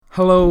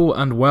Hello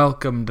and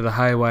welcome to the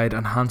High, Wide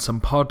and Handsome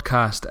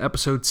podcast,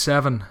 episode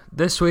 7.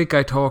 This week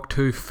I talked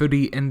to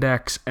Footy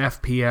Index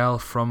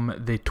FPL from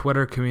the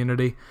Twitter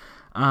community,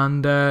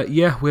 and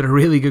we had a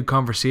really good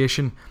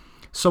conversation.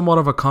 Somewhat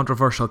of a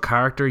controversial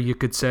character, you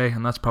could say,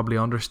 and that's probably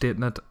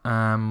understating it.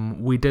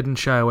 We didn't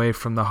shy away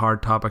from the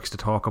hard topics to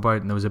talk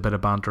about, and there was a bit of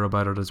banter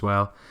about it as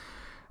well.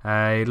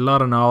 A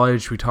lot of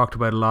knowledge, we talked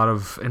about a lot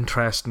of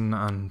interesting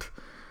and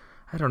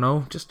I don't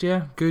know,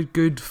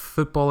 good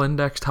football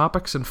index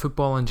topics and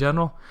football in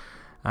general.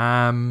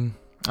 I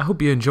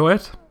hope you enjoy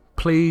it.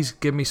 Please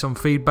give me some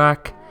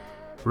feedback.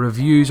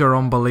 Reviews are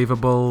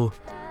unbelievable.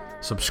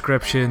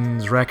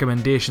 Subscriptions,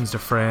 recommendations to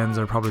friends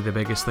are probably the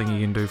biggest thing you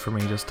can do for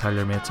me. Just tell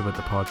your mates about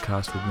the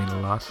podcast would mean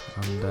a lot.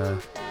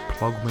 And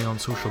plug me on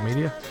social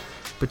media.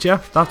 But yeah,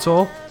 that's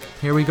all.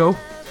 Here we go.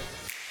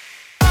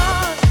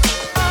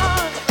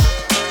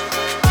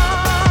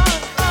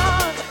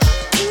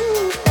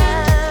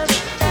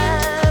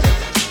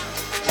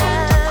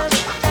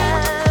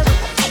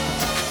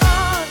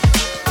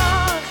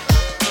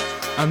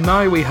 And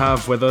now we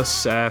have with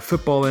us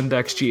Football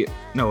Index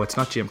No, it's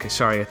not GMK.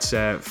 Sorry, it's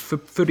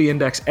Footy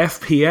Index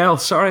FPL.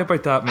 Sorry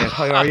about that, mate.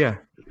 How are you?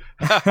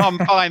 I'm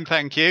fine,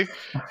 thank you.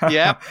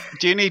 Yeah.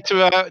 Do you need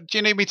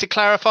me to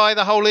clarify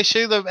the whole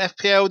issue, the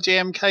FPL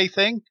GMK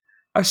thing?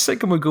 I was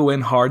thinking we'll go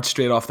in hard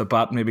straight off the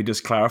bat, and maybe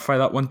just clarify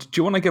that one. Do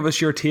you want to give us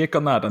your take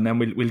on that, and then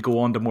we'll go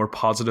on to more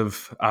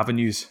positive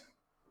avenues?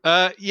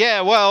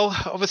 Well,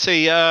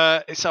 obviously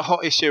it's a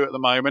hot issue at the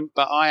moment,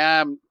 but I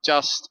am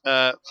just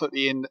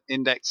Footy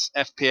Index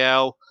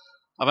FPL.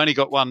 I've only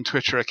got one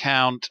Twitter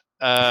account,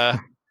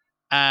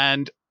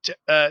 and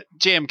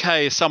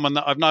GMK is someone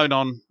that I've known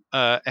on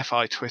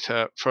FI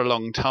Twitter for a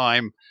long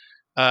time.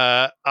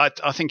 I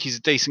think he's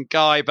a decent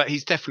guy, but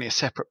he's definitely a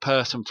separate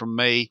person from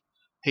me.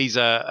 He's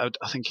I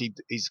think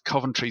he's a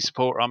Coventry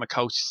supporter. I'm a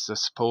Colchester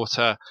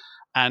supporter.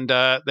 And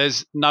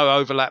there's no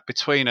overlap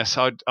between us.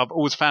 I've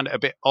always found it a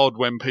bit odd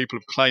when people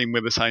have claimed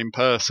we're the same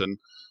person,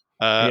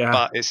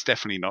 but it's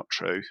definitely not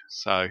true.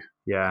 So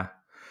yeah,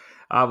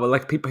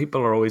 like people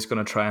are always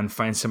going to try and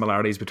find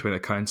similarities between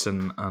accounts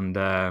and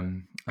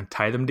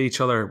tie them to each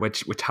other,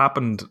 which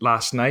happened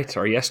last night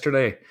or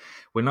yesterday.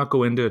 We'll not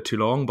go into it too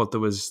long, but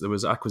there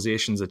was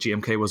accusations that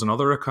GMK was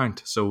another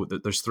account. So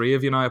there's 3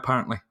 of you now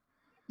apparently.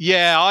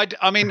 Yeah,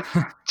 I mean,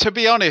 to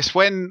be honest,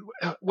 when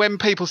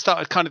people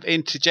started kind of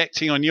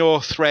interjecting on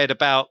your thread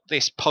about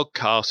this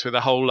podcast with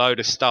a whole load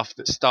of stuff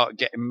that started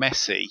getting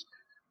messy,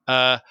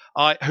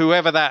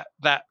 whoever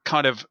that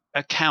kind of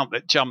account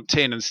that jumped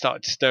in and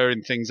started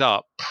stirring things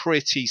up,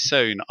 pretty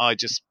soon I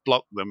just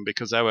blocked them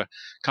because they were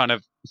kind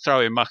of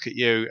throwing muck at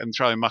you and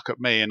throwing muck at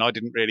me, and I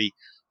didn't really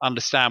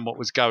understand what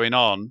was going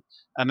on.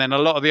 And then a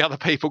lot of the other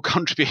people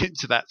contributing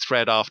to that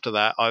thread after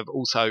that, I've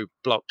also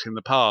blocked in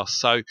the past.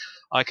 So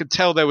I could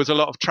tell there was a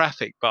lot of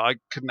traffic, but I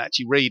couldn't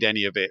actually read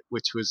any of it,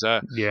 which was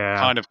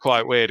kind of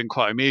quite weird and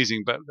quite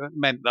amusing. But it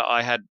meant that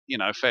I had,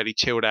 a fairly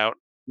chilled out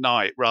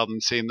night rather than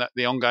seeing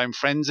the ongoing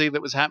frenzy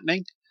that was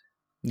happening.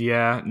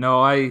 Yeah,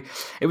 no, it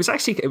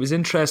was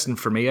interesting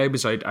for me. I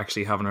was out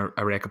actually having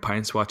a wreck of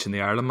pints watching the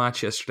Ireland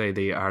match yesterday,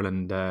 the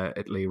Ireland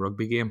Italy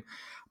rugby game,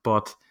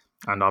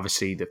 and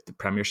obviously the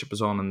Premiership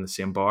was on in the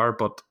same bar,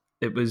 but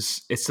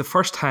it's the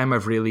first time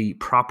I've really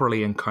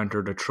properly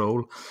encountered a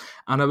troll,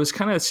 and I was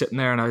kind of sitting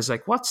there and I was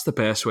like, what's the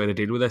best way to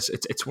deal with this?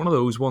 It's one of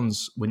those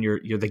ones when you're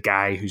the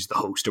guy who's the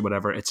host or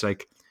whatever. It's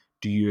like,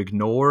 do you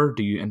ignore?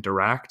 Do you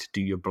interact?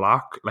 Do you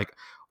block? Like,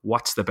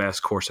 what's the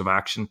best course of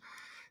action?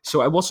 So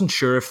I wasn't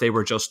sure if they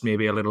were just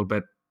maybe a little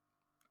bit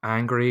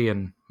angry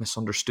and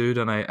misunderstood,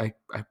 and I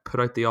put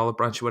out the olive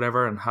branch or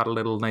whatever and had a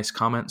little nice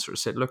comment, sort of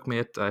said, look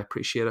mate, I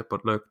appreciate it,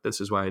 but look, this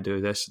is why I do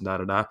this and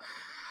da.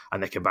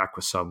 And they came back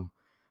with some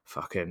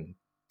fucking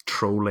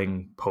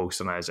trolling post,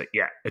 and I was like,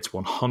 yeah, it's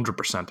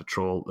 100% a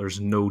troll, there's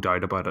no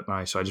doubt about it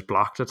now. So I just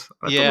blocked it.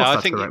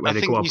 I think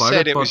you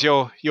said it was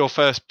your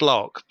first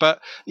block, but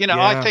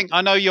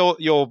I know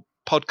your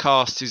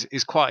podcast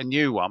is quite a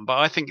new one, but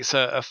I think it's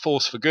a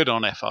force for good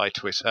on FI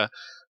Twitter,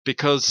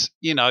 because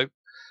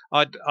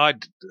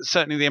I'd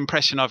certainly, the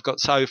impression I've got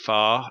so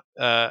far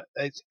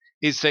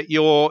is that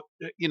you're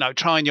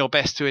trying your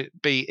best to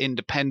be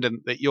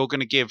independent, that you're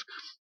going to give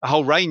a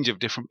whole range of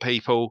different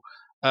people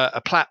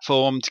a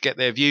platform to get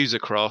their views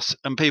across,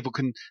 and people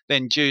can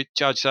then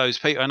judge those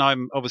people, and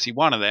I'm obviously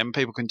one of them.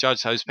 People can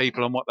judge those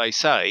people on what they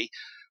say,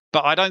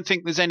 but I don't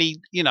think there's any,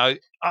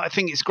 I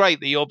think it's great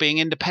that you're being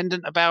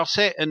independent about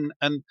it, and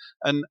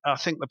I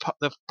think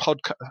the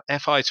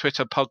FI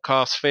Twitter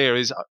podcast sphere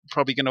is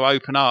probably going to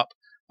open up,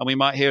 and we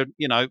might hear,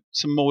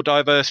 some more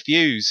diverse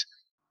views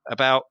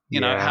about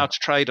how to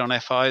trade on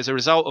FI as a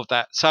result of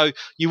that. So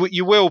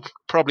you will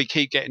probably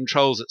keep getting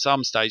trolls at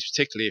some stage,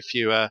 particularly if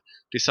you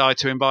decide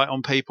to invite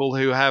on people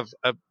who have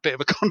a bit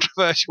of a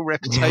controversial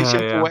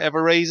reputation for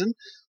whatever reason.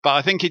 But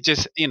I think it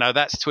just,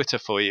 that's Twitter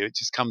for you. It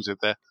just comes with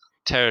the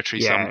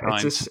territory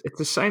sometimes. It's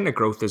a sign of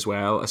growth as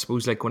well. I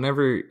suppose, like,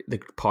 whenever the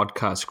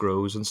podcast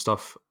grows and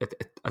stuff,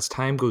 as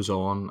time goes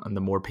on and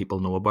the more people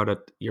know about it,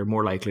 you're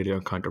more likely to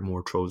encounter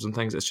more trolls and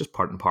things. It's just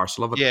part and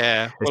parcel of it.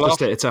 Yeah,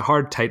 it's a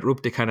hard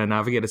tightrope to kind of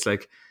navigate. It's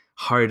like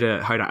how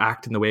to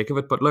act in the wake of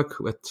it. But look,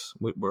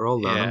 we're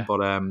all learning. But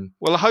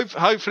well,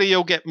 hopefully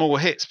you'll get more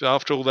hits. But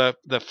after all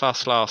the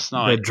fuss last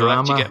night, the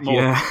drama,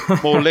 we'll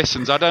get more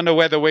listens. I don't know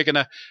whether we're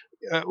gonna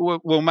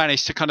we'll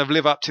manage to kind of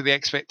live up to the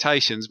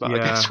expectations, but I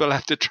guess we'll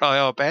have to try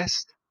our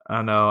best.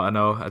 I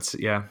know. It's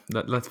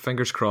let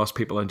fingers crossed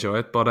people enjoy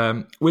it. But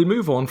we'll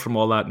move on from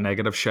all that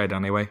negative shit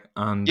anyway.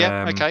 And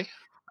okay.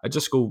 I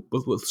just go.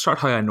 We'll start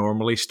how I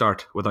normally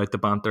start without the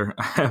banter.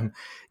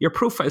 Your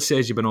profile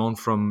says you've been on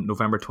from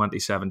November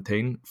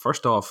 2017.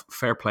 First off,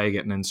 fair play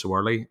getting in so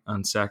early.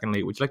 And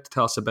secondly, would you like to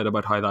tell us a bit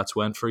about how that's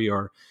went for you,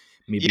 or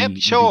maybe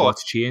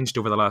what's changed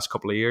over the last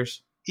couple of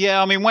years?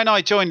 Yeah, I mean, when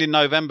I joined in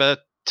November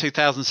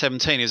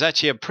 2017, it was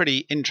actually a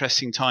pretty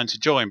interesting time to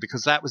join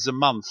because that was the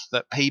month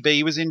that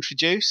PB was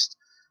introduced.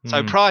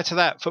 So prior to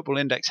that, Football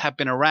Index had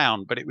been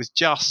around, but it was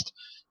just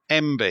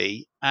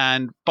MB,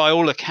 and by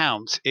all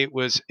accounts, it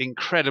was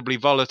incredibly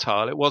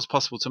volatile. It was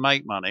possible to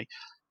make money.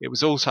 It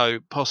was also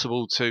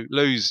possible to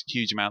lose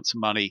huge amounts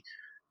of money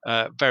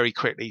very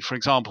quickly. For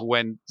example,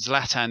 when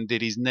Zlatan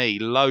did his knee,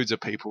 loads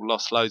of people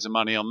lost loads of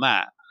money on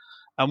that.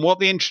 And what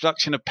the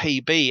introduction of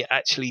PB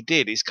actually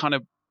did is kind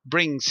of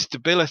bring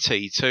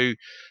stability to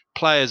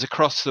players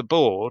across the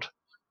board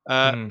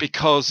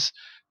because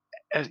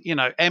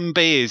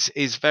MB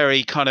is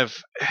very kind of,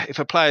 if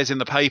a player's in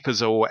the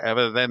papers or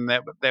whatever, then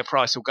their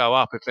price will go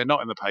up. If they're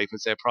not in the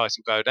papers, their price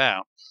will go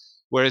down.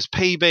 Whereas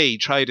PB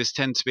traders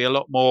tend to be a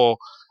lot more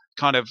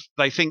kind of,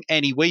 they think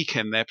any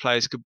weekend their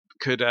players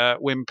could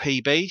win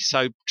PB.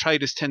 So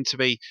traders tend to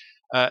be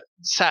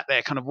sat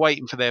there kind of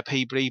waiting for their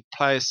PB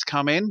players to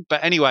come in.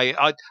 But anyway,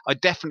 I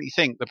definitely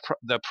think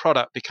the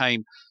product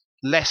became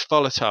less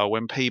volatile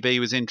when PB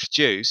was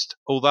introduced.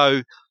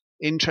 Although,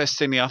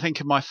 interestingly, I think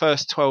in my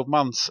first 12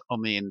 months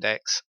on the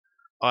index,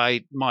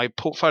 my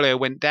portfolio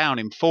went down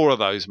in 4 of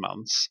those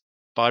months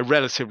by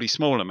relatively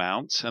small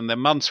amounts, and the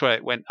months where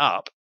it went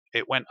up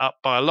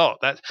by a lot.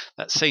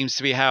 That seems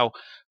to be how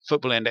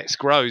Football Index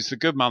grows. The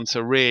good months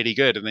are really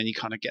good, and then you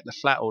kind of get the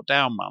flat or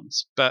down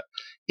months. But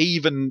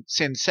even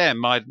since then,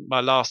 my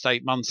last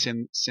 8 months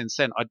since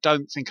then, I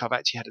don't think I've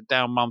actually had a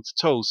down month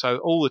at all. So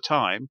all the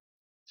time,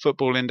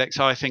 Football Index,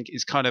 I think,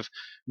 is kind of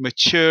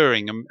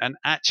maturing and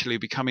actually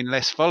becoming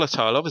less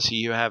volatile. Obviously,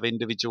 you have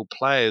individual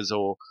players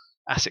or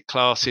asset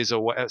classes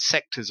or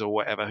sectors or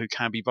whatever who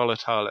can be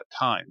volatile at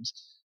times.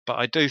 But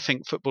I do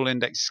think Football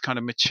Index is kind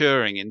of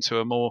maturing into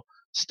a more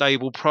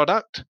stable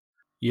product.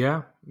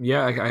 Yeah,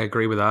 I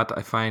agree with that.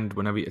 I find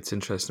whenever it's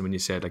interesting when you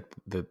say like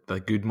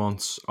the good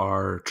months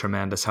are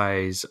tremendous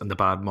highs and the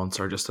bad months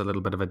are just a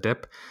little bit of a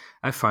dip.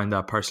 I find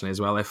that personally as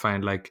well. I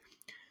find like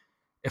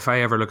if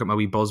I ever look at my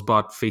wee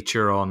BuzzBot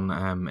feature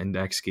on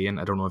Index Gain,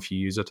 I don't know if you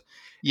use it.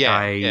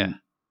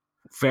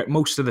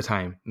 Most of the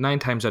time, 9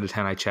 times out of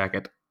 10, I check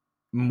it.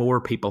 More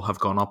people have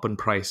gone up in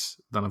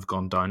price than have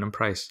gone down in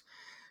price.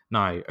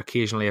 Now,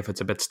 occasionally, if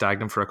it's a bit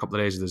stagnant for a couple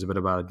of days, there's a bit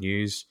of bad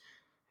news.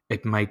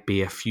 It might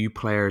be a few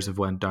players have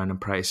went down in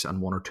price and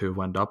 1 or 2 have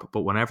went up.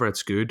 But whenever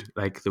it's good,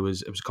 like it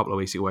was a couple of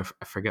weeks ago,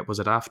 I forget, was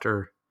it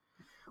after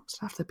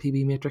the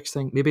PB Matrix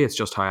thing? Maybe it's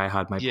just how I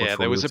had my portfolio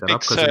there was a set big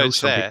up, because I know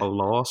some there. people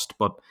lost,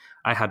 but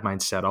I had mine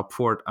set up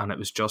for it, and it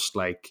was just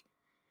like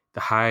the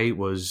high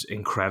was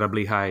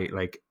incredibly high.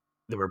 Like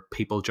there were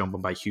people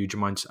jumping by huge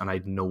amounts,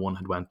 and no one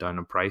had went down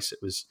in price.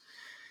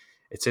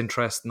 It's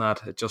interesting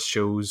that it just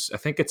shows. I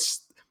think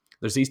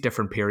there's these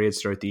different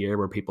periods throughout the year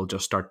where people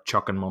just start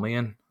chucking money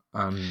in,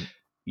 and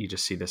you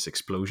just see this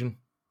explosion.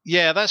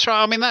 Yeah, that's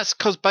right. I mean, that's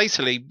because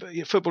basically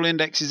Football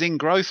Index is in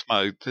growth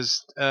mode.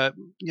 There's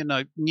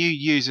new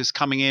users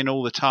coming in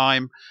all the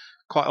time,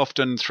 quite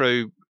often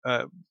through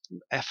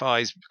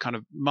FI's kind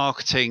of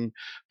marketing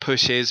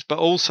pushes, but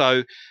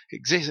also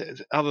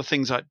other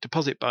things like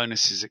deposit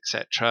bonuses,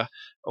 etc.,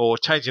 or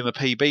changing the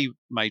PB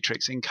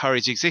matrix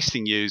encourage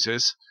existing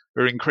users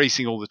who are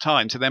increasing all the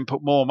time to then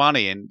put more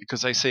money in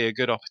because they see a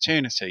good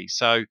opportunity.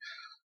 So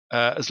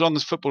as long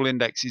as Football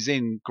Index is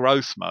in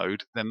growth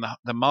mode, then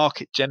the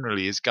market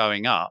generally is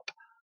going up.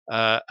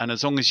 And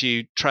as long as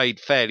you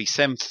trade fairly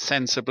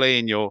sensibly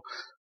and you're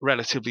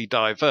relatively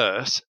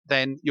diverse,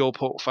 then your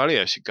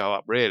portfolio should go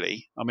up.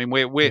 Really, I mean,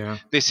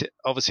 this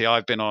obviously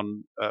I've been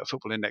on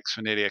Football Index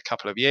for nearly a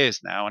couple of years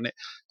now, and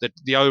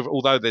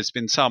although there's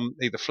been some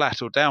either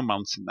flat or down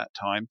months in that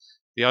time,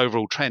 the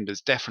overall trend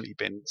has definitely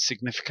been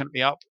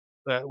significantly up,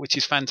 which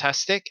is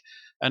fantastic.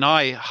 And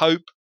I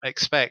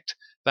expect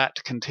that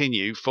to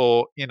continue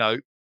for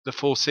the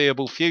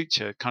foreseeable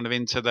future, kind of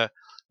into the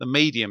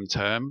medium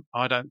term.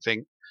 I don't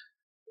think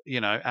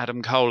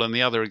Adam Cole and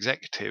the other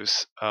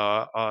executives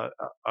are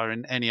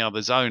in any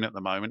other zone at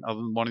the moment other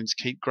than wanting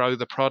to grow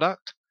the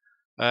product,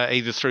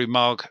 either through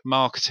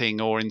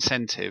marketing or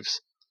incentives.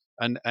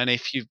 And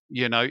if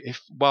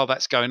if while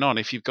that's going on,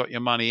 if you've got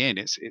your money in,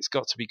 it's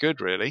got to be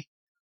good, really.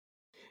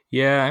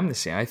 Yeah, I'm the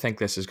same. I think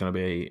this is going to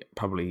be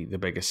probably the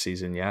biggest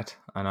season yet.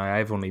 And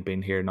I've only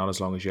been here not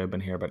as long as you. I've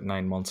been here about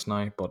 9 months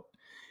now, but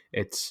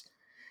it's.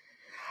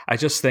 I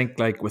just think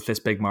like with this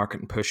big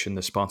marketing push and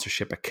the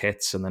sponsorship of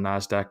kits and the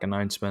Nasdaq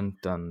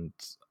announcement and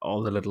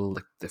all the little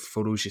like, the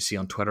photos you see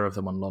on Twitter of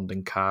them on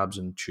London cabs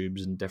and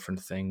tubes and different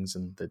things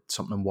and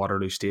something in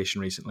Waterloo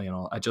Station recently and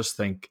all. I just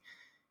think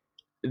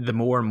the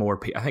more and more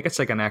people, I think it's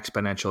like an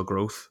exponential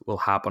growth will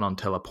happen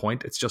until a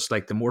point. It's just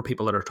like the more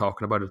people that are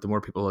talking about it, the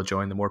more people will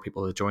join, the more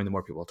people will join, the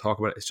more people will talk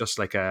about it. It's just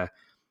like I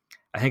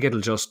think it'll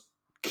just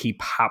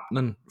keep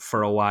happening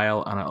for a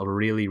while and it'll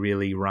really,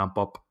 really ramp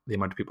up the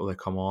amount of people that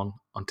come on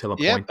until a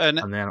point,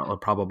 and then it'll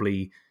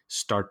probably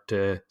start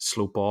to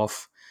slope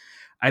off.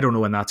 I don't know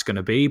when that's going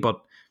to be,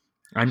 but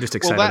I'm just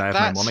excited I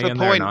have my money in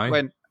there now.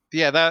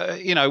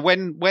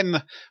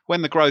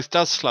 When the growth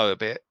does slow a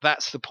bit,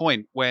 that's the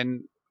point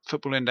when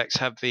Football Index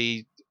have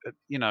the, as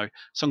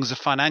long as the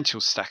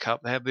financials stack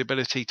up, they have the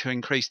ability to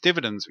increase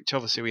dividends, which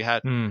obviously we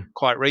had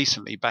quite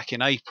recently back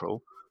in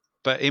April.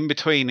 But in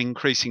between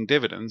increasing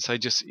dividends, they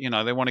just,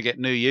 they want to get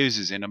new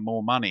users in and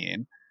more money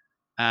in.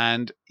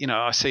 And,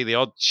 I see the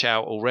odd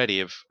shout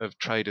already of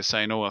traders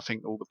saying, I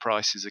think all the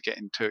prices are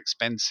getting too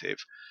expensive.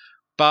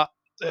 But,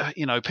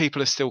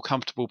 people are still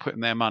comfortable putting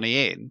their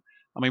money in.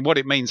 I mean, what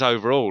it means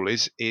overall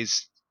is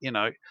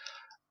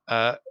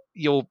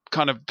you're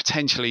kind of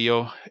potentially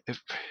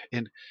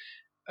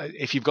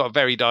if you've got a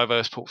very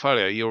diverse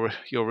portfolio,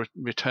 your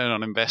return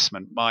on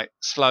investment might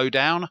slow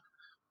down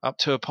up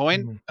to a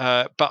point.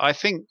 But I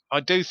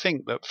do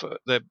think that for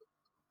the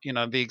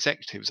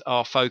executives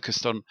are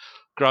focused on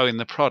growing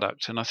the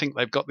product, and I think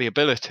they've got the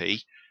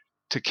ability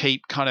to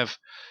keep kind of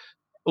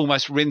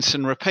almost rinse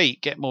and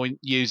repeat, get more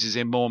users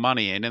in, more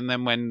money in, and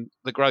then when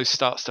the growth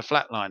starts to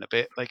flatline a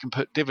bit, they can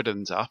put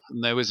dividends up.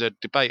 And there was a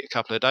debate a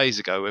couple of days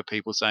ago where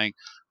people saying,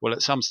 well,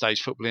 at some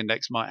stage Football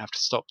Index might have to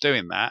stop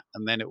doing that,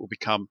 and then it will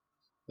become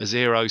a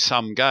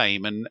zero-sum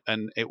game,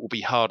 and it will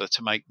be harder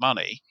to make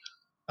money.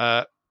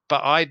 But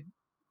I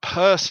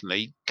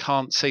personally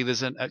can't see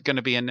there's going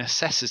to be a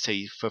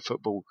necessity for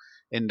Football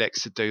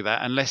Index to do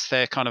that unless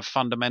their kind of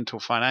fundamental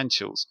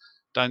financials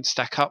don't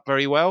stack up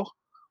very well.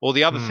 Or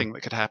the other thing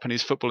that could happen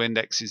is Football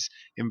Index's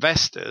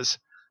investors,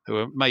 who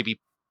are maybe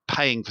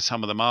paying for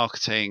some of the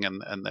marketing and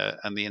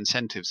the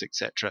incentives,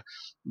 etc.,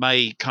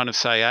 may kind of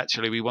say,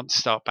 actually, we want to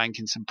start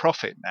banking some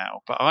profit now.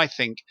 But I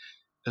think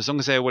as long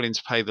as they're willing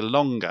to play the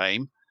long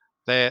game,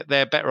 they're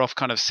better off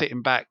kind of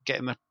sitting back,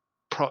 getting the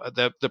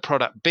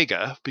product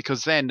bigger,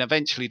 because then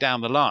eventually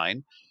down the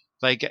line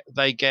they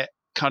get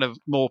kind of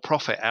more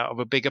profit out of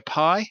a bigger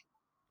pie.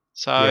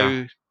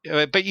 So,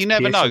 but you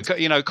never know.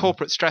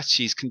 Corporate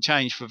strategies can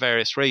change for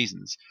various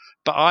reasons.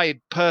 But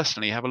I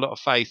personally have a lot of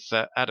faith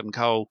that Adam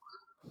Cole,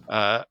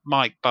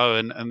 Mike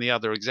Bowen, and the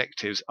other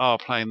executives are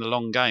playing the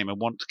long game and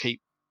want to keep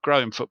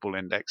growing Football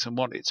Index and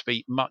want it to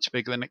be much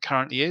bigger than it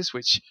currently is,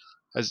 which,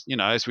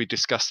 as we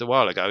discussed a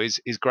while ago,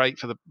 is great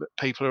for the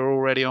people who are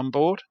already on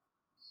board.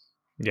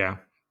 Yeah,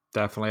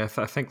 definitely.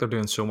 I think they're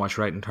doing so much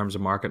right in terms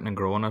of marketing and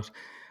growing it.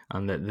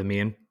 And the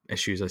main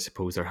issues I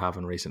suppose they're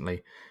having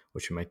recently,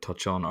 which we might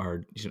touch on,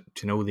 are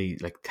the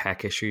like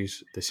tech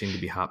issues. They seem to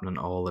be happening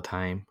all the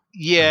time.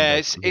 Yeah,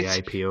 it's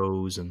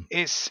IPOs and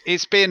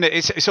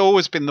it's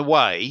always been the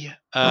way.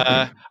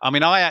 I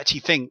mean, I actually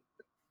think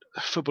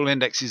Football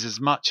Index is as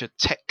much a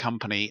tech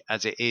company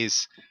as it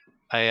is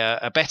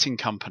a betting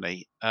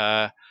company.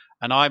 And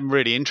I'm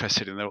really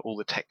interested in all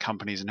the tech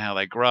companies and how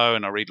they grow,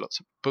 and I read lots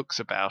of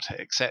books about it,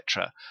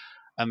 etc.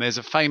 And there's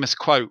a famous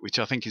quote, which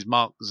I think is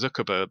Mark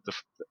Zuckerberg,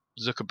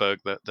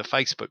 the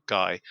Facebook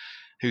guy,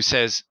 who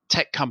says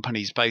tech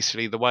companies,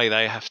 basically the way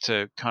they have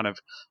to kind of,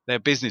 their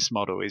business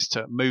model is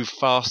to move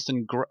fast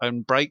and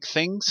break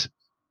things,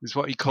 is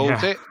what he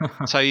called it.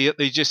 So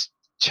they just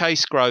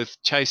chase growth,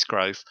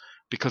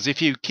 because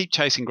if you keep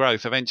chasing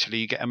growth, eventually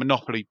you get a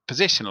monopoly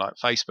position like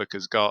Facebook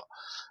has got.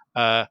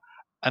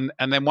 And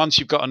then once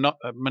you've got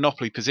a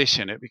monopoly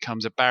position, it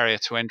becomes a barrier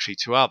to entry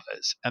to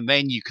others. And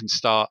then you can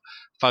start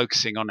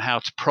focusing on how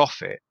to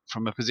profit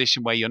from a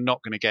position where you're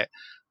not going to get,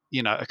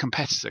 a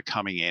competitor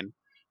coming in.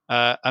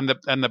 And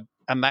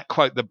that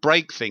quote, the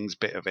break things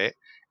bit of it,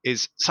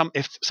 is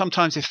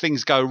sometimes if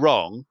things go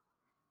wrong,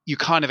 you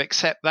kind of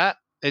accept that.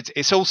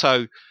 It's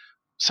also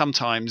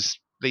sometimes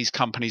these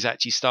companies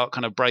actually start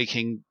kind of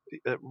breaking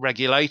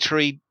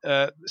regulatory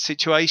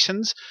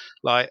situations,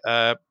 like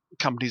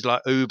companies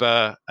like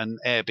Uber and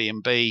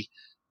Airbnb,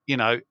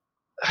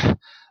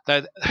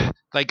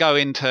 they go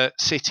into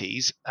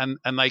cities and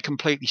they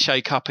completely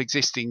shake up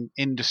existing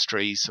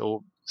industries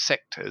or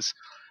sectors.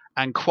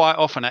 And quite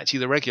often, actually,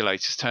 the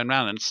regulators turn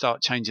around and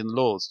start changing the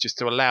laws just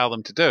to allow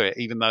them to do it,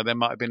 even though there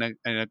might have been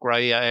in a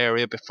grey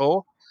area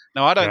before.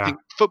 Now, I don't think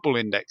Football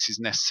Index is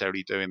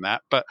necessarily doing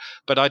that, but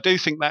I do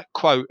think that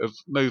quote of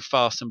move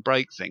fast and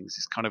break things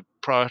is kind of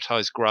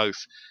prioritise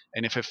growth.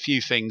 And if a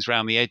few things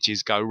around the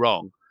edges go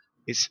wrong,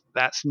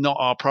 that's not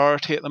our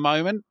priority at the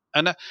moment.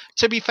 And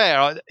to be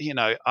fair,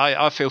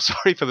 I feel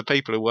sorry for the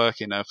people who work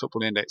in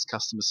Football Index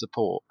customer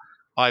support.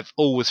 I've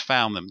always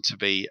found them to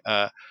be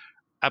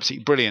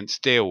absolutely brilliant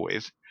to deal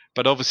with.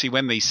 But obviously,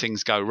 when these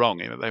things go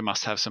wrong, they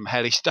must have some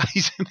hellish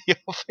days in the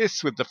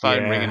office with the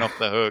phone ringing off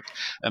the hook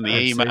and the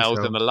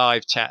emails and the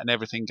live chat and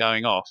everything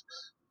going off.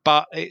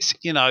 But it's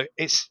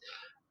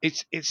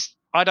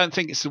I don't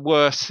think it's the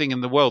worst thing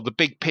in the world. The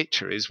big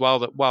picture is while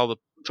the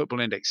football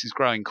index is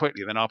growing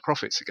quickly, then our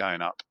profits are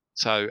going up.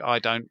 So I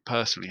don't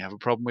personally have a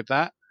problem with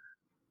that.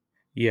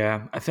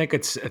 Yeah, I think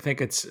it's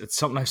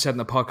something I've said in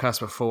the podcast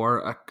before.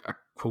 A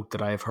quote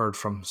that I've heard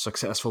from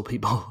successful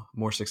people,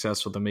 more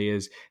successful than me,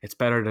 is it's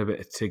better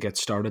to get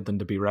started than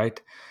to be right.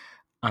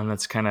 And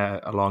that's kind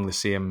of along the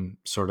same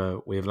sort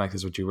of wavelength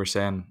as what you were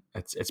saying.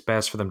 It's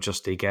best for them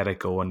just to get it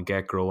going,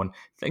 get growing.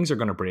 Things are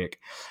going to break.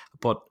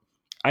 But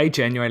I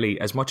genuinely,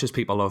 as much as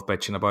people love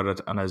bitching about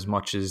it and as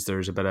much as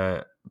there's a bit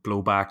of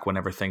blowback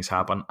whenever things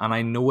happen, and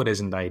I know it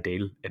isn't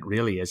ideal, it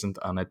really isn't.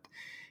 And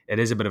it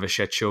is a bit of a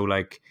shit show.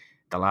 Like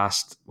the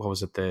last, what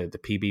was it, the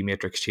PB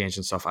matrix change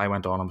and stuff, I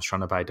went on and was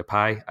trying to buy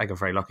Depay. I got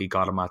very lucky,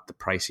 got him at the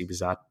price he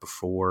was at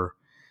before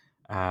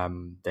they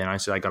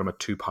announced it. I got him at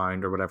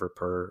 £2 or whatever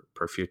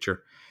per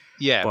future.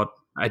 Yeah. But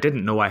I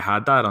didn't know I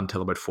had that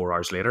until about 4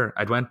 hours later.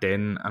 I'd went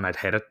in and I'd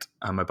hit it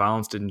and my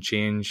balance didn't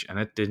change and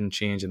it didn't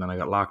change, and then I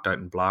got locked out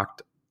and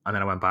blocked, and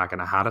then I went back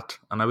and I had it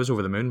and I was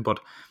over the moon. But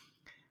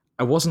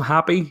I wasn't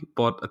happy,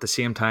 but at the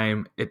same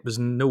time it was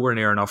nowhere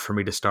near enough for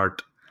me to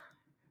start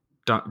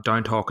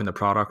down talking the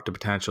product to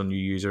potential new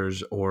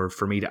users, or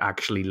for me to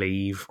actually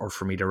leave, or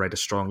for me to write a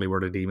strongly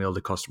worded email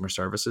to customer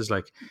services.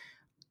 Like,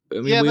 I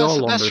mean, we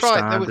all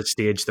understand the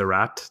stage they're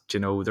at. You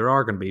know, there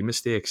are going to be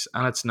mistakes,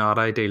 and it's not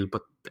ideal,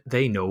 but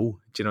they know.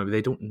 You know,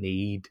 they don't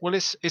need. Well,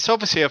 it's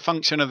obviously a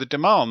function of the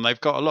demand.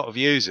 They've got a lot of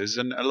users,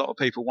 and a lot of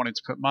people wanted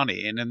to put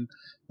money in, and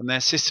their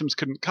systems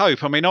couldn't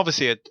cope. I mean,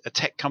 obviously, a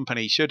tech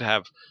company should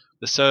have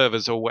the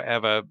servers or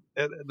whatever,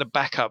 the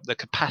backup, the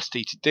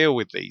capacity to deal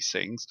with these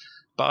things.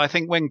 But I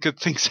think when good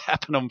things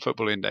happen on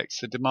Football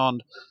Index, the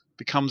demand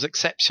becomes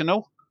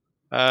exceptional.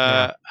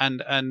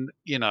 And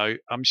you know,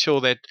 I'm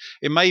sure that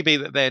it may be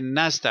that their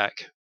NASDAQ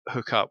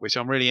hookup, which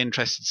I'm really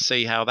interested to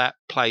see how that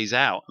plays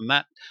out. And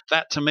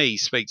that to me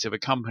speaks of a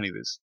company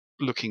that's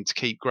looking to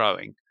keep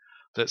growing,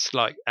 that's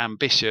like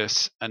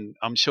ambitious, and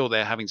I'm sure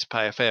they're having to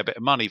pay a fair bit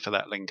of money for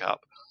that link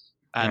up.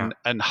 And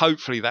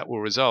hopefully that will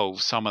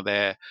resolve some of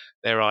their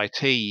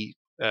IT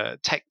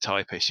tech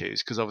type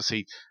issues, because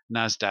obviously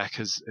NASDAQ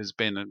has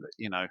been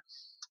a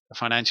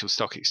financial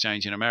stock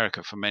exchange in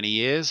America for many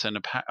years, and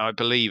I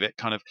believe it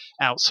kind of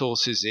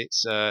outsources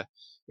its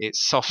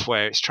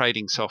software, its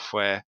trading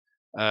software,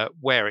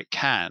 where it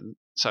can.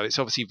 So it's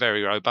obviously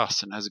very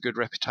robust and has a good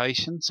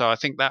reputation. So I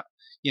think that,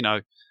 you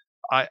know,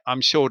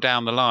 I'm sure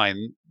down the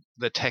line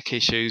the tech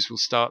issues will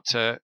start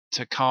to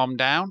calm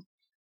down.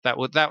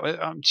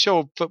 I'm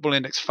sure Football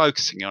Index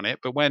focusing on it,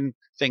 but when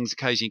things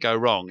occasionally go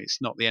wrong,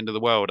 it's not the end of the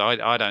world.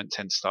 I don't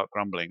tend to start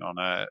grumbling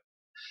on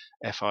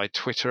FI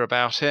Twitter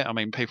about it. I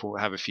mean, people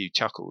have a few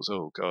chuckles.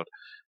 Oh God,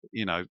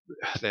 you know,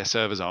 their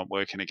servers aren't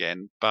working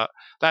again. But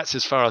that's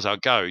as far as I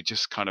go.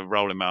 Just kind of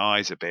rolling my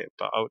eyes a bit.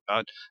 But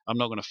I'm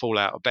not going to fall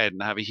out of bed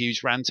and have a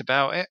huge rant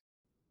about it.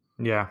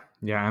 Yeah,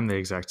 I'm the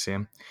exact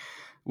same.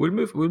 We'll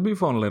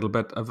move on a little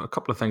bit. I've a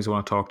couple of things I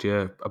want to talk to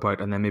you about,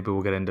 and then maybe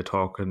we'll get into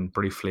talking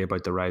briefly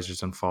about the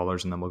risers and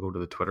fallers, and then we'll go to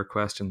the Twitter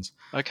questions.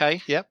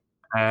 Okay. Yep.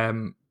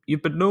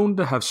 You've been known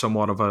to have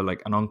somewhat of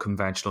an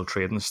unconventional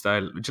trading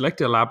style. Would you like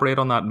to elaborate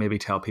on that and maybe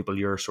tell people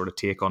your sort of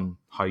take on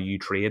how you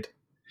trade?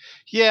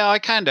 Yeah, I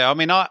can do. I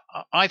mean,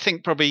 I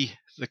think probably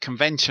the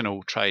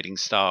conventional trading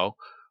style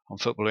on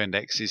Football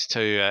Index is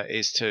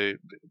to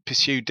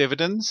pursue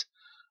dividends.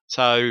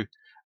 So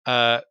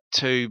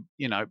to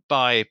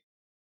buy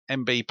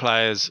MB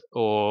players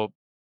or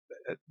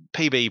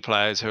PB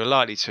players who are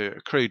likely to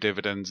accrue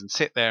dividends and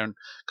sit there and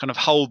kind of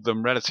hold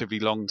them relatively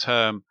long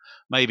term,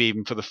 maybe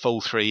even for the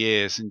full 3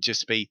 years, and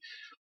just be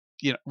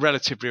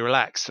relatively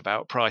relaxed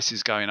about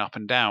prices going up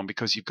and down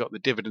because you've got the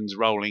dividends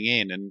rolling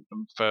in. And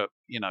for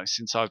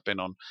since I've been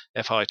on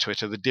FI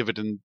Twitter, the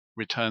dividend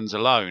returns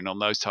alone on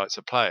those types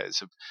of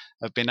players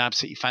have been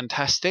absolutely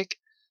fantastic,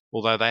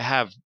 although they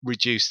have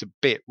reduced a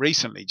bit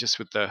recently just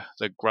with the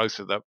growth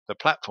of the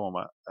platform,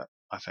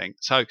 I think.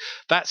 So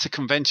that's a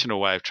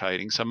conventional way of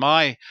trading. So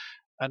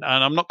and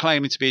I'm not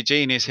claiming to be a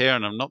genius here,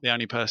 and I'm not the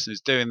only person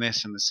who's doing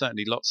this, and there's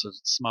certainly lots of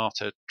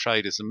smarter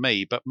traders than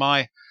me, but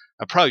my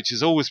approach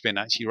has always been,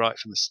 actually right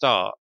from the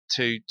start,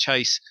 to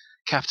chase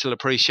capital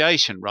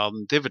appreciation rather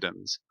than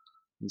dividends.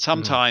 And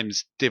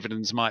sometimes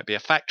dividends might be a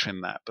factor in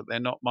that, but they're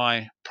not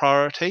my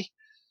priority.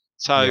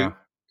 So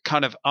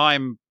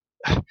I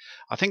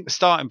think the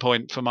starting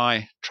point for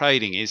my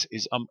trading is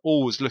I'm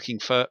always looking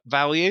for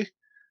value.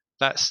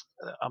 That's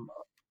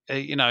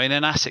in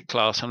an asset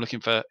class, I'm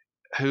looking for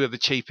who are the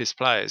cheapest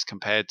players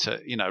compared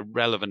to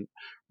relevant,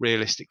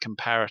 realistic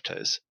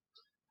comparators.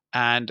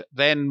 And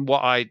then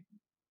what I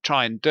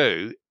try and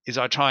do is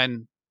I try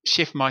and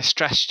shift my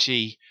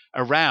strategy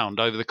around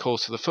over the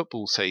course of the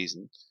football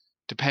season,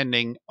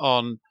 depending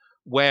on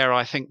where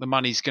I think the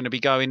money's going to be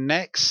going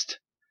next.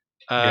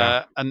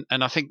 And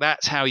I think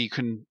that's how you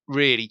can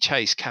really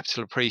chase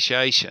capital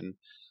appreciation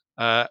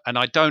And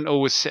I don't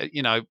always,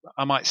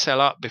 I might sell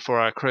up before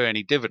I accrue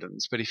any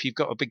dividends. But if you've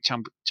got a big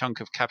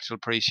chunk of capital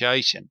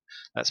appreciation,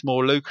 that's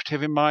more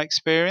lucrative in my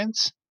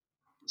experience.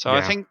 So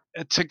I think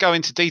to go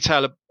into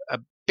detail a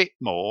bit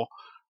more,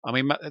 I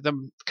mean,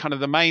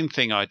 the main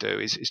thing I do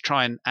is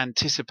try and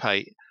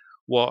anticipate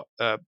what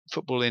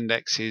Football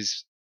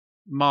Index's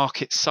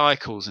market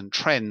cycles and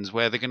trends,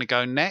 where they're going to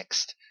go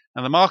next.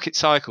 And the market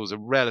cycles are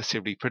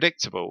relatively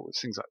predictable.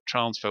 It's things like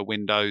transfer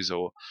windows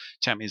or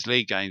Champions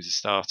League games are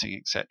starting,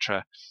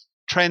 etc.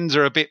 Trends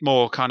are a bit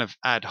more kind of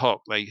ad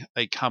hoc.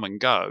 They come and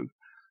go.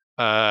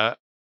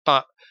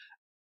 But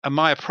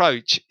my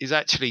approach is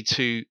actually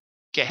to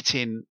get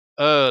in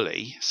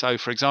early. So,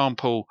 for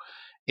example,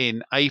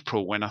 in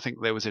April, when I think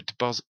there was a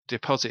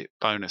deposit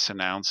bonus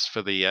announced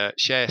for the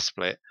share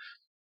split,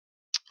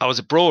 I was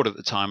abroad at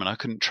the time and I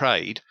couldn't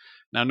trade.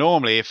 Now,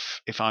 normally,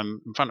 if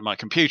I'm in front of my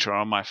computer or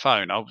on my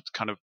phone, I'll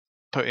kind of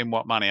put in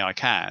what money I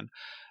can,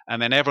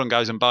 and then everyone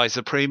goes and buys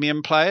the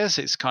premium players.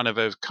 It's kind of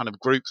a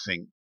group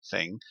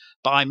thing.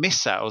 But I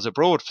missed that. I was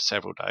abroad for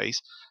several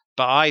days,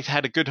 but I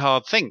had a good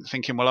hard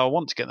thinking, well, I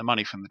want to get the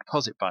money from the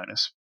deposit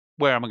bonus.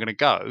 Where am I going to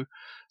go?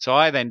 So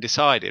I then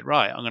decided,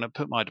 right, I'm going to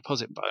put my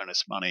deposit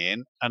bonus money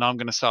in, and I'm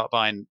going to start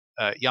buying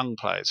young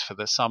players for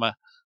the summer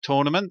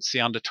tournaments,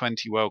 the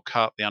Under-20 World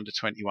Cup, the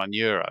Under-21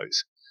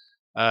 Euros.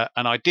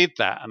 And I did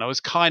that, and I was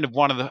kind of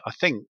one of the, I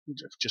think,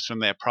 just from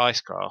their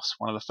price graphs,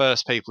 one of the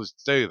first people to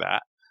do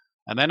that.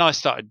 And then I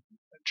started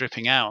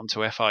dripping out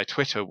onto FI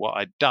Twitter what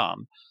I'd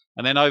done.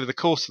 And then over the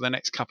course of the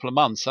next couple of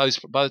months,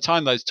 by the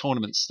time those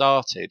tournaments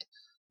started,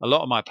 a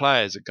lot of my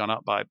players had gone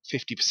up by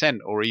 50%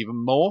 or even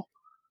more,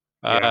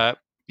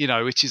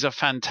 which is a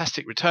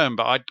fantastic return.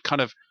 But I'd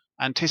kind of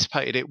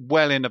anticipated it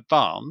well in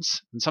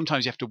advance. And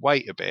sometimes you have to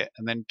wait a bit,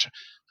 and then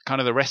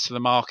kind of the rest of the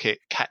market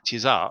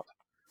catches up.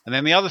 And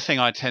then the other thing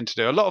I tend to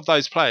do, a lot of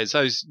those players,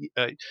 those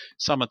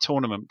summer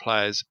tournament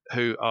players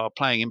who are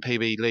playing in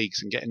PB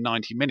leagues and getting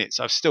 90 minutes,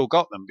 I've still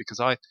got them because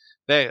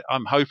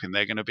I'm hoping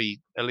they're going to be,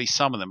 at least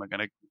some of them are going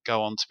to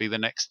go on to be the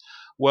next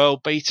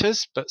world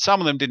beaters. But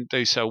some of them didn't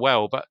do so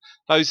well. But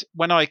those,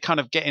 when I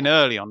kind of get in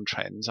early on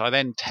trends, I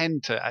then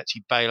tend to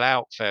actually bail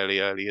out fairly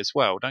early as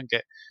well. Don't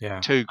get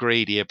too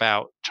greedy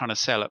about trying to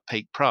sell at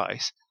peak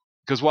price,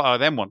 because what I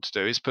then want to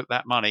do is put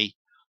that money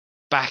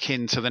back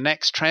into the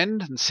next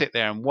trend and sit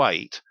there and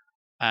wait.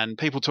 And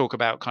people talk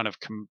about kind of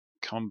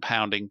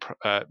compounding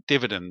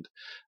dividend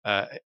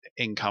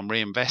income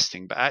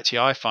reinvesting, but actually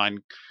I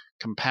find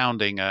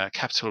compounding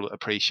capital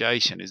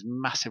appreciation is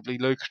massively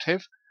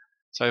lucrative.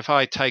 So if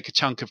I take a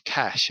chunk of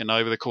cash and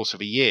over the course of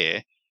a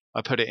year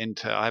I put it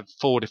into, I have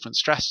 4 different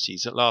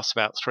strategies that last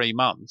about 3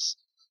 months.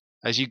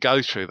 As you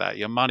go through that,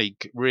 your money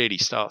really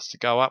starts to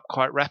go up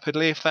quite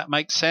rapidly, if that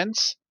makes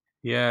sense.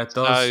 Yeah, it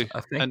does. So,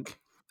 I think,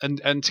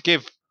 and to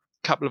give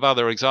couple of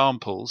other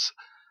examples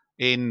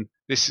in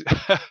this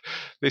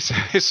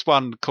this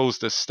one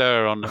caused a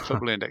stir on the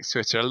Football Index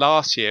Twitter.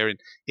 Last year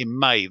in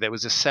May there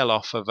was a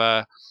sell-off of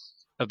the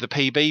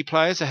PB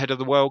players ahead of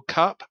the World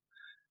Cup,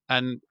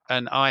 and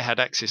I had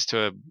access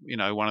to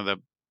one of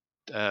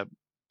the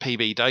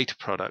PB data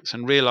products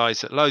and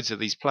realized that loads of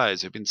these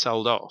players who've been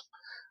sold off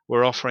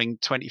were offering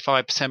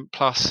 25%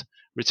 plus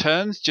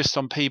returns just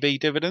on PB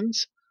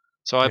dividends.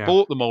 So I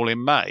bought them all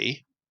in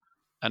May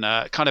and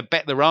kind of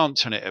bet the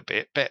ranch on it a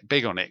bit, bet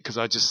big on it, because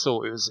I just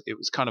thought it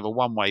was kind of a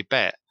one-way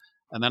bet.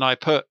 And then I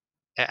put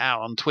it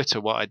out on Twitter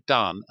what I'd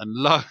done, and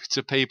loads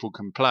of people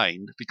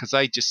complained because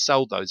they just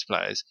sold those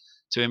players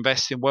to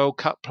invest in World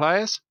Cup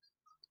players.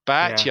 But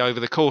actually, over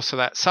the course of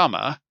that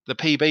summer, the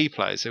PB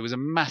players, there was a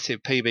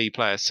massive PB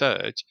player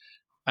surge,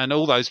 and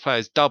all those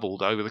players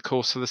doubled over the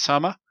course of the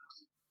summer.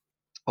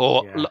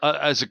 Or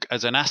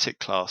as an asset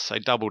class, they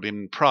doubled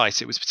in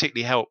price. It was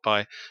particularly helped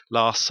by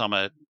last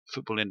summer.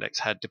 Football Index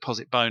had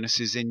deposit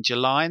bonuses in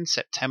July and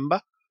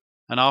September,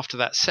 and after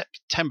that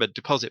September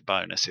deposit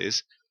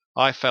bonuses,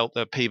 I felt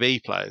the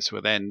PB players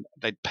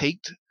they'd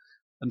peaked,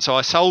 and so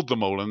I sold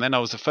them all. And then I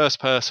was the first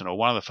person, or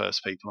one of the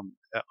first people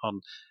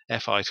on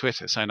FI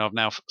Twitter, saying I've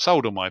now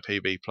sold all my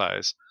PB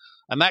players,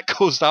 and that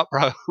caused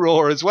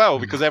uproar as well,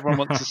 because everyone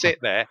wants to sit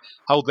there,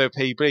 hold their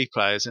PB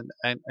players, and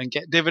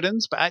get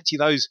dividends. But actually,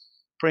 those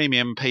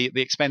premium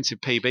the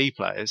expensive PB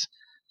players,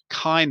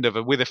 kind of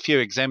with a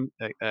few exemptions,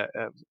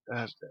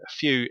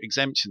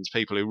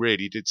 people who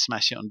really did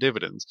smash it on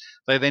dividends,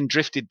 they then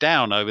drifted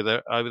down over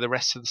the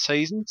rest of the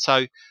season.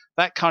 So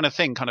that kind of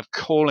thing, kind of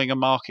calling a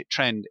market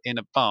trend in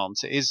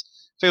advance,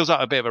 feels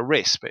like a bit of a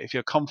risk. But if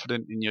you're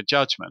confident in your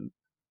judgment,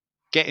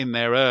 get in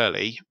there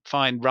early,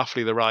 find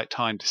roughly the right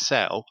time to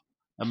sell,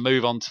 and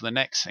move on to the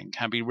next thing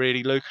can be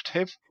really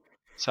lucrative.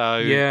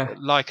 So,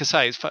 like I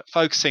say, it's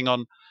focusing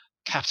on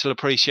capital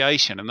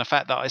appreciation, and the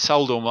fact that I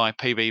sold all my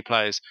PB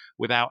players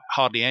without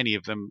hardly any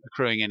of them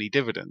accruing any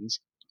dividends,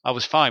 I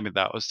was fine with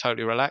that. I was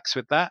totally relaxed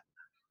with that.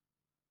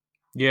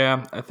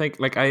 Yeah, I think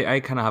I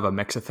kind of have a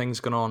mix of things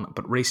going on,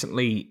 but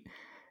recently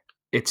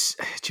it's,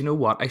 do you know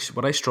what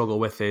I struggle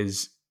with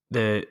is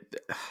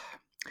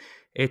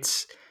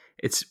it's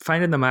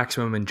finding the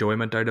maximum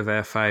enjoyment out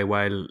of FI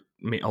while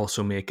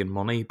also making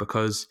money,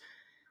 because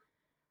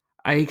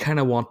I kind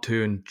of want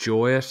to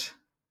enjoy it.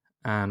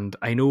 And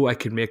I know I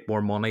could make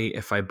more money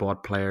if I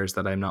bought players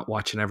that I'm not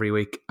watching every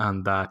week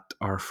and that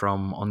are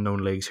from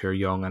unknown leagues who are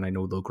young and I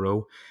know they'll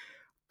grow.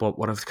 But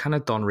what I've kind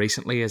of done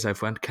recently is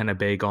I've went kind of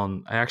big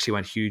on, I actually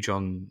went huge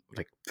on,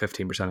 like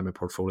 15% of my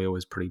portfolio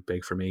was pretty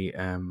big for me.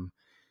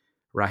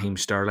 Raheem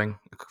Sterling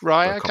a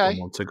Right, couple of okay.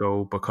 months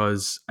ago,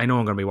 because I know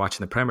I'm going to be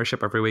watching the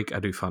Premiership every week. I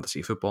do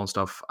fantasy football and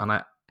stuff. And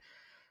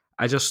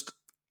I just,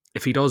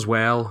 if he does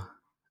well,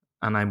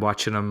 and I'm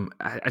watching him,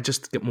 I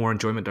just get more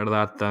enjoyment out of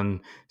that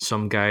than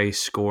some guy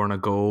scoring a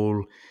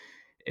goal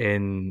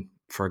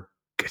for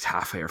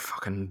Getafe or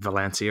fucking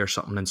Valencia or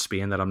something in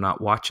Spain that I'm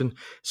not watching.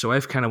 So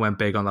I've kind of went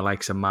big on the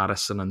likes of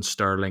Maddison and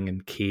Sterling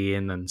and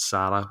Kane and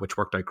Salah, which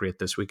worked out great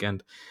this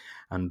weekend,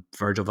 and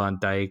Virgil van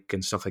Dijk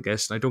and stuff like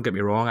this. Now, don't get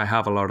me wrong, I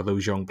have a lot of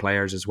those young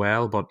players as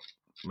well, but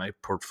my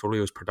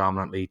portfolio is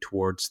predominantly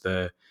towards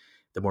the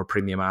more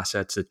premium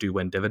assets that do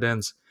win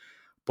dividends.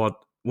 But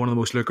one of the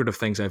most lucrative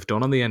things I've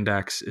done on the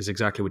index is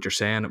exactly what you're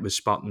saying. It was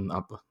spotting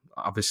up,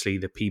 obviously,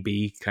 the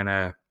PB kind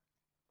of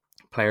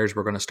players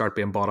were going to start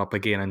being bought up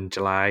again in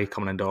July,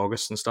 coming into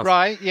August and stuff.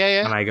 Right,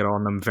 yeah. And I got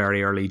on them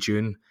very early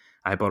June.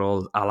 I bought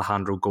all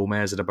Alejandro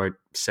Gomez at about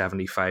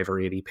 75 or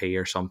 80p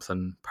or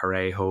something,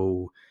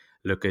 Parejo,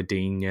 Luca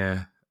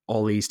Digne,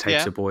 all these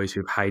types of boys who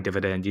have high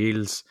dividend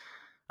yields,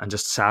 and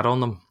just sat on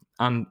them.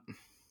 And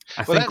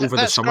I think over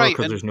the summer,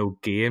 because there's no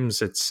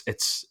games, it's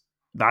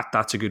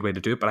that's a good way to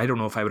do it. But I don't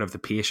know if I would have the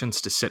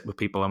patience to sit with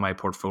people in my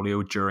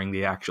portfolio during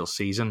the actual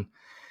season,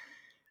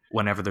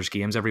 whenever there's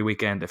games every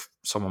weekend, if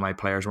some of my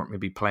players weren't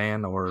maybe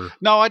playing or...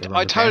 No, I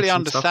totally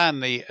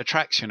understand the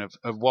attraction of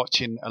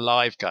watching a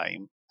live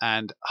game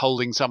and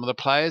holding some of the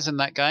players in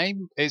that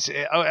game. It's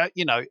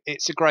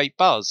a great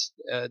buzz.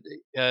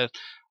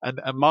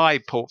 And my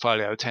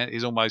portfolio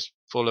is almost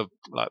full of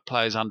like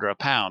players under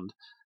 £1.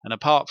 And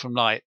apart from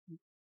like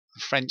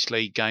French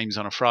league games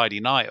on a Friday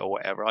night or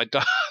whatever, I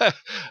don't,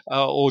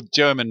 or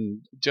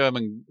German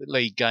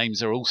league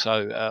games are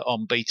also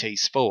on BT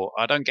Sport.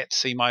 I don't get to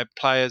see my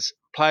players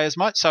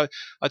much, so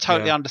I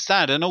totally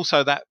understand. And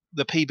also that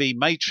the PB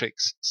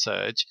matrix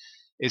surge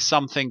is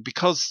something,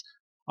 because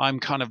I'm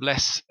kind of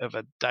less of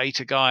a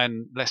data guy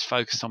and less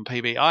focused on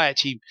PB. I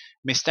actually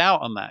missed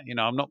out on that.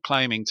 I'm not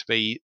claiming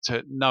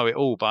to know it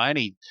all by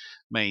any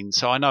means.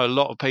 So I know a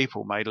lot of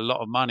people made a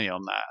lot of money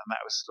on that, and that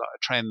was like a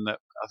trend that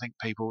I think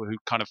people who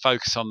kind of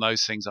focus on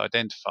those things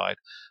identified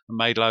and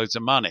made loads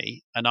of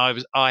money. And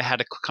I had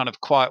a kind of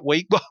quiet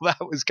week while that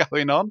was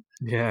going on.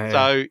 Yeah.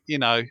 So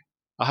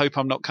I hope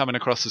I'm not coming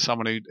across as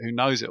someone who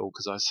knows it all,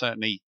 because I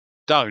certainly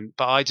don't.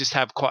 But I just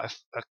have quite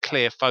a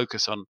clear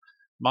focus on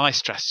my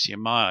strategy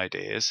and my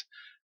ideas,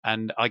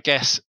 and I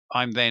guess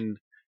I'm then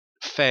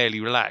fairly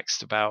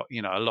relaxed about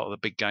a lot of the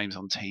big games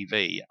on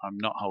TV. I'm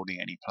not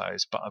holding any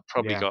players, but I've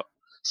probably got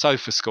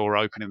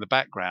SofaScore open in the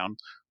background,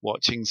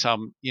 watching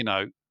some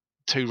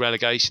two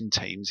relegation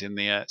teams in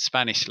the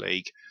Spanish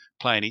league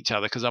playing each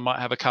other, because I might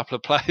have a couple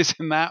of players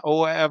in that or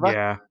whatever.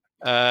 Yeah.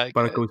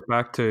 But it goes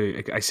back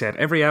to, I said,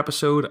 every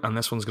episode, and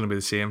this one's going to be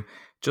the same.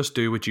 Just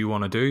do what you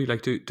want to do.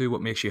 Like, do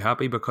what makes you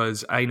happy,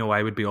 because I know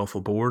I would be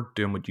awful bored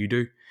doing what you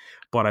do,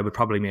 but I would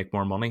probably make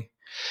more money.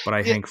 But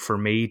I think for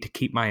me to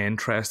keep my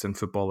interest in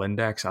Football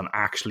Index and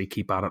actually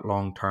keep at it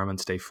long term and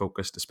stay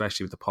focused,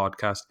 especially with the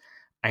podcast,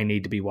 I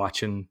need to be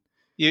watching.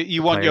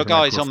 You want your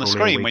guys on the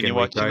screen when you're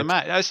watching the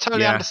match. That's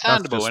totally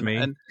understandable. That's just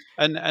me.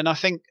 And I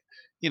think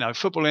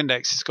Football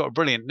Index has got a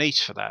brilliant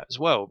niche for that as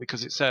well,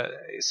 because it's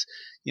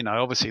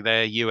obviously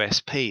their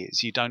USP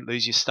is you don't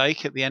lose your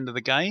stake at the end of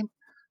the game.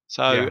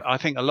 So I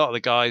think a lot of the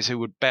guys who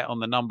would bet on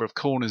the number of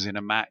corners in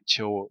a match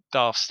or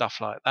daft stuff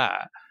like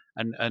that,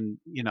 and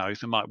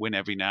they might win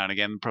every now and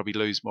again, probably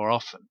lose more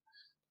often.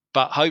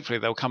 But hopefully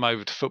they'll come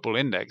over to Football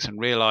Index and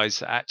realise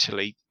that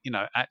actually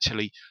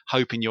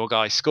hoping your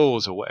guy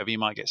scores or whatever, you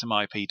might get some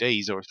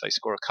IPDs, or if they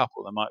score a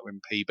couple, they might win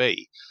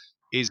PB,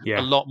 is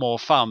a lot more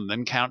fun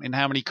than counting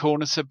how many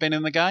corners have been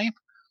in the game.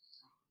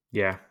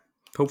 Yeah.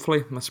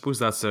 Hopefully. I suppose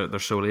that's their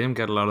sole aim,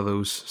 get a lot of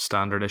those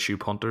standard issue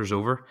punters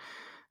over.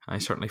 I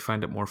certainly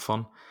find it more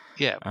fun.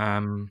 Yeah.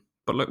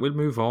 But look, we'll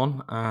move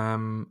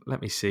on.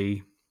 Let me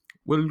see.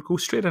 We'll go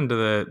straight into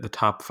the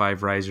top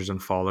 5 risers and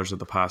fallers of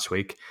the past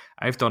week.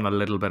 I've done a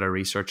little bit of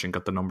research and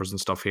got the numbers and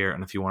stuff here,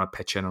 and if you want to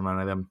pitch in on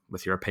any of them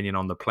with your opinion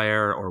on the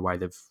player or why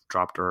they've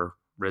dropped or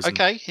risen,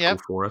 go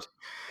for it.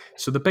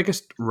 So the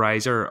biggest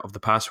riser of the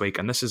past week,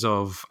 and this is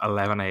of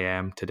 11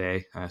 a.m.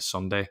 today,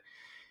 Sunday,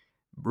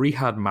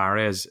 Riyad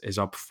Mahrez is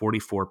up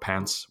 44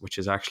 pence, which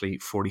is actually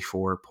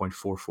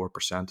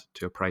 44.44%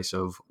 to a price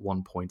of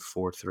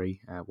 1.43,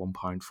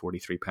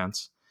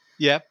 £1.43.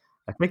 Yeah.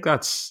 I think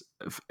that's,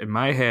 in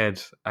my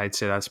head, I'd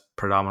say that's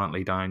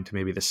predominantly down to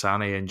maybe the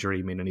Sané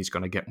injury, meaning he's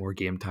going to get more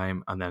game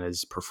time, and then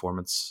his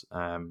performance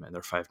in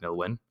their 5-0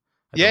 win.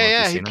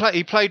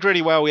 He played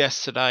really well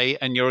yesterday,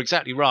 and you're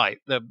exactly right.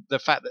 The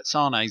fact that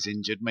Sané's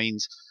injured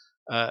means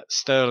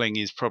Sterling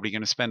is probably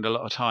going to spend a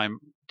lot of time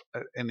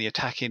in the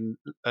attacking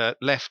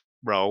left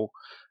role.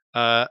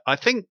 I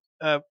think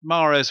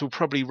Mahrez will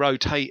probably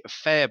rotate a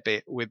fair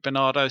bit with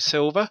Bernardo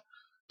Silva,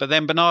 But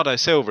then Bernardo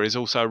Silva is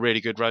also a really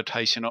good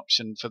rotation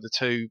option for the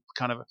two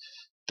kind of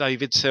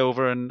David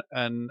Silva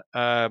and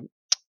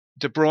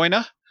De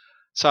Bruyne.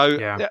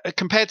 So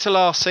compared to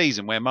last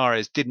season where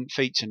Mahrez didn't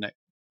feature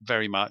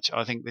very much,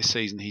 I think this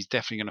season he's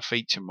definitely going to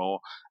feature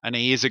more. And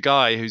he is a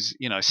guy who's,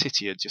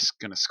 City are just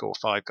going to score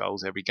 5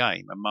 goals every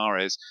game. And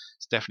Mahrez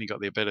has definitely got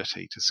the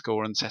ability to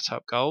score and set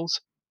up goals.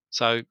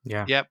 So,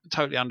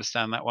 totally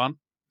understand that one.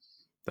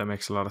 That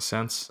makes a lot of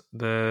sense.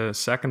 The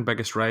second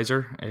biggest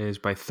riser is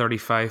by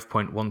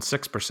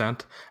 35.16%.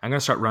 I'm going to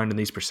start rounding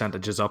these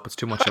percentages up. It's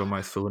too much of a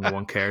mouthful and no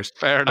one cares.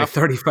 Fair enough.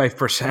 By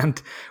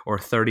 35% or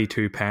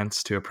 32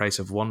 pence to a price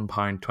of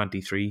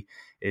 £1.23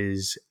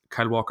 is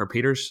Kyle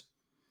Walker-Peters.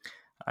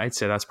 I'd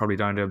say that's probably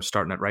down to him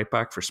starting at right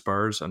back for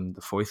Spurs and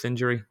the Foyth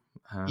injury.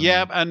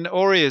 And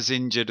Auria's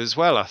injured as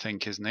well, I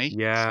think, isn't he?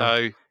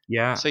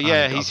 Yeah. So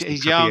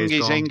he's young,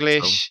 he's gone,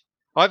 English.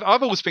 So.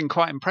 I've always been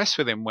quite impressed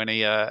with him when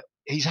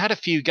he's had a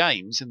few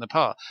games in the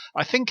past.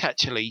 I think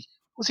actually,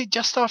 was it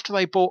just after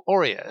they bought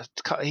Aurier?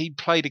 He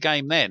played a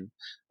game then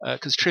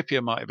because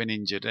Trippier might have been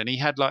injured, and he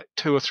had like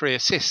 2 or 3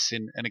 assists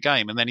in a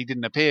game, and then he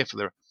didn't appear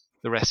for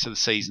the rest of the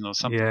season or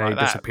something like that. Yeah,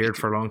 he disappeared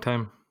for a long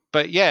time.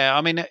 But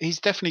I mean, he's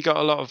definitely got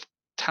a lot of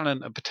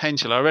talent and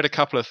potential. I read a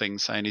couple of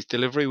things saying his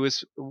delivery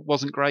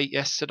wasn't great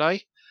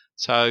yesterday.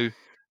 So,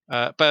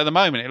 but at the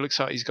moment, it looks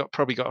like he's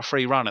probably got a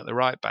free run at the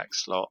right back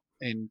slot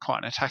in quite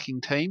an attacking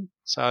team.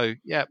 So,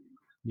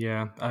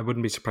 Yeah, I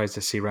wouldn't be surprised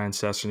to see Ryan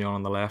Sessegnon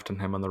on the left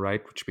and him on the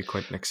right, which would be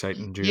quite an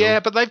exciting duo.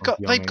 Yeah, but they've got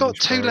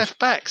 2 left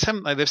backs,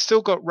 haven't they? They've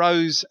still got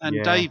Rose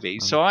and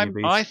Davies. So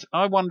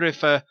I wonder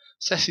if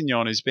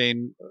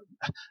Sessegnon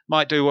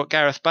might do what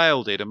Gareth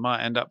Bale did and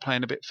might end up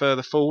playing a bit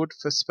further forward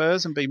for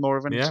Spurs and be more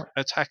of an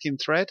attacking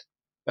threat.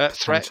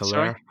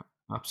 Sorry.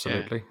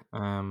 Absolutely.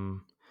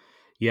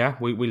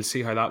 We'll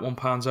see how that one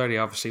pans out. He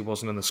obviously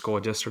wasn't in the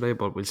squad yesterday,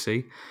 but we'll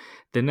see.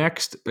 The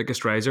next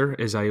biggest riser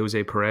is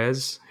Ayoze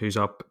Perez, who's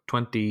up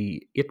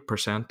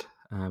 28%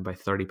 by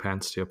 30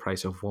 pence to a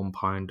price of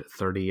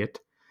 £1.38.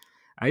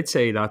 I'd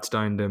say that's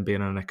down to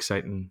being an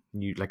exciting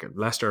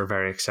Leicester are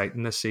very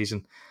exciting this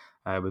season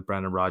with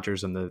Brendan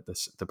Rodgers and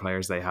the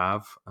players they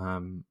have.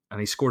 And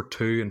he scored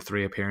 2 in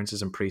 3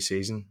 appearances in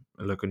pre-season,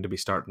 looking to be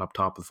starting up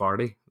top with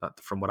Vardy. That,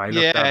 from what I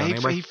looked at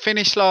anyway. He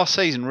finished last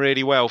season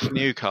really well for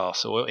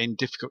Newcastle in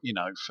difficult,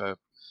 for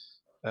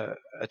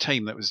a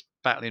team that was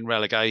battling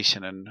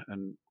relegation, and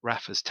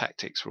Rafa's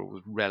tactics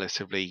were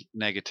relatively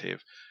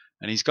negative,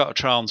 and he's got a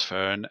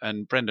transfer,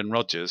 and Brendan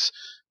Rodgers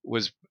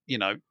was,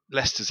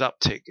 Leicester's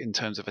uptick in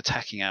terms of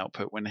attacking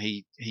output when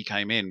he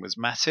came in was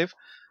massive.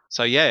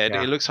 So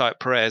it looks like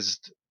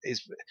Perez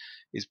is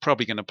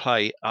probably going to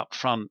play up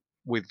front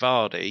with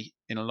Vardy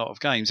in a lot of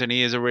games, and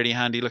he is a really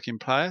handy looking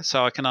player.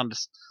 So I can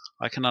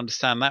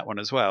understand that one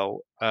as well.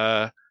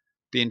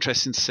 Be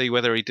interesting to see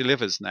whether he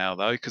delivers now,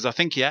 though, because I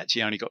think he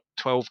actually only got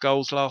 12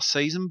 goals last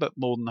season, but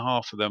more than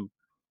half of them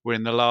were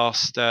in the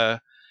last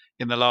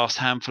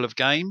handful of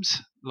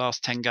games,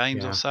 last 10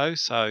 games or so.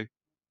 So,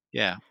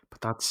 yeah.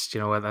 But that's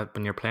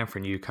when you're playing for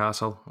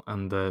Newcastle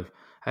and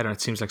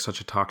it seems like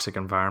such a toxic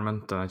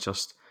environment, and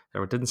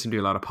there didn't seem to be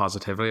a lot of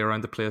positivity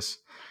around the place.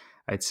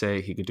 I'd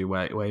say he could do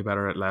way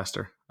better at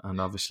Leicester, and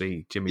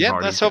obviously Jimmy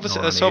Vardy.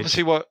 That's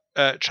obviously what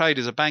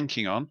traders are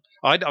banking on.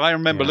 I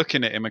remember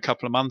looking at him a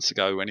couple of months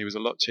ago when he was a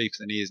lot cheaper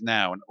than he is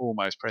now, and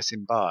almost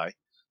pressing buy.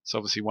 It's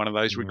obviously one of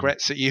those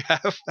regrets that you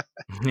have.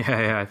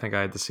 I think I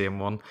had the same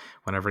one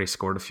whenever he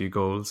scored a few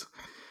goals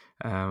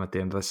at the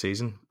end of the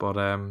season. But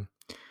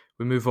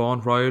we move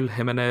on. Raul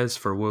Jimenez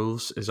for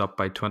Wolves is up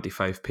by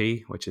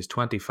 25p, which is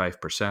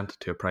 25%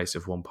 to a price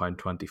of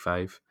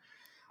 £1.25.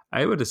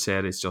 I would have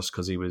said it's just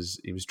because he was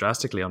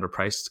drastically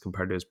underpriced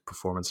compared to his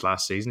performance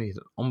last season. He had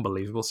an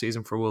unbelievable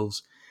season for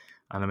Wolves.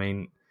 And I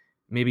mean,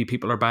 maybe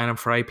people are buying him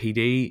for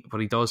IPD,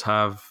 but he does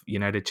have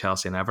United,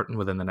 Chelsea and Everton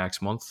within the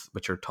next month,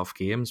 which are tough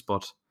games.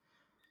 But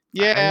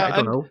I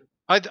don't know.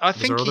 I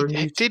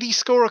think did he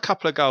score a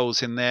couple of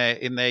goals in their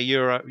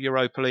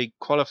Europa League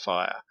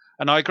qualifier?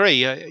 And I agree.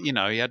 He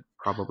had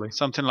probably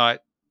something like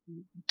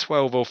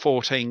 12 or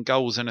 14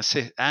 goals and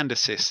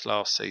assists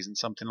last season,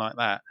 something like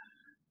that.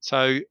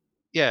 So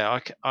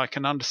I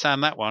can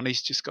understand that one.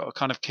 He's just got to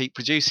kind of keep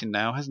producing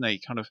now, hasn't he?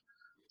 Kind of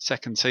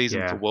second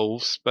season for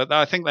Wolves, but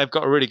I think they've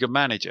got a really good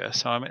manager,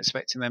 so I'm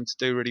expecting them to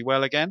do really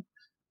well again.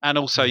 And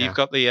also, you've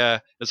got the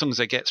as long as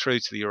they get through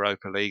to the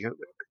Europa League,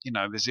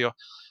 there's the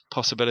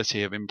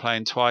possibility of him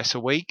playing twice a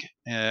week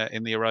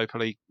in the Europa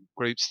League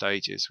group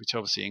stages, which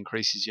obviously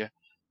increases your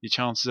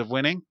chances of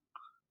winning.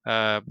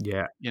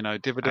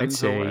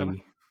 Dividends or whatever.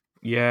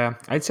 Yeah,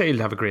 I'd say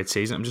he'll have a great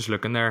season. I'm just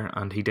looking there,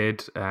 and he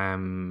did.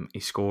 He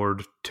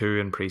scored 2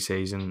 in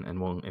pre-season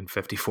and 1 in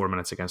 54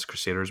 minutes against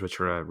Crusaders, which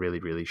were a really,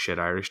 really shit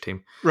Irish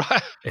team,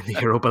 right, in the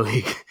Europa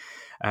League.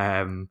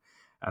 And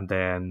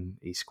then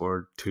he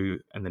scored 2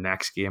 in the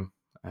next game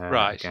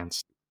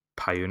against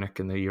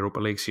Payunic in the Europa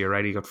League. So you're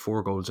right, he got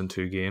 4 goals in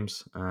 2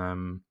 games.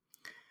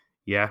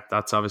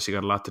 That's obviously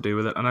got a lot to do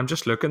with it. And I'm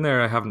just looking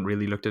there. I haven't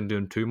really looked into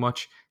him too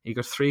much. He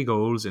got 3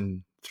 goals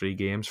in 3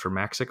 games for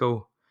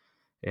Mexico.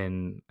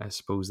 I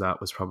suppose that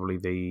was probably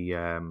the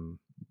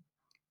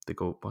the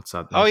goal. What's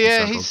that? Oh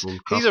yeah, Central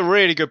he's a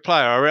really good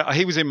player.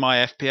 He was in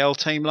my FPL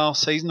team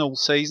last season, all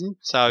season.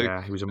 So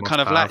yeah, he was a I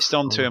kind of latched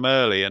onto oh. him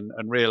early and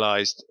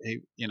realised he,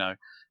 he's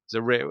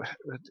a real.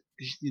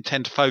 You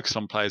tend to focus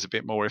on players a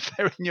bit more if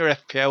they're in your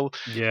FPL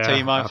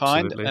team, I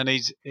find. And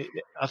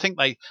I think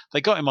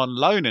they got him on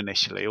loan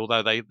initially,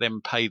 although they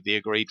then paid the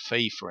agreed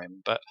fee for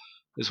him. But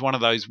there's one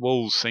of those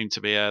walls seem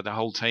to be the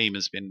whole team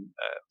has been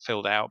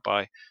filled out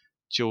by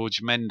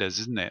George Mendes,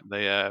 isn't it?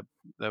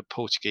 The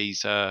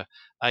Portuguese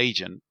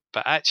agent.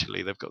 But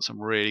actually, they've got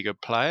some really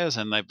good players,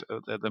 and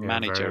the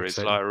manager is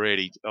like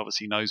really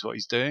obviously knows what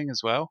he's doing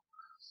as well.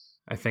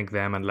 I think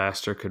them and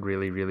Leicester could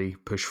really, really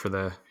push for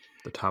the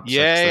top 6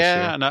 this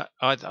year. And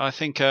I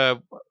think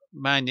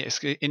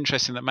it's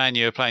interesting that Man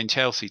U are playing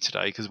Chelsea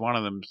today because one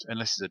of them,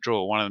 unless it's a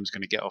draw, one of them's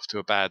going to get off to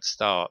a bad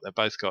start. They've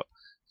both got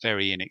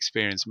very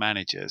inexperienced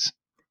managers.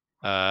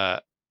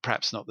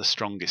 Perhaps not the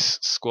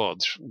strongest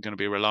squads. We're going to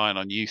be relying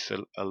on youth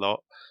a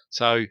lot.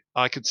 So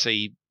I could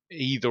see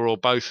either or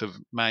both of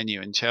Man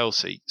U and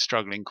Chelsea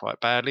struggling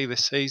quite badly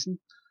this season.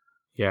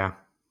 Yeah,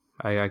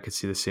 I could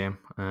see the same.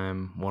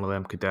 One of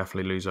them could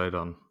definitely lose out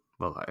on.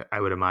 Well, I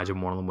would imagine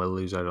one of them will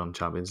lose out on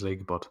Champions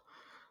League, but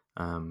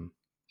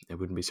I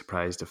wouldn't be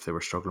surprised if they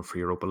were struggling for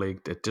Europa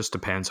League. It just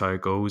depends how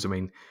it goes. I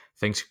mean,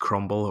 things could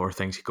crumble or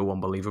things could go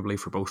unbelievably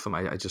for both of them.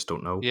 I just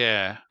don't know.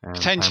 Yeah,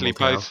 potentially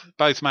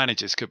both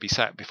managers could be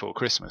sacked before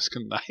Christmas,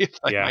 couldn't they?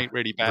 If they make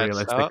really bad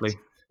realistically.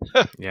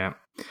 Yeah,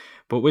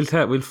 but we'll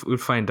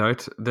find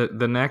out.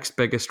 The next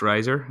biggest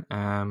riser,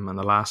 and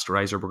the last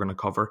riser we're going to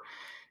cover,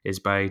 is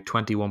by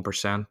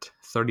 21%,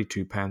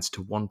 32 pence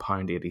to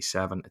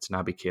 £1.87. It's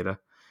Naby Keita,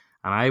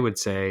 and I would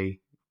say,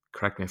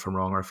 correct me if I'm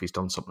wrong or if he's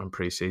done something in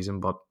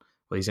pre-season, but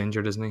he's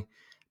injured, isn't he?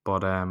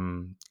 But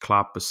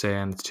Klopp was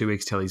saying it's 2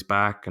 weeks till he's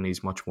back, and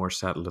he's much more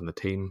settled in the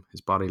team.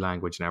 His body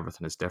language and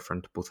everything is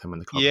different. Both him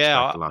and the club.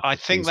 Yeah, I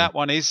think that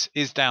one is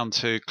down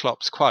to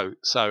Klopp's quote.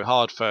 So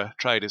hard for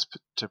traders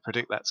to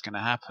predict that's going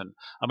to happen.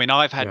 I mean,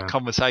 I've had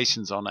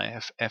conversations on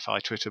FI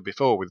Twitter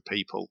before with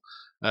people,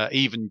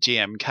 even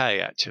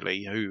GMK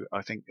actually, who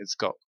I think has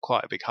got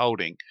quite a big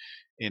holding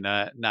in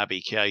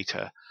Naby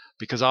Keita,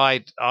 because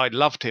I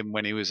loved him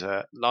when he was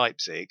at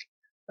Leipzig,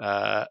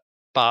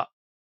 but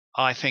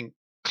I think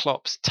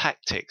Klopp's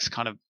tactics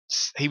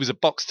he was a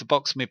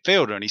box-to-box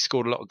midfielder and he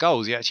scored a lot of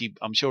goals.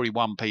 I'm sure he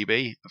won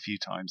PB a few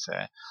times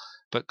there.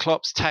 But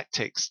Klopp's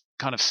tactics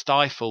kind of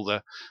stifle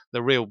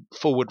the real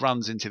forward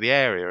runs into the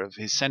area of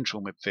his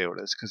central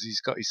midfielders because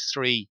he's got his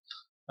 3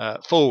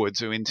 forwards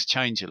who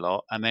interchange a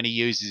lot, and then he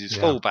uses his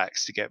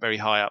fullbacks to get very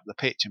high up the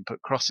pitch and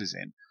put crosses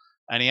in.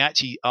 And he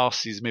actually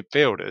asks his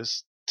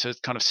midfielders to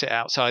kind of sit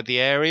outside the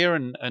area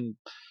and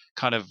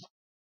kind of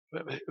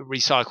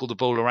recycle the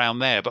ball around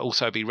there, but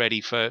also be ready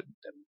for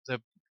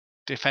the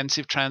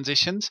defensive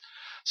transitions.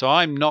 So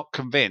I'm not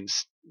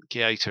convinced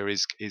Keita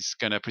is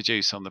going to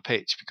produce on the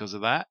pitch because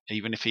of that,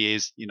 even if he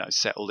is,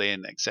 settled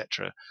in,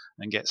 etc.,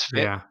 and gets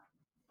fit.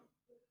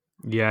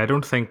 Yeah, I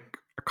don't think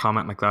a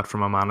comment like that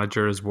from a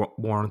manager is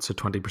warrants a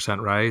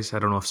 20% rise. I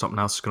don't know if something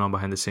else is going on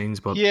behind the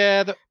scenes, but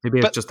maybe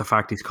it's just the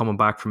fact he's coming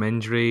back from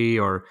injury,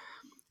 or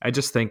I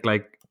just think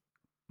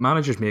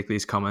managers make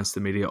these comments to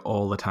the media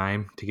all the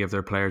time to give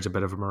their players a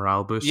bit of a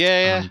morale boost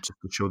and just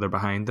to show they're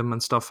behind them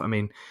and stuff. I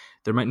mean,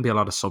 there mightn't be a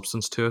lot of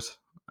substance to it.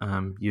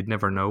 You'd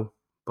never know.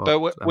 But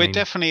we're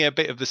definitely a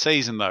bit of the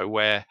season, though,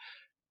 where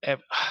I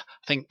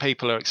think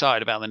people are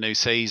excited about the new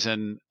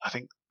season. I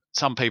think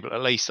some people,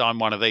 at least I'm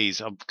one of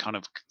these, I'm kind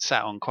of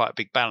sat on quite a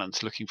big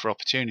balance looking for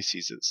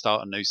opportunities at the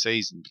start of a new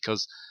season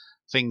because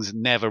things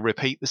never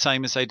repeat the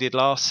same as they did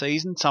last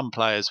season. Some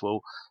players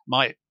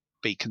might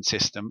be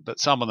consistent, but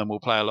some of them will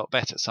play a lot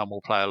better, some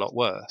will play a lot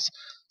worse.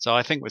 So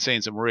I think we're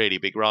seeing some really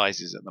big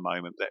rises at the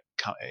moment that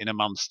in a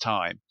month's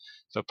time,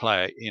 if a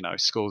player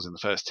scores in the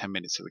first 10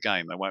 minutes of the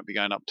game, they won't be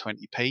going up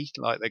 20p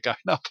like they're going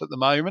up at the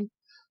moment.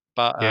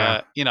 But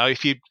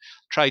if you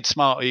trade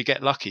smart or you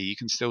get lucky, you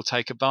can still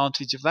take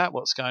advantage of that,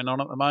 what's going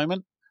on at the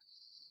moment.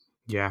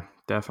 Yeah,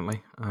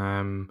 definitely.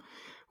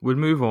 We'll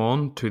move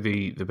on to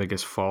the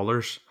biggest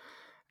fallers.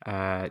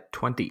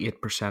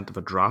 28% of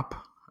a drop,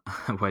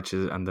 which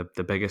is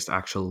the biggest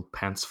actual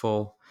pence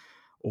fall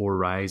or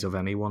rise of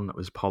anyone. It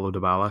was Paulo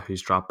Dybala,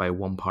 who's dropped by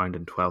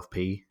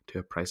 £1.12 to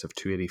a price of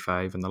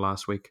 £2.85 in the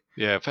last week.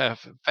 Yeah,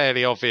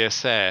 fairly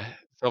obvious there.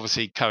 It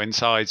obviously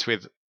coincides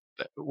with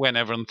when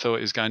everyone thought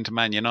he was going to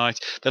Man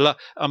United.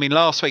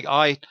 Last week,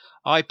 I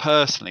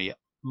personally,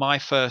 my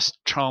first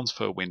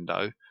transfer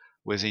window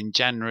was in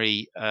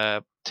January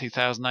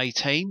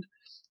 2018,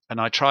 and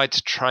I tried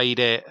to trade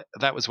it.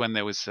 That was when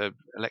there was the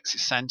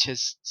Alexis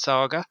Sanchez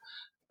saga.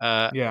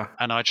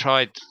 And I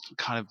tried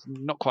kind of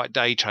not quite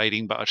day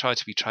trading, but I tried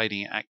to be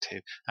trading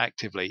it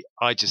actively.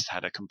 I just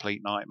had a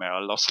complete nightmare.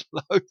 I lost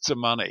loads of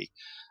money,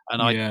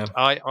 and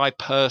I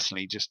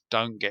personally just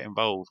don't get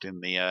involved in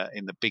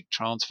the big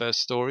transfer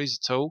stories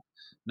at all.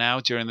 Now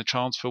during the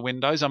transfer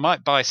windows, I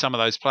might buy some of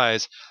those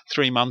players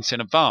 3 months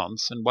in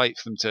advance and wait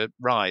for them to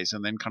rise,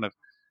 and then kind of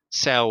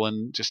sell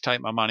and just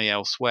take my money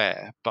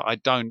elsewhere. But I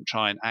don't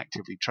try and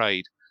actively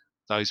trade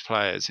those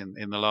players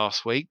in the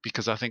last week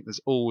because I think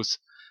there's always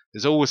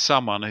there's always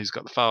someone who's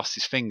got the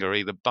fastest finger,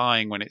 either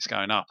buying when it's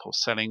going up or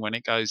selling when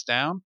it goes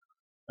down.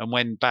 And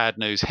when bad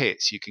news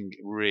hits, you can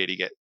really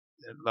get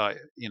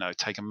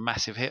take a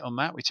massive hit on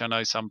that, which I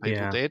know some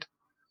people did.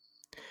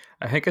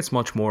 I think it's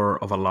much more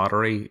of a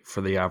lottery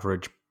for the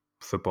average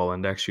football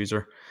index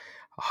user.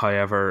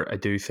 However, I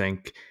do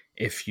think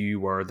if you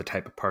were the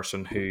type of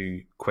person who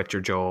quit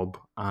your job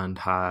and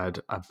had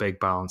a big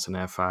balance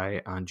in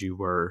FI and you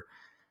were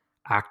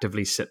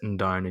actively sitting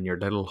down in your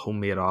little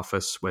homemade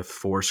office with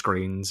 4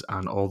 screens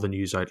and all the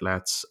news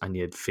outlets and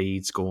you had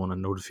feeds going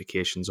and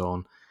notifications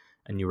on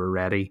and you were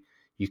ready,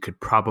 you could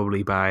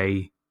probably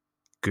buy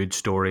good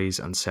stories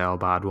and sell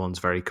bad ones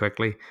very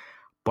quickly.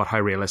 But how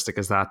realistic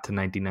is that to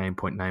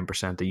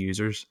 99.9% of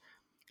users?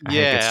 I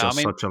think it's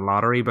just such a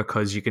lottery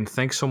because you can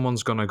think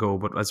someone's going to go,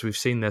 but as we've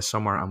seen this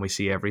summer and we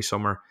see every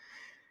summer,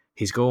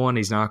 he's going,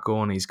 he's not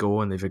going, he's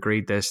going. They've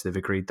agreed this, they've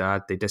agreed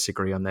that. They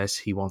disagree on this.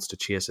 He wants to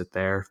chase it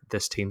there.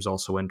 This team's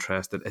also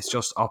interested. It's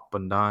just up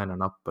and down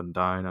and up and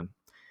down. And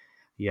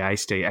yeah, I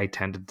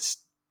tended to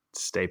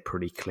stay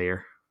pretty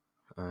clear.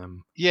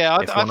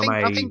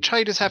 I think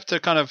traders have to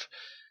kind of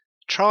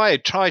try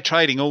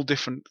trading all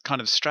different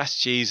kind of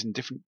strategies and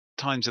different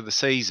times of the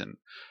season.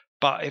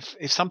 But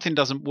if something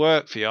doesn't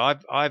work for you,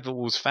 I've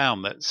always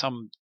found that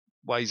some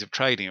ways of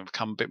trading have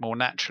come a bit more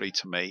naturally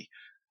to me,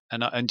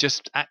 and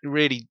just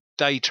really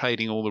day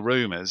trading all the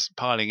rumours,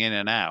 piling in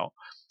and out,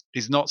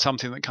 is not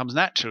something that comes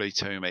naturally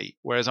to me.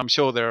 Whereas I'm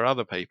sure there are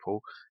other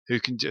people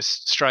who can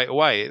just straight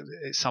away.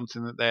 It's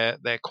something that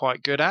they're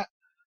quite good at.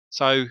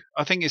 So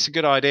I think it's a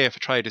good idea for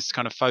traders to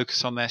kind of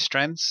focus on their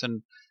strengths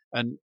and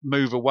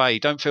move away.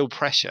 Don't feel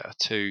pressure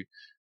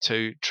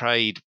to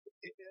trade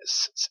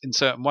in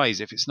certain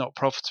ways if it's not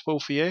profitable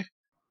for you.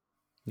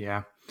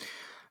 Yeah,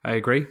 I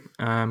agree.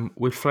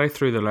 We'll fly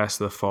through the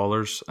rest of the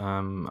fallers.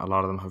 A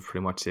lot of them have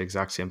pretty much the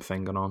exact same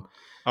thing going on.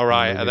 All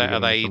right, are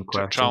they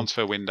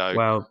transfer window?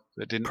 Well,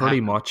 pretty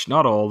much.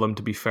 Not all of them,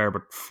 to be fair,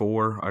 but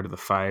 4 out of the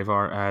 5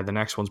 are. The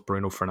next one's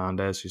Bruno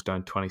Fernandes, who's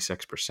down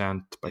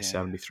 26% by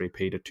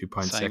 73p to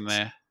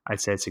 2.6. I'd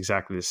say it's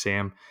exactly the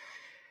same.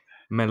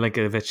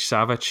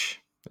 Milinkovic-Savic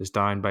is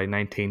down by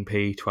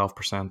 19p,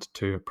 12%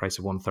 to a price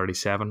of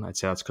 137. I'd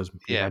say that's because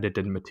United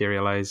didn't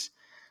materialise.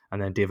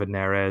 And then David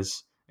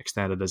Neres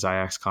extended his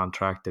Ajax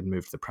contract and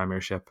moved to the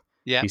Premiership.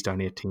 He's down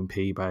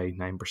 18p by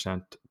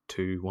 9%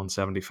 to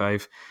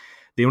 175.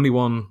 The only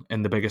one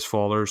in the biggest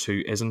fallers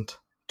who isn't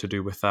to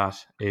do with that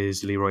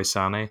is Leroy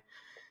Sané,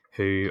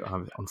 who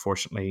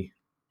unfortunately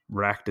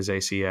wrecked his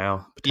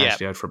ACL,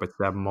 potentially out for about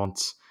 7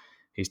 months.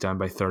 He's down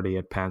by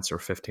 38 pence or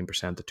 15%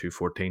 to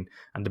 214.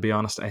 And to be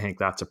honest, I think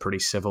that's a pretty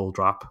civil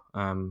drop.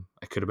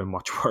 It could have been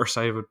much worse.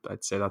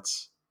 I'd say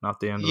that's not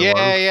the end of the world.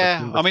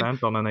 I mean,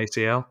 on an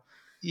ACL.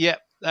 Yeah,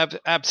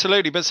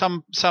 absolutely. But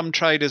some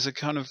traders are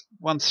kind of,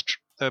 once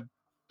the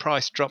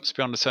price drops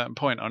beyond a certain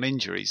point on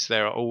injuries,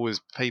 there are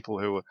always people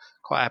who are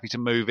quite happy to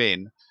move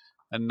in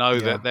and know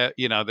that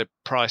the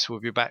price will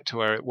be back to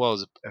where it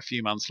was a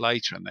few months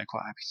later, and they're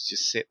quite happy to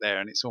just sit there,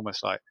 and it's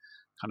almost like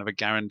kind of a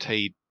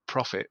guaranteed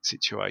profit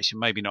situation.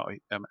 Maybe not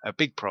a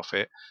big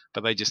profit,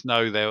 but they just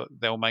know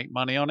they'll make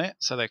money on it,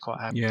 so they're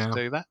quite happy to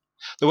do that.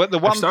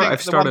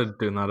 I've started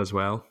doing that as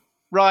well.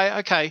 Right.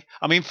 Okay.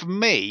 I mean, for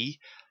me,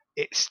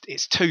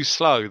 it's too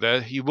slow.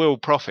 There, you will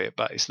profit,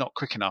 but it's not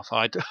quick enough.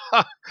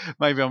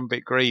 Maybe I'm a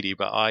bit greedy,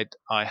 but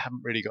I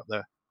haven't really got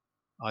the.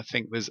 I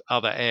think there's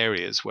other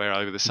areas where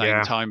over the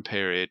same time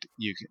period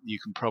you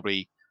can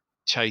probably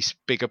chase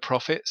bigger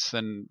profits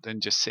than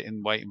just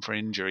sitting waiting for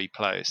injury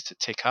players to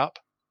tick up.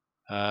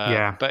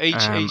 But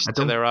each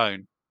to their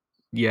own.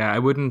 Yeah, I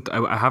wouldn't.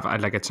 I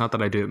like. It's not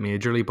that I do it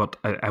majorly, but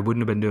I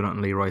wouldn't have been doing it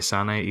on Leroy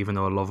Sané, even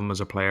though I love him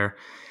as a player,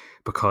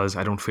 because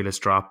I don't feel his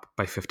drop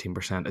by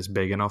 15% is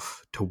big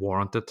enough to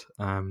warrant it.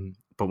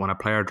 But when a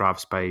player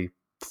drops by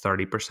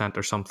 30%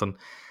 or something,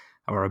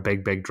 or a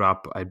big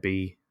drop, I'd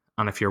be.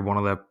 And if you're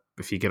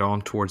if you get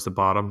on towards the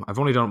bottom, I've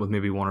only done it with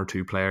maybe 1 or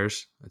 2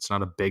 players. It's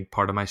not a big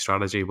part of my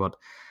strategy, but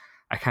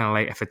I kind of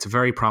like, if it's a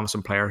very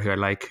promising player who I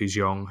like, who's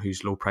young,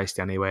 who's low priced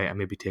anyway, and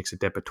maybe takes a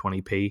dip at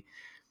 20p,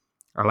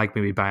 I like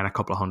maybe buying a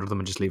couple of hundred of them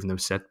and just leaving them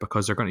sit,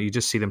 because you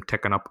just see them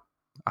ticking up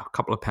a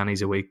couple of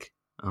pennies a week.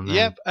 And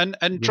you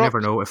never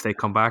know if they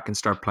come back and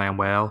start playing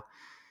well.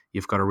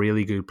 You've got a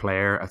really good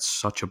player at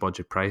such a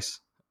budget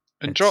price.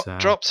 And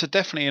drops are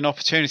definitely an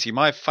opportunity.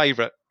 My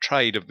favourite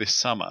trade of this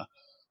summer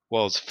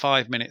was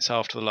 5 minutes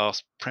after the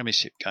last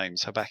Premiership game,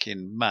 so back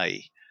in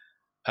May.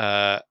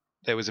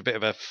 There was a bit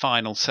of a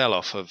final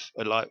sell-off of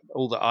like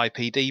all the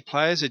IPD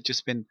players had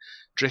just been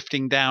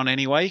drifting down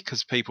anyway,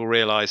 because people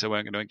realised they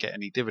weren't going to get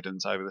any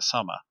dividends over the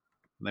summer.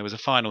 And there was a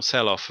final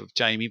sell-off of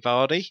Jamie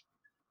Vardy.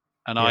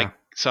 And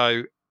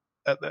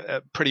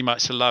at pretty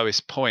much the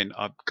lowest point,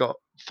 I've got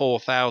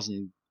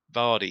 4,000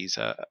 Vardys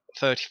at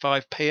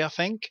 35p, I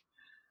think.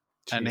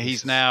 Jesus. And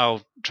he's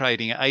now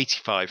trading at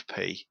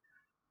 85p.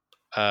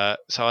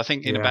 So I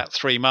think in about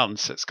 3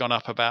 months, it's gone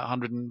up about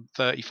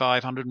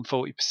 135,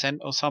 140%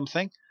 or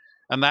something.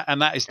 And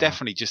that is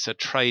definitely just a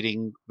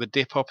trading the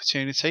dip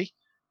opportunity.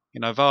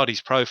 You know,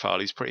 Vardy's profile,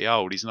 he's pretty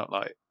old. He's not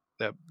like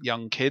they're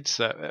young kids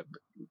that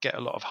get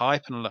a lot of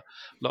hype and a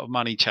lot of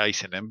money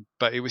chasing them.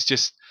 But it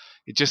just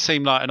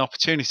seemed like an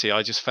opportunity.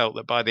 I just felt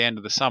that by the end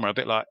of the summer, a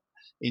bit like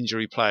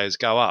injury players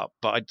go up.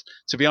 But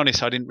to be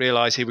honest, I didn't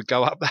realise he would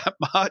go up that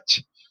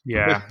much.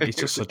 Yeah, he's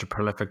just such a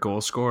prolific goal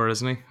scorer,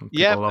 isn't he?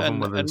 People love him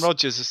with his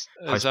Rodgers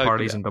house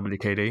parties and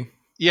WKD.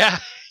 Yeah.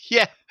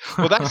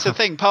 Well, that's the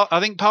thing. I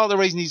think part of the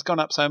reason he's gone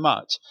up so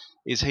much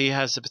is he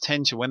has the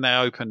potential when they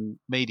open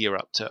media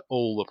up to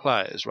all the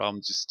players rather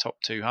than just top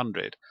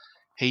 200.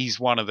 He's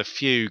one of the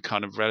few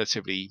kind of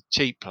relatively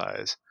cheap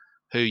players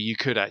who you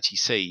could actually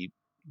see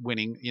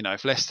winning. You know,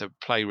 if Leicester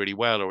play really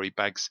well or he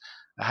bags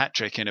a hat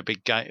trick in a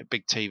big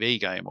TV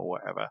game or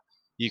whatever,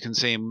 you can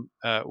see him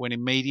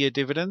winning media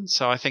dividends.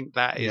 So I think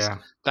that is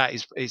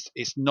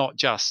it's not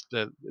just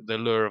the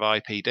lure of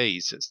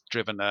IPDs that's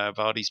driven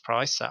Vardy's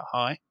price that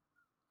high.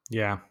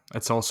 Yeah,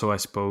 it's also, I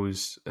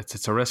suppose,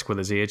 it's a risk with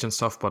his age and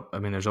stuff, but I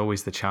mean, there's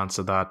always the chance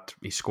of that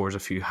he scores a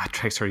few hat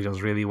tricks or he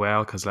does really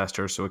well because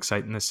Leicester are so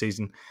exciting this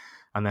season,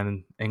 and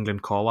then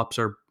England call-ups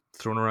are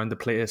thrown around the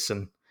place,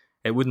 and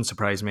it wouldn't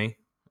surprise me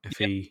if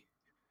he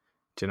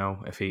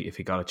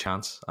got a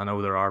chance. I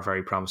know there are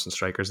very promising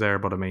strikers there,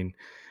 but I mean,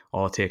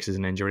 all it takes is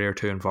an injury or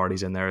two, and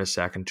Vardy's in there as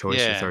second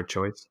choice or third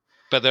choice.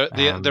 But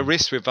the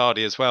risk with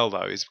Vardy as well,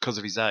 though, is because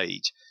of his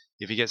age.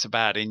 If he gets a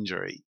bad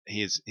injury,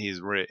 his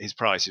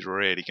price is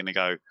really going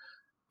to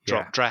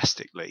drop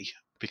drastically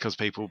because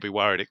people will be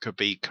worried it could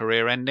be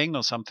career ending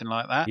or something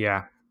like that.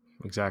 Yeah,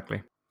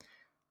 exactly.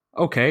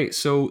 Okay,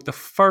 so the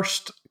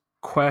first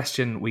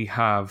question we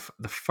have,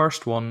 the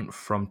first one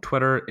from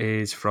Twitter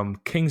is from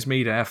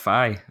Kingsmead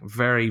FI.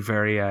 Very,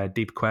 very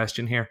deep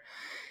question here.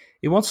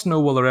 He wants to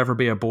know, will there ever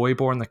be a boy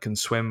born that can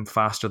swim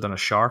faster than a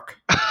shark?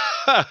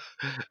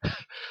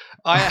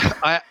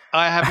 I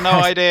have no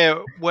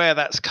idea where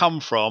that's come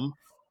from,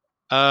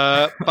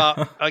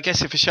 but I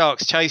guess if a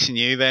shark's chasing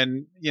you,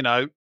 then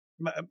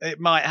it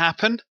might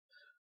happen.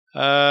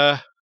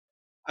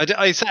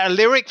 Is that a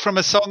lyric from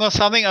a song or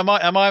something? Am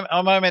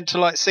I meant to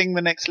like sing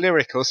the next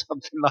lyric or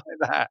something like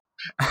that?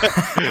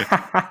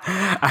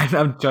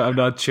 I'm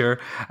not sure.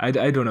 I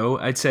don't know.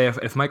 I'd say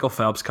if Michael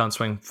Phelps can't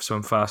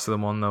swim faster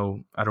than one,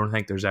 though, I don't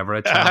think there's ever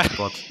a chance.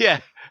 But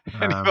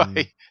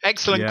anyway,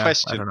 excellent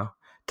question. I don't know.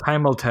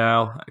 Time will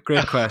tell.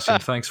 Great question.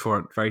 Thanks for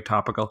it. Very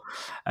topical.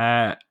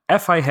 FI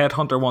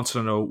Headhunter wants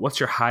to know, what's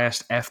your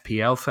highest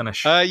FPL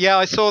finish?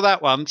 I saw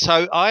that one.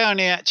 So I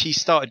only actually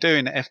started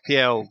doing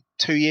FPL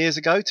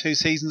 2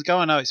 seasons ago.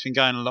 I know it's been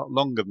going a lot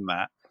longer than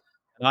that.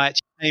 And I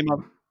actually came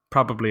on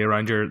probably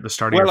around the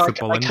start of your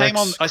football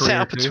index. I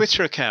set up a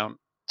Twitter account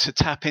to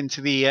tap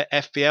into the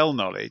FPL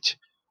knowledge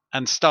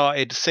and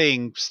started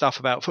seeing stuff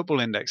about Football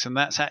Index, and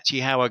that's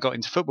actually how I got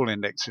into Football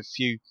Index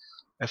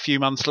a few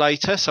months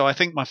later. So I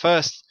think my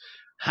first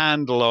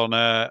handle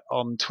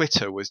on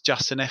Twitter was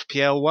just an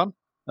FPL one,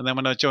 and then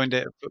when I joined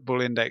it,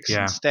 Football Index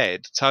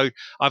instead. So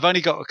I've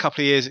only got a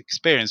couple of years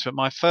experience, but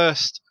my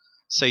first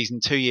season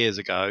 2 years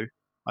ago,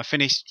 I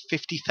finished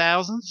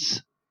 50,000.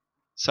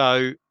 So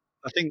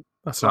I think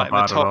that's not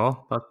bad at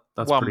all.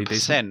 That's 1% pretty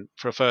decent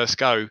for a first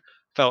go.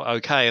 Felt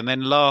okay, and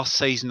then last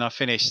season I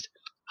finished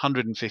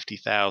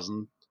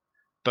 150,000.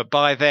 But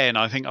by then,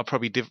 I think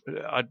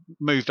I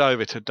moved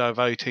over to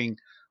devoting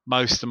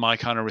most of my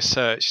kind of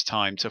research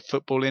time to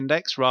Football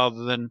Index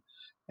rather than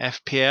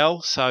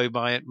FPL. So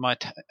my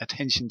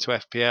attention to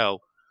FPL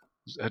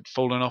had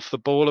fallen off the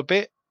ball a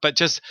bit. But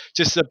just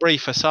a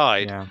brief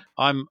aside,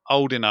 I'm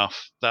old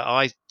enough that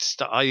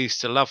I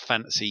used to love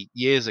fantasy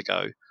years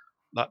ago,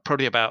 like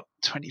probably about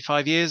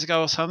 25 years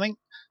ago or something.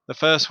 The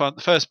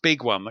first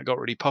big one that got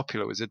really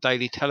popular was a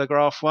Daily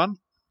Telegraph one,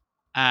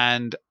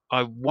 and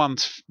I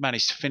once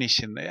managed to finish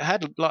in it. It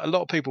had like a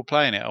lot of people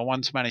playing it. I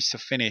once managed to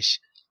finish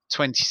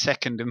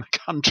 22nd in the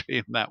country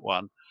in that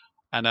one,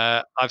 and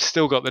I've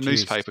still got the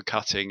newspaper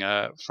cutting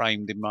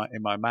framed in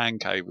my man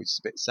cave, which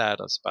is a bit sad,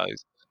 I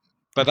suppose.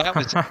 But that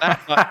was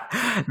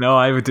that. No,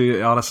 I would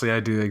do. Honestly, I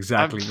do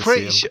exactly the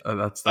same. Sure,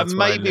 that's I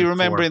may be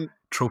remembering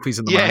trophies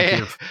in the man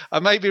cave. I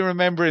may be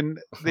remembering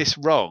this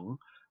wrong,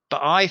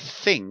 but I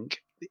think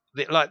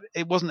that,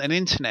 it wasn't an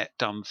internet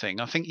done thing.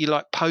 I think you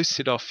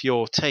posted off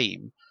your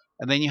team,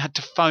 and then you had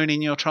to phone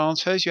in your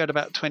transfers. You had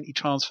about 20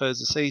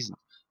 transfers a season.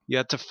 You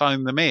had to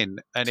phone them in,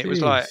 and it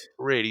was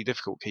really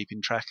difficult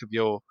keeping track of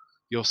your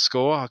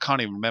score. I can't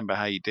even remember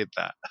how you did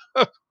that.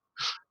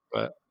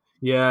 But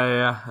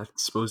yeah, I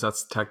suppose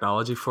that's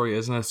technology for you,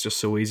 isn't it? It's just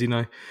so easy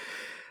now.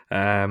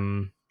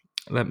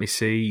 Let me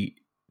see.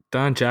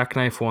 Dan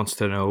Jackknife wants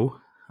to know,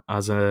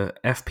 as a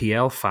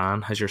FPL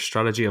fan, has your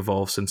strategy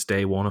evolved since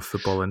day one of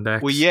Football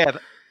Index? Well, yeah.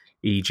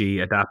 E.g.,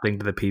 adapting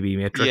to the PB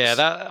matrix. Yeah,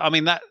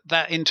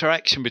 that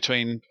interaction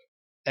between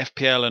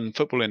FPL and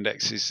Football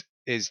Index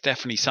is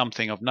definitely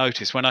something I've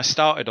noticed. When I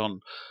started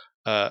on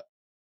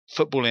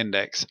Football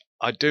Index,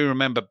 I do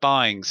remember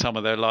buying some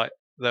of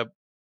the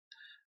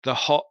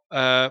hot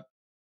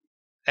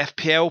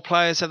FPL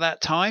players at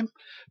that time,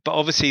 but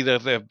obviously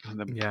the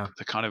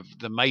kind of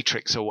the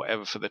matrix or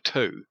whatever for the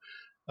two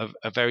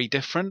are very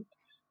different.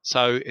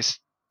 So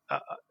I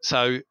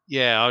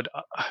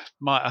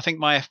think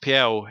my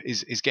FPL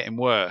is getting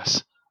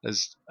worse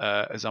as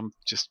I'm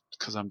just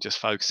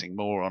focusing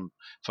more on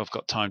if I've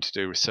got time to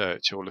do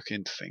research or look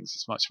into things.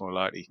 It's much more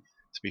likely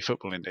to be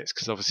Football Index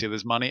because obviously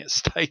there's money at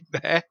stake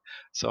there,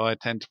 so I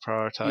tend to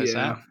prioritise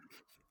that.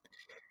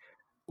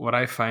 What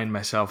I find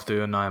myself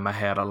doing now in my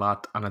head a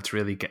lot, and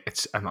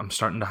I'm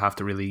starting to have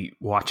to really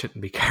watch it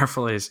and be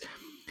careful, is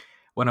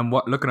when I'm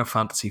looking at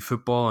fantasy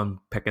football and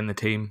picking the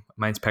team.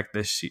 Mine's picked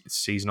this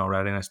season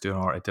already, and it's doing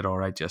all right. It did all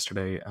right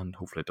yesterday, and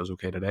hopefully it does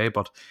okay today.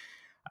 But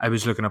I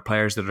was looking at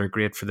players that are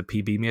great for the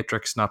PB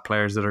matrix, not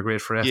players that are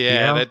great for FPL.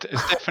 Yeah, it's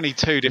definitely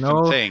two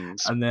different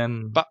things. And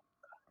then,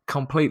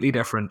 completely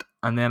different.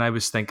 And then I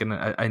was thinking,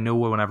 I know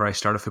whenever I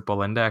start a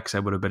Football Index, I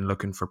would have been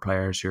looking for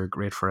players who are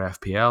great for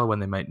FPL when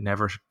they might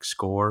never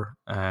score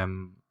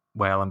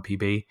well in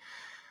PB,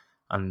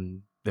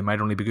 and they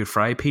might only be good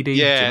for IPD.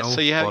 Yeah,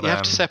 so you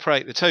have to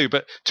separate the two.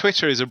 But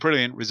Twitter is a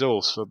brilliant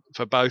resource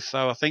for both,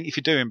 though. I think if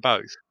you're doing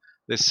both,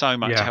 there's so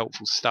much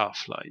helpful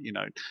stuff, like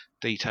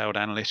detailed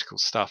analytical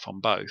stuff on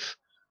both,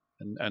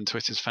 and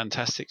Twitter's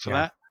fantastic for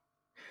that.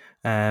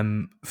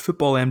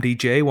 Football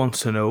MDJ wants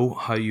to know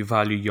how you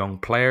value young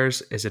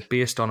players. Is it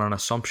based on an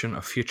assumption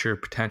of future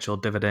potential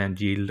dividend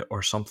yield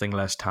or something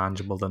less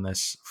tangible than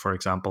this? For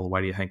example,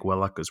 why do you think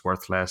Willock is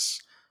worth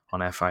less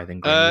on FI than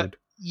Greenwood?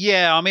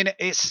 Yeah, I mean,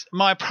 it's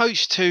my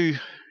approach to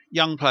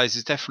young players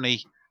is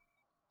definitely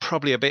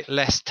probably a bit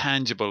less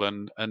tangible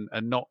and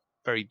not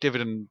very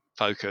dividend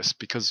focused,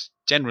 because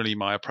generally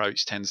my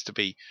approach tends to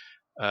be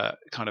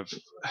kind of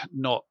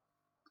not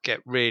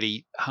get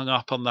really hung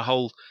up on the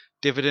whole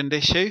dividend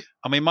issue.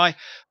 I mean, I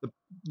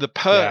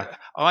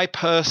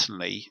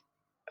personally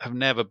have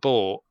never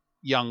bought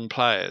young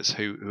players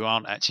who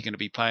aren't actually going to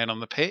be playing on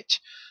the pitch.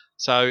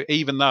 So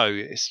even though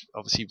it's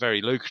obviously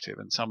very lucrative,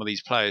 and some of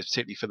these players,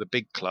 particularly for the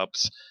big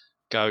clubs,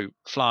 go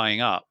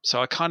flying up,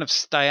 so I kind of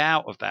stay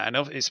out of that, and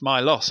it's my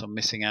loss. I'm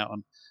missing out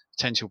on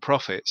potential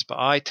profits, but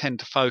I tend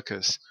to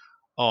focus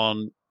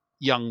on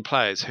young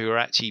players who are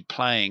actually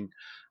playing,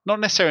 not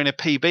necessarily in a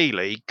PB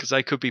league, because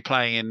they could be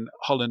playing in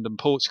Holland and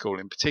Portugal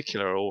in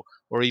particular, or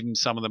even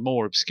some of the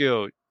more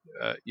obscure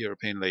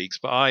European leagues.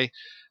 But I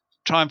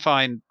try and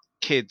find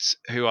kids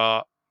who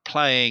are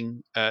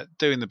playing,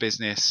 doing the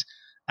business,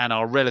 and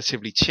are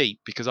relatively cheap,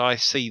 because I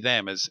see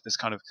them as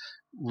kind of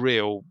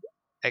real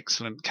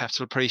excellent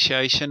capital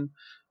appreciation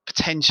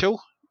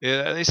potential.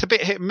 It's a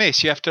bit hit and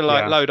miss. You have to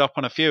load up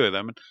on a few of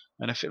them.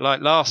 And if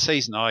last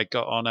season, I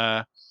got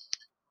on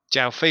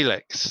João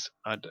Felix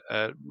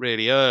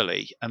really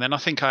early, and then I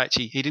think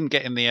he didn't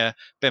get in the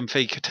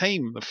Benfica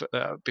team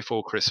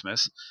before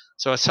Christmas,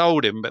 so I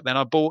sold him. But then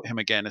I bought him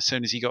again as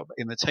soon as he got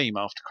in the team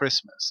after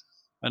Christmas,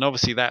 and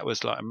obviously that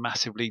was like a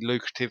massively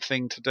lucrative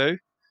thing to do.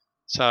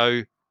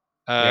 So,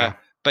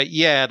 but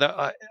yeah,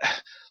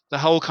 the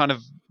whole kind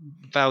of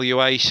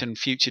valuation,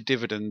 future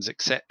dividends,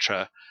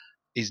 etc.,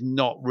 is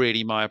not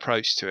really my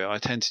approach to it. I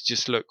tend to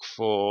just look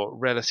for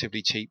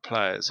relatively cheap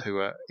players who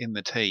are in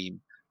the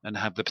team and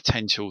have the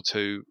potential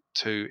to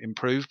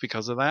improve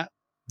because of that.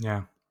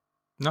 Yeah.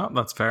 No,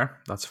 that's fair.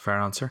 That's a fair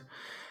answer.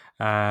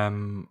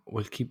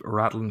 We'll keep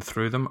rattling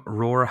through them.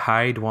 Roar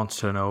Hyde wants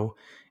to know,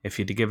 if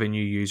you'd give a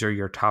new user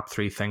your top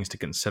 3 things to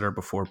consider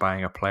before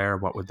buying a player,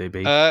 what would they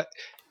be?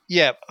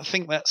 Yeah, I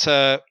think that's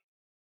a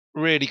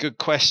really good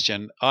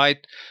question.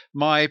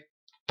 My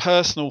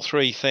personal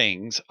 3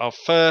 things are,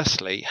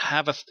 firstly,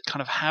 have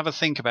a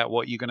think about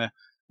what you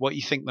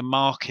think the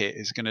market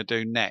is going to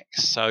do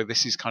next. So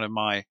this is kind of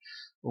my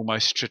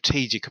almost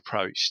strategic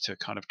approach to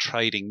kind of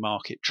trading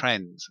market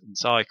trends and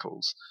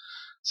cycles.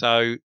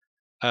 So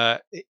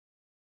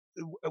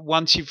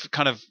once you've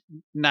kind of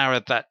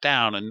narrowed that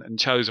down and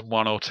chosen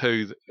 1 or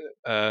 2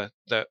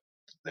 that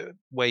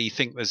where you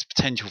think there's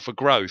potential for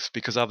growth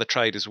because other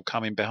traders will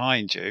come in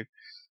behind you,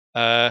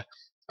 I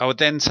would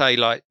then say,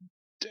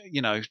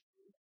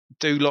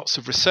 do lots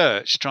of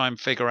research, try and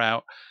figure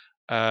out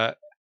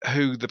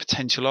who the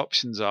potential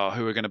options are,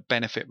 who are going to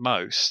benefit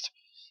most.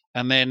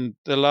 And then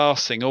the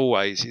last thing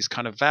always is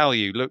kind of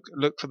value.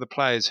 Look for the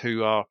players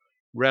who are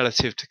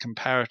relative to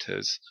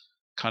comparators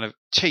kind of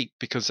cheap,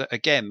 because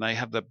again, they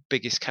have the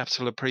biggest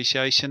capital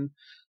appreciation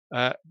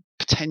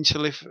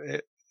potential,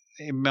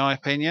 in my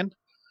opinion.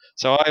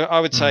 So I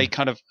would say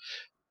kind of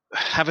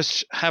have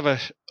a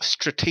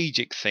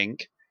strategic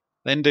think,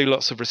 then do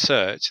lots of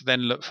research,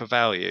 then look for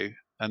value,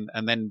 and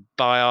then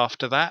buy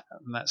after that.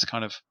 And that's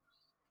kind of,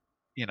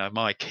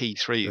 my key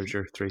 3. There's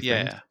your 3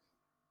 things.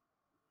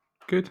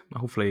 Good.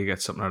 Hopefully you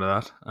get something out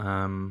of that.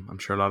 I'm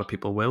sure a lot of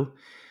people will.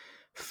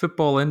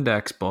 Football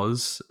Index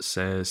Buzz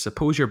says,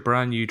 suppose you're a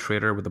brand new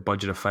trader with a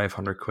budget of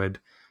 500 quid,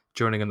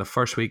 joining in the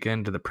first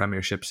weekend of the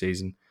Premiership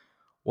season.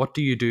 What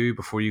do you do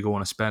before you go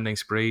on a spending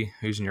spree?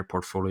 Who's in your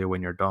portfolio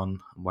when you're done?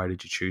 And why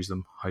did you choose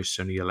them? How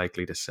soon are you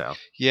likely to sell?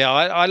 Yeah,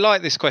 I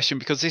like this question,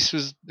 because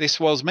this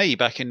was me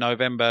back in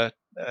November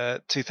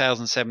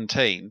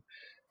 2017.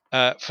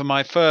 For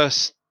my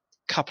first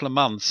couple of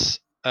months,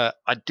 I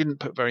didn't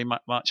put very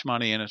much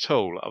money in at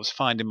all. I was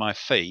finding my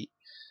feet,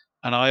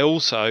 and I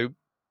also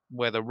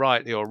whether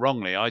rightly or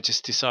wrongly, I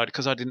just decided,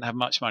 because I didn't have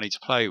much money to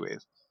play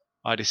with,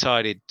 I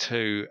decided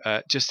to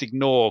just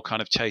ignore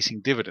kind of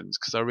chasing dividends,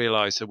 because I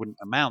realised they wouldn't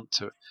amount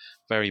to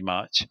very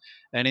much.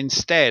 And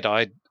instead,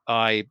 I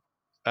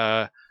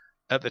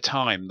at the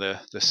time the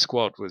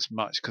squad was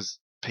much, because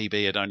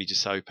PB had only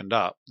just opened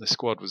up. The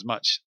squad was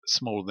much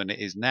smaller than it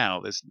is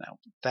now. There's now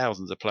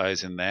thousands of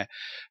players in there.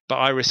 But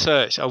I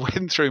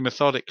went through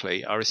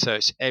methodically. I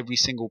researched every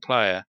single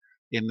player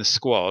in the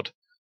squad,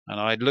 and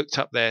I looked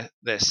up their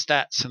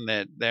stats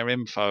and their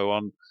info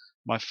on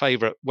my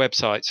favourite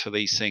websites for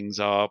these things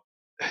are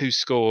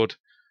WhoScored,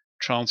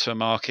 Transfer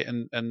Market,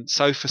 and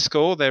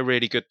SofaScore. They're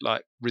really good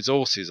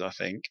resources, I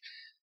think.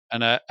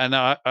 And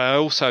I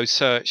also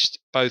searched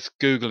both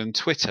Google and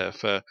Twitter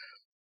for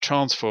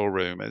transfer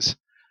rumours.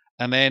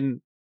 And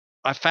then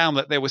I found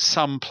that there were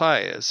some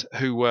players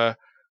who were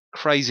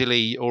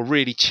crazily or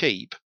really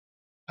cheap,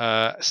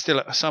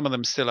 some of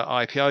them still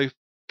at IPO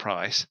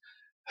price,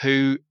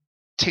 who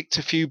ticked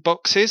a few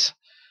boxes.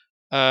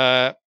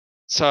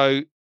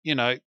 So,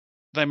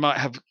 they might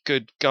have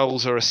good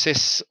goals or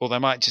assists, or they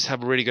might just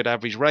have a really good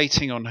average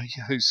rating on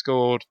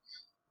WhoScored.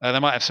 They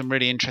might have some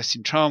really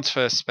interesting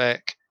transfer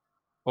spec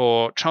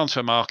or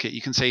Transfer Market.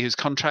 You can see whose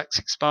contract's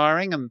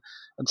expiring. And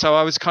so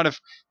I was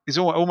it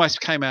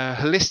almost became a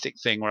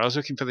holistic thing where I was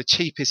looking for the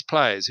cheapest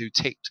players who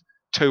ticked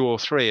 2 or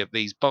 3 of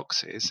these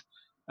boxes.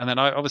 And then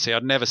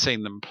I'd never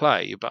seen them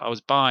play, but I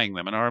was buying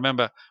them. And I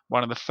remember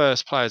one of the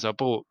first players I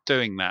bought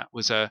doing that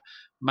was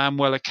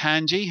Manuel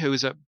Akanji, who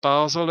was at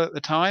Basel at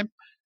the time.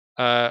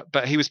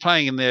 But he was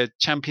playing in the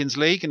Champions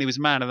League, and he was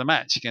man of the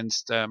match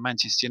against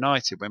Manchester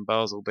United when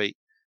Basel beat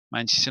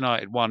Manchester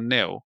United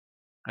 1-0.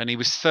 And he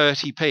was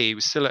 30p. He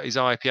was still at his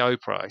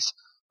IPO price.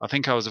 I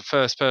think I was the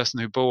first person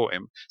who bought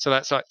him. So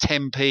that's like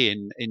 10p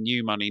in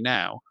new money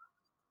now.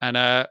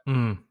 And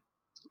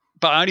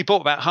but I only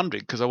bought about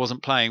 100 because I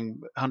wasn't playing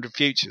 100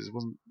 futures. I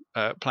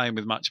wasn't playing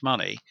with much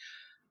money.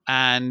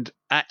 And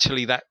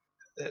actually, that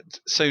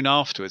soon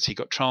afterwards, he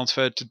got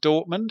transferred to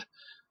Dortmund.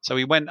 So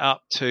he went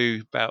up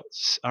to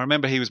I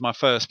remember he was my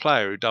first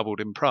player who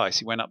doubled in price.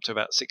 He went up to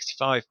about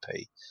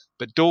 65p.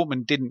 But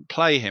Dortmund didn't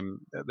play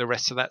him the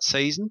rest of that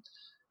season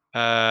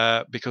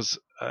because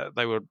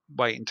they were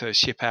waiting to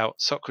ship out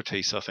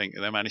Socrates, I think,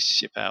 and they managed to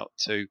ship out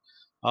to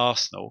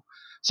Arsenal.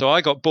 So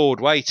I got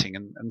bored waiting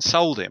and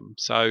sold him.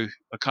 So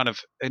I kind of,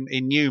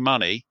 in new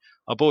money,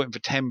 I bought him for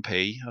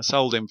 10p, I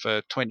sold him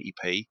for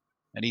 20p,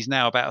 and he's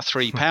now about a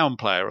 £3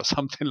 player or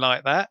something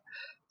like that.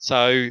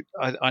 So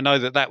I know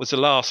that was the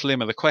last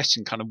limb of the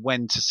question, kind of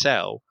when to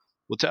sell.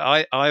 Well,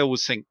 I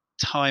always think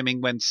timing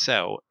when to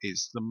sell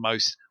is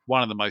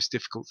one of the most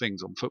difficult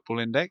things on Football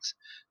Index.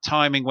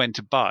 Timing when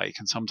to buy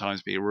can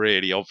sometimes be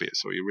really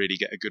obvious, or you really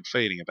get a good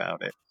feeling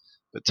about it.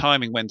 But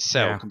timing when to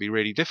sell can be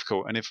really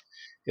difficult. And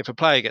if a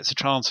player gets a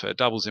transfer,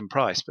 doubles in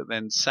price, but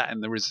then sat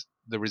in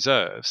the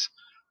reserves,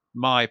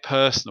 my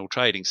personal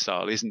trading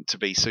style isn't to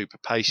be super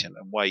patient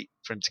and wait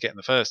for him to get in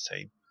the first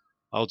team.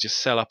 I'll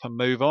just sell up and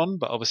move on.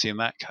 But obviously in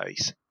that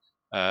case,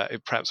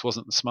 it perhaps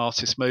wasn't the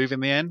smartest move in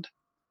the end.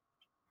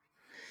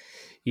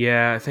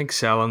 Yeah, I think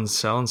selling's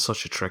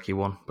such a tricky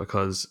one,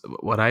 because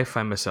what I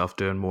find myself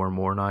doing more and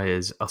more now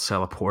is I'll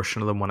sell a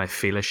portion of them when I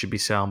feel I should be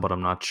selling, but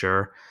I'm not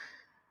sure.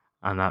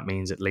 And that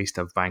means at least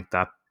I've banked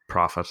that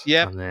profit.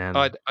 Yeah, and then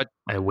I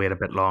wait a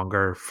bit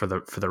longer for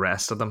the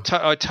rest of them.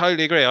 I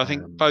totally agree. I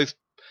think both,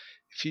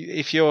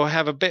 if you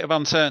have a bit of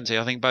uncertainty,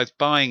 I think both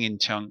buying in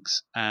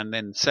chunks and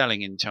then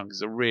selling in chunks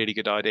is a really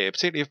good idea,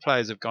 particularly if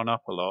players have gone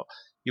up a lot.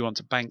 You want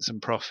to bank some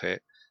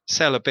profit,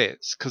 sell a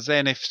bit, because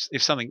then if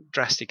something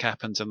drastic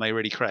happens and they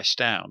really crash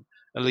down,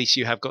 at least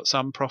you have got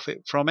some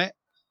profit from it.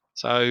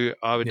 So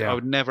I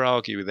would never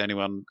argue with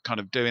anyone kind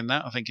of doing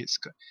that. I think it's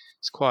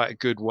quite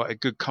a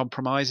good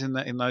compromise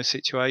in those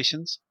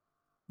situations.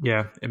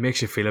 Yeah, it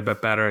makes you feel a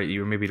bit better.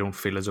 You maybe don't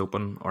feel as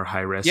open or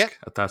high risk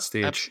at that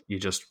stage.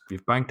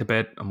 You've banked a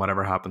bit, and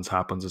whatever happens.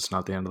 It's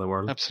not the end of the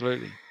world.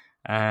 Absolutely.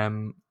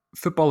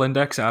 Football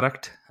Index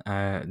Addict,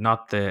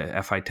 not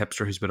the FI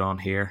tipster who's been on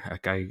here, a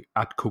guy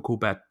at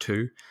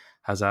CocoBet2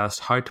 has asked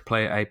how to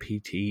play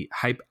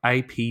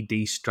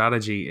IPD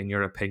strategy in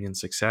your opinion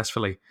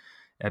successfully.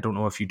 I don't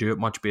know if you do it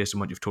much based on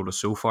what you've told us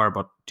so far,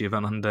 but do you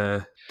have anything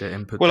to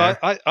input there?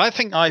 Well, I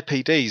think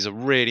IPDs are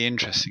really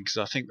interesting because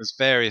I think there's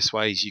various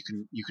ways you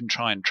can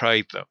try and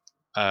trade them,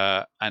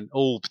 and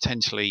all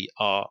potentially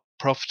are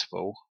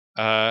profitable.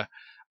 I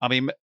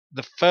mean,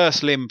 the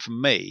first limb for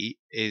me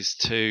is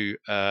to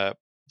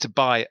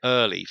buy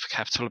early for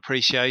capital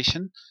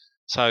appreciation.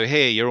 So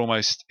here you're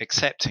almost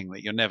accepting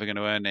that you're never going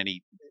to earn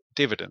any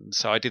dividends.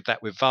 So I did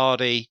that with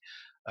Vardy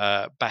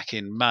back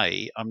in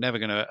May. I'm never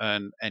going to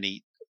earn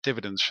any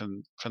dividends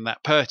from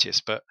that purchase,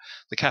 but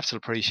the capital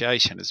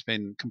appreciation has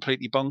been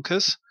completely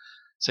bonkers.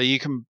 So you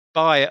can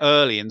buy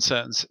early in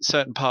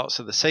certain parts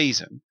of the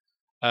season,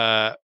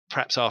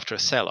 perhaps after a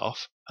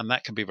sell-off, and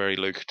that can be very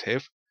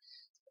lucrative.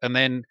 And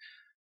then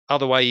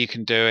other way you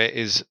can do it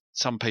is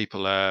some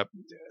people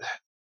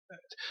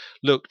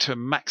look to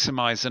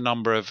maximize the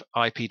number of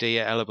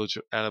IPD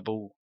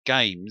eligible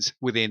games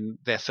within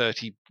their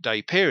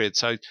 30-day period.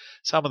 So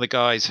some of the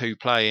guys who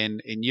play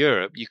in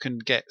Europe, you can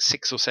get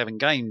 6 or 7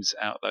 games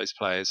out of those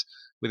players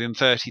within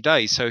 30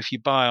 days. So if you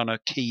buy on a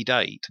key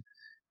date,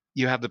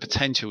 you have the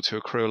potential to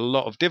accrue a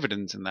lot of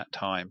dividends in that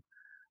time.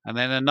 And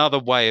then another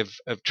way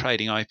of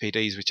trading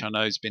IPDs, which I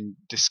know has been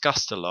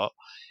discussed a lot,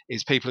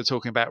 is people are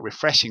talking about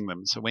refreshing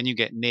them. So when you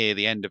get near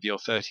the end of your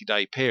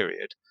 30-day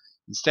period,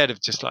 instead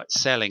of just like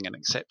selling and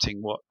accepting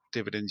what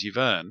dividends you've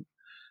earned,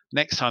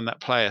 next time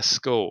that player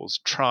scores,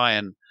 try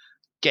and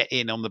get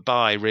in on the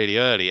buy really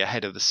early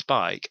ahead of the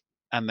spike.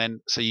 And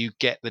then so you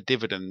get the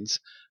dividends,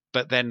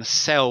 but then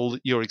sell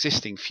your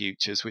existing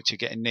futures, which are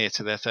getting near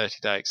to their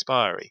 30-day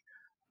expiry.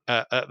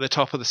 At the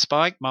top of the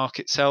spike,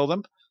 market sell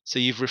them. So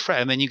you've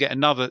refreshed, and then you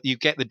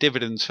get the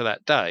dividends for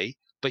that day,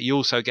 but you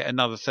also get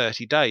another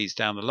 30 days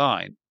down the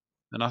line.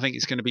 And I think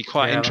it's going to be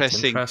quite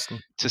interesting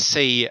to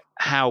see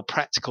how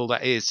practical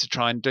that is to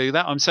try and do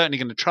that. I'm certainly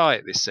going to try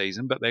it this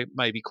season, but there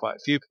may be quite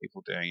a few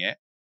people doing it.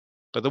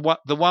 But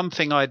the one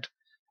thing I'd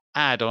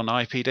add on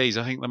IPDs,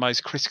 I think the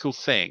most critical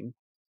thing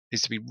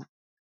is to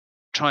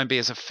try and be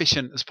as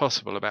efficient as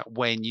possible about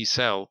when you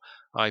sell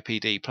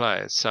IPD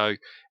players. So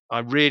I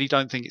really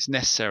don't think it's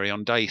necessary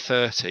on day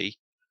 30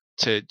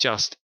 to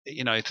just,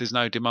 if there's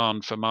no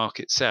demand for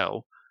market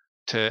sell,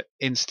 to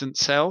instant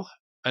sell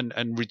and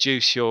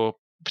reduce your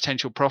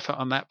potential profit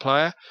on that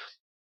player.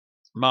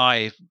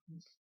 My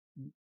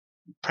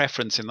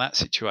preference in that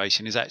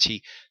situation is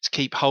actually to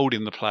keep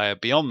holding the player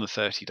beyond the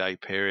 30-day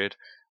period,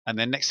 and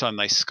then next time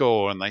they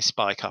score and they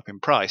spike up in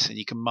price, and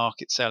you can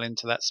market sell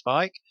into that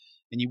spike,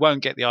 and you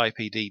won't get the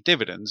IPD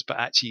dividends, but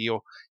actually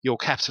your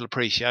capital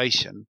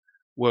appreciation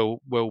will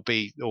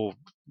be,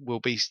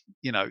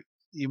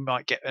 you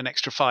might get an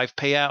extra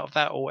 5p out of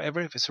that or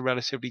whatever if it's a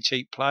relatively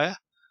cheap player.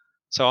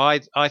 So I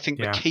think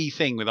the key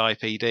thing with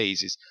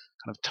IPDs is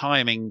kind of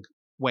timing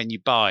when you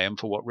buy and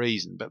for what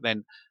reason, but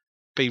then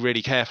be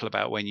really careful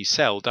about when you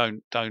sell.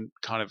 Don't kind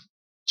of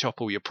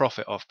chop all your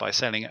profit off by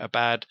selling at a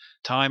bad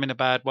time in a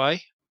bad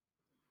way.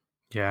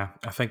 Yeah,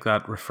 I think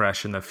that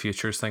refreshing the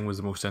futures thing was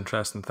the most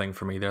interesting thing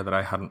for me there that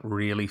I hadn't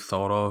really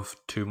thought of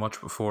too much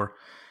before.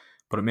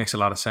 But it makes a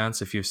lot of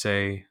sense if you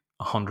say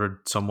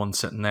 100, someone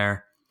sitting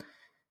there,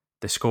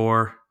 they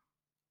score,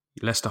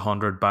 you list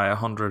 100, buy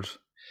 100.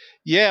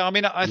 Yeah, I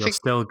mean, I you'll think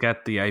still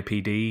get the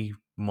IPD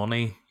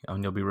money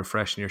and you'll be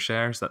refreshing your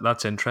shares.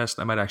 That's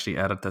interesting. I might actually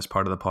edit this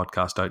part of the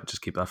podcast out and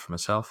just keep that for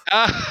myself.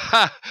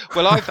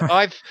 Well,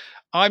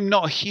 I'm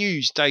not a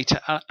huge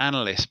data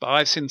analyst, but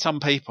I've seen some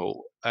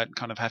people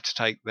kind of have to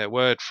take their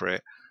word for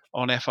it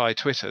on FI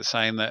Twitter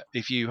saying that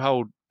if you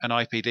hold an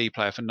IPD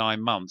player for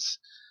 9 months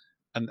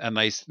and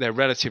they're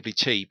relatively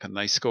cheap and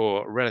they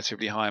score a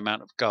relatively high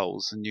amount of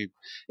goals, and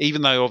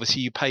even though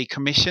obviously you pay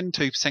commission,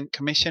 2%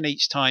 commission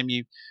each time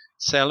you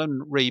sell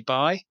and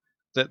rebuy,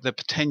 that the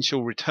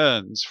potential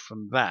returns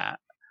from that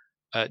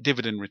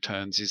dividend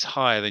returns is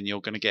higher than you're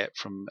going to get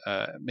from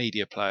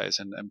media players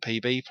and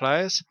PB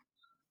players.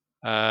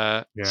 So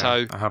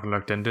I haven't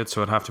looked into it,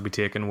 so it'd have to be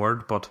taken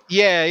word. But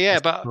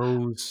but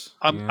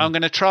I'm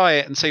going to try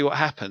it and see what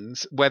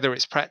happens, whether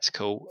it's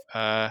practical.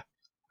 I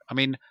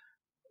mean,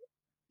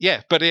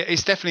 but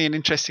it's definitely an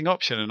interesting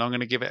option, and I'm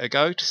going to give it a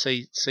go to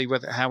see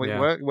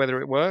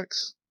whether it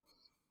works.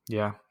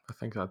 Yeah, I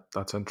think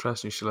that's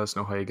interesting. You should let us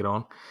know how you get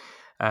on.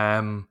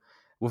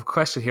 We have a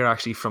question here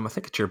actually from, I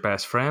think it's your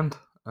best friend,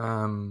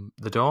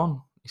 the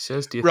Don. He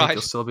says, do you think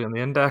you'll still be on the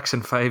index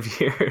in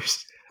 5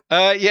 years?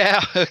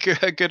 Yeah,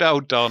 good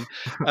old Don.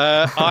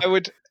 I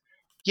would,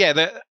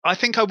 I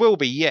think I will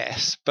be,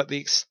 yes, but the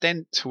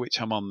extent to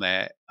which I'm on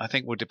there, I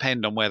think will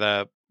depend on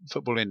whether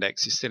Football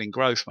Index is still in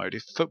growth mode.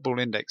 If Football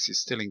Index is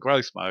still in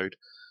growth mode,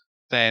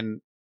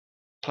 then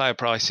player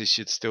prices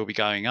should still be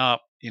going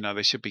up.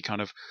 They should be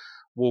kind of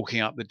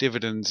walking up the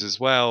dividends as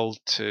well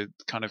to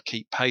kind of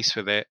keep pace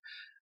with it.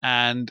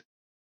 And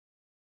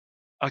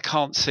I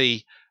can't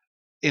see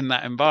in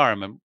that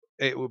environment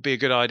it would be a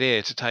good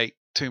idea to take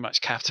too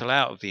much capital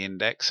out of the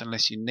index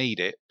unless you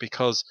need it,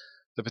 because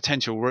the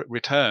potential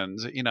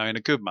returns, in a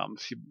good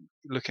month, you're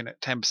looking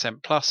at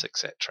 10% plus,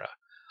 etc.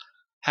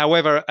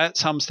 However, at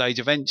some stage,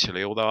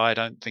 eventually, although I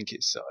don't think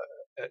it's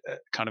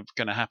kind of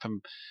going to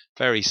happen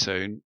very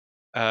soon,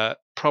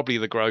 probably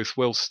the growth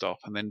will stop,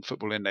 and then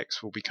Football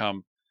Index will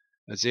become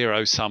a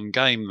zero-sum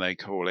game, they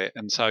call it.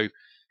 And so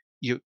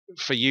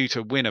for you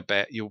to win a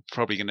bet, you're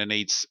probably going to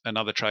need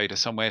another trader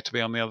somewhere to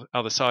be on the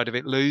other side of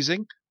it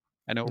losing,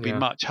 and it will be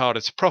much harder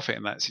to profit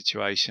in that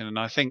situation. And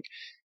I think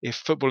if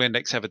Football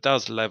Index ever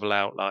does level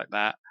out like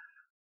that,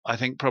 I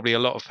think probably a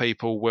lot of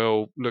people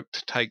will look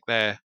to take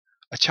a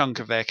chunk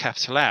of their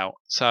capital out.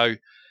 So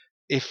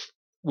if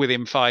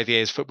within 5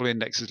 years Football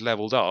Index has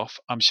leveled off,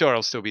 I'm sure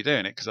I'll still be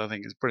doing it because I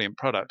think it's a brilliant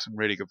product and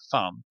really good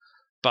fun.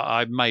 But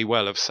I may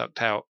well have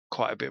sucked out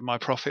quite a bit of my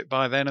profit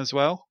by then as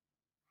well.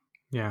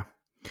 Yeah.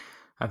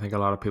 I think a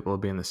lot of people will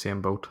be in the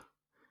same boat.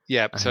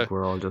 Yeah. I think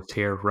we're all just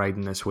here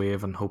riding this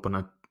wave and hoping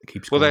it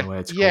keeps going the way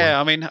it's going. Yeah,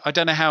 I mean, I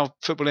don't know how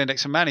Football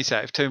Index will manage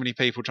that. If too many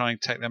people trying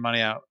to take their money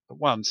out at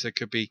once, there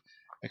could be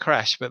a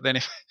crash. But then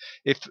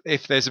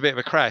if there's a bit of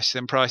a crash,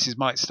 then prices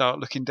might start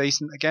looking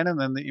decent again, and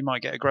then you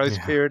might get a growth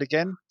period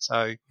again.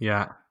 So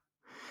yeah.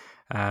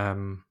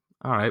 All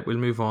right, we'll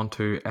move on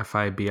to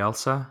FI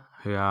Bielsa,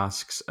 who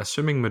asks,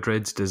 assuming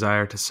Madrid's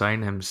desire to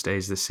sign him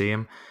stays the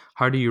same,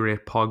 how do you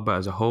rate Pogba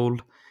as a whole?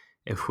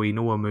 If we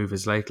know a move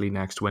is likely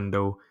next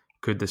window,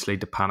 could this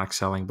lead to panic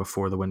selling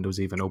before the window's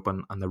even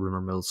open and the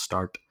rumour mills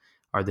start?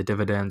 Are the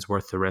dividends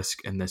worth the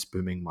risk in this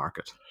booming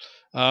market?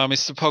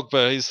 Mr.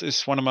 Pogba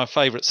is one of my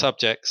favourite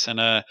subjects,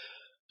 and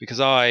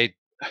because I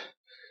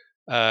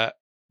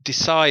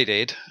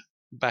decided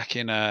back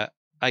in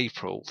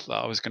April that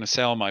I was going to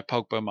sell my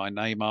Pogba, my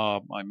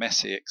Neymar, my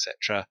Messi,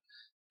 etc.,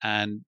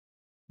 and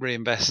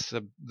reinvest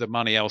the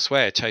money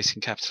elsewhere,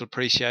 chasing capital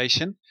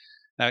appreciation.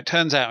 Now, it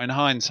turns out in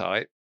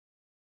hindsight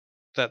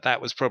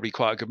that was probably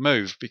quite a good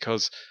move,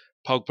 because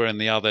Pogba and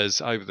the others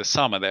over the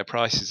summer, their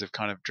prices have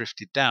kind of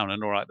drifted down,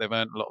 and all right, they've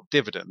earned a lot of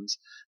dividends,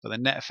 but the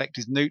net effect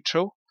is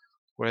neutral.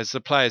 Whereas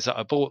the players that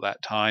I bought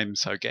that time,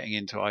 so getting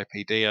into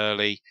IPD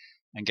early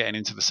and getting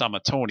into the summer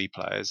tourney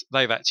players,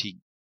 they've actually,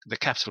 the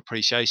capital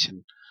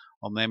appreciation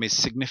on them is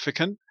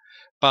significant.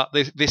 But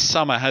this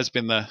summer has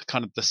been the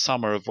kind of the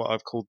summer of what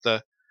I've called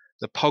the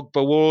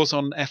Pogba wars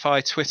on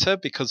FI Twitter,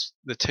 because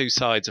the two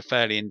sides are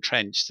fairly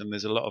entrenched and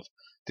there's a lot of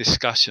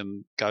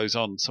discussion goes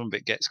on. Some of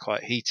it gets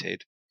quite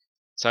heated.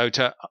 So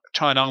to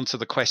try and answer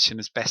the question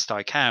as best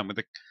I can with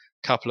a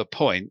couple of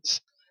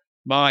points,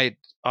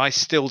 I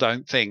still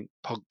don't think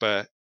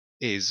Pogba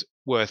is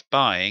worth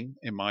buying,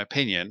 in my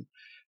opinion,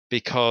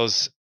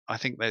 because I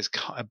think there's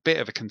a bit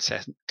of a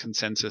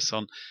consensus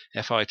on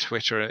FI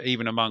Twitter,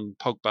 even among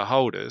Pogba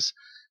holders,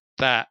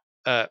 that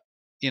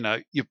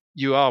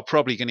you are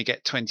probably going to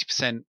get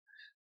 20%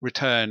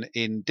 return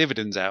in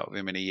dividends out of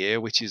him in a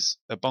year, which is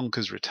a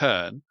bonkers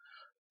return.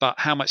 But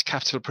how much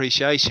capital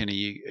appreciation are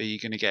you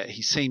going to get?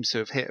 He seems to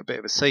have hit a bit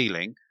of a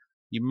ceiling.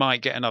 You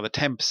might get another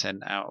 10%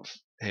 out of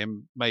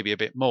him, maybe a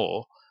bit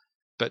more.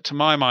 But to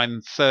my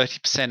mind,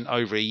 30%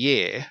 over a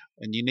year,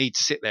 and you need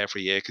to sit there for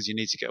a year because you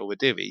need to get all the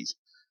divvies,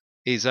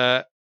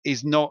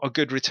 is not a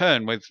good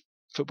return with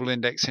Football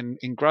Index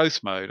in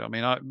growth mode. I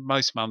mean,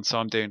 most months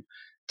I'm doing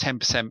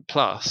 10%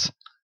 plus,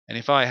 and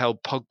if I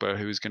held Pogba,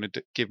 who was going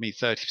to give me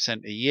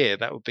 30% a year,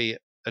 that would be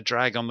a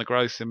drag on the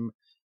growth in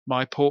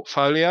my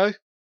portfolio.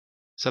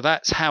 So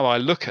that's how I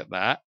look at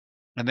that.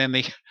 And then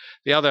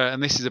the other,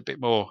 and this is a bit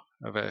more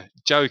of a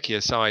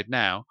jokier side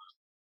now,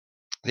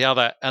 the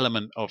other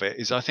element of it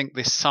is I think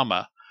this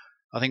summer,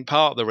 I think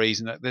part of the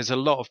reason that there's a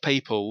lot of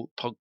people,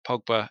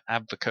 Pogba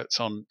advocates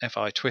on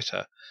FI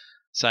Twitter,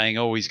 saying,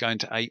 oh, he's going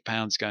to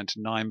 £8, going to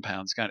 £9,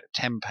 going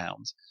to £10.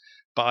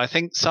 But I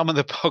think some of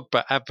the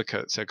Pogba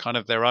advocates are kind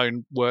of their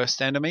own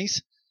worst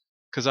enemies,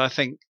 because I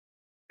think,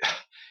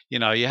 you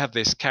have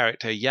this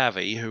character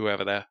Yavi,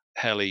 whoever the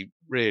hell he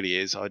really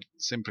is, I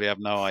simply have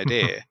no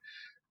idea.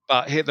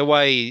 But the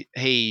way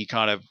he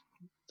kind of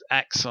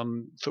acts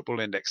on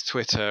Football Index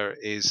Twitter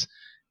is,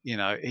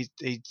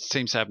 he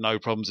seems to have no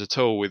problems at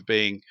all with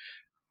being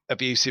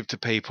abusive to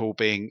people,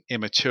 being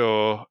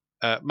immature.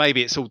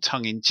 Maybe it's all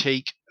tongue in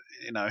cheek.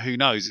 Who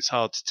knows? It's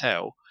hard to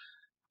tell.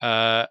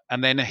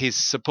 And then his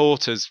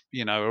supporters,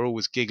 are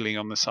always giggling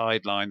on the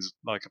sidelines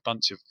like a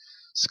bunch of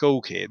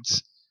school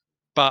kids.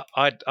 But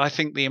I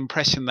think the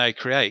impression they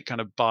create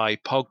kind of by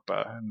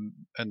Pogba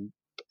and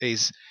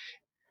is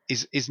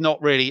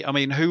not really. I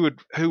mean, who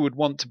would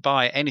want to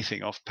buy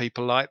anything off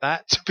people like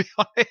that? To be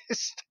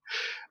honest.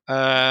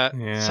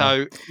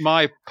 So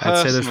my personal,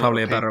 I'd say there's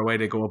probably a better way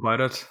to go about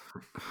it.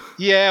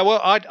 Yeah, well,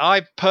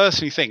 I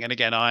personally think, and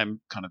again, I'm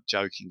kind of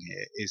joking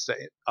here, is that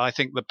I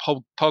think the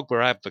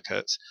Pogba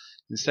advocates,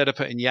 instead of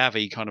putting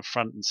Yavi kind of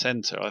front and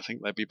center, I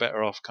think they'd be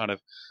better off kind of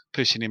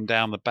pushing him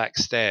down the back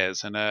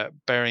stairs and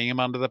burying him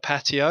under the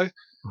patio,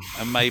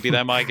 and maybe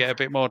they might get a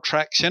bit more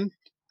traction.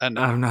 And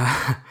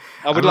I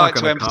would like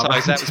to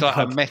emphasize that was like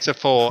a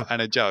metaphor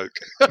and a joke.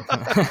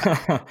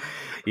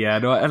 Yeah,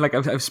 no,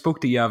 I've spoke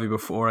to Yavi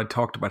before. I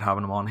talked about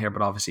having him on here,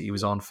 but obviously he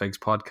was on Fig's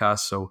podcast.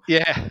 So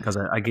yeah, because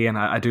I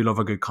do love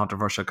a good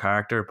controversial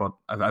character, but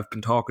I've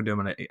been talking to him,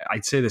 and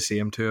I'd say the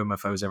same to him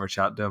if I was ever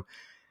chatting to him.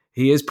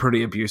 He is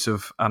pretty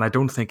abusive, and I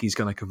don't think he's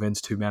going to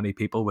convince too many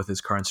people with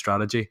his current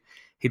strategy.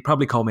 He'd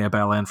probably call me a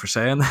bell end for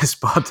saying this,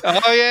 but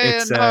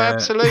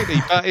absolutely.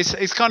 But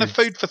it's kind of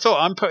food for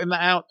thought. I'm putting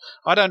that out.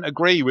 I don't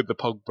agree with the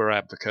Pogba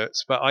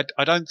advocates, but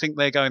I don't think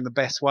they're going the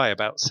best way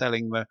about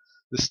selling the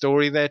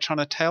story they're trying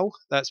to tell.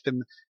 That's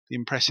been the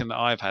impression that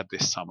I've had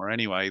this summer,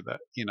 anyway. That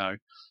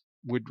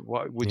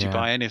would you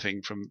buy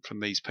anything from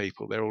these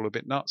people? They're all a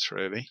bit nuts,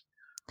 really.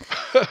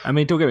 I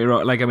mean, don't get me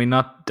wrong.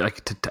 Not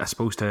I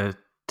suppose to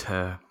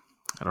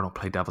I don't know,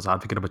 play devil's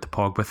advocate about the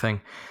Pogba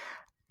thing.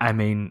 I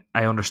mean,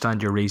 I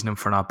understand your reasoning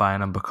for not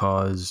buying him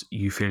because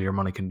you feel your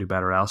money can do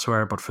better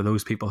elsewhere. But for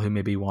those people who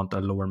maybe want a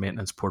lower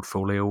maintenance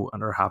portfolio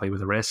and are happy with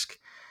the risk,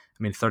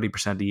 I mean,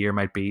 30% a year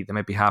they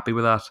might be happy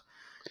with that.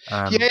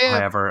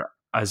 However,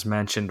 as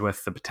mentioned,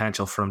 with the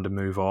potential for him to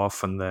move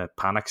off and the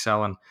panic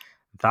selling,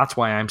 that's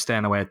why I'm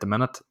staying away at the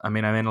minute. I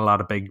mean, I'm in a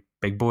lot of big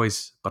big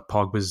boys, but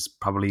Pogba's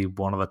probably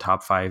one of the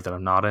top 5 that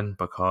I'm not in,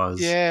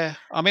 because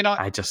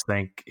I just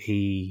think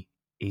he's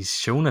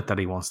shown it that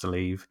he wants to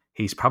leave.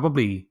 He's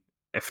probably,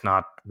 if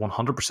not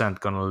 100%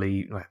 going to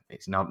leave.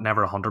 He's not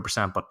never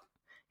 100%, but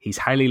he's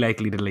highly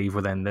likely to leave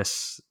within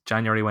this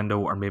January window,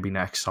 or maybe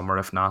next summer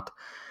if not.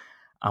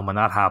 And when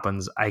that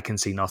happens, I can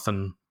see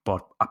nothing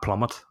but a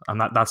plummet,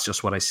 and that's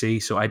just what I see.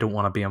 So I don't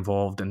want to be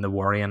involved in the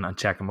worrying and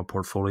checking my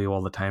portfolio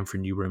all the time for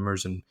new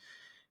rumours and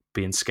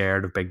being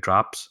scared of big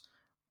drops.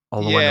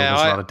 Although I know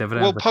there's a lot of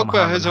dividends that come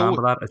hand in hand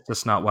with that. It's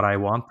just not what I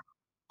want.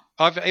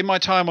 In my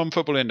time on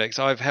Football Index,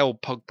 I've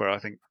held Pogba, I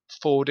think,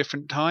 4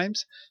 different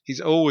times. He's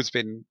always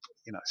been,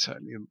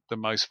 certainly the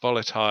most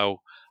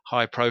volatile,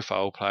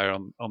 high-profile player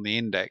on the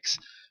index,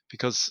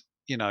 because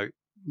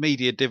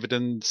media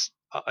dividends,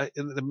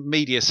 the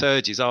media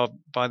surges are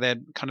by their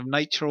kind of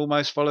nature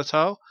almost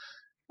volatile.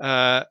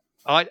 I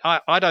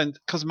don't,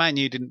 because Man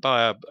U didn't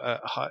buy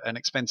an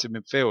expensive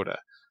midfielder.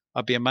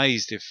 I'd be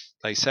amazed if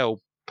they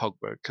sell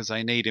Pogba because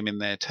they need him in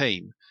their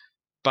team.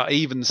 But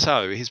even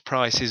so, his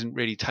price isn't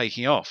really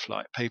taking off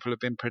like people have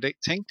been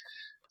predicting.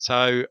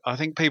 So I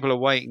think people are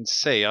waiting to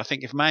see. I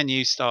think if Man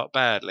U start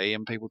badly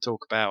and people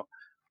talk about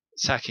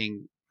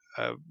sacking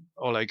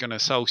Ole Gunnar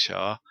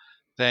Solskjaer,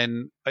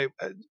 then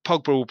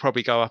Pogba will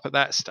probably go up at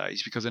that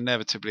stage, because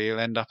inevitably he'll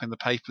end up in the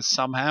papers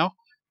somehow.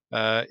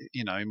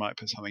 He might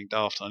put something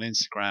daft on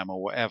Instagram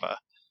or whatever.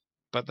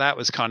 But that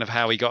was kind of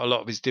how he got a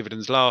lot of his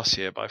dividends last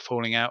year, by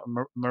falling out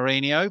with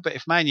Mourinho. But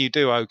if Man U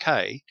do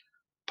okay,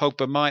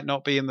 Pogba might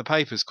not be in the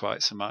papers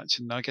quite so much.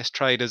 And I guess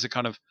traders are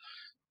kind of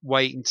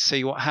waiting to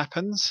see what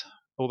happens.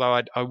 Although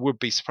I would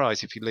be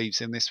surprised if he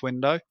leaves in this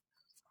window.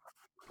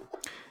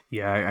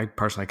 Yeah, I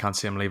personally can't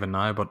see him leaving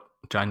now, but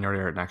January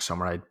or next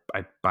summer,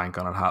 I'd bank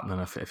on it happening.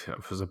 If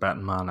it was a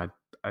betting man,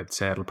 I'd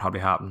say it'll probably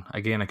happen.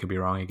 Again, I could be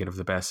wrong. He could have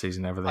the best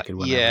season ever. They could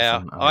win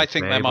everything. I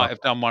think they might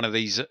have done one of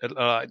these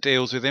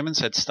deals with him and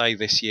said, stay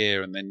this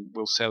year and then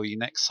we'll sell you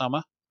next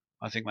summer.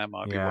 I think that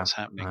might be what's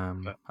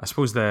happening. I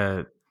suppose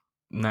the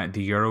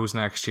Euros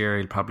next year,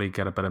 he'll probably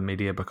get a bit of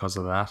media because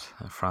of that.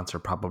 France are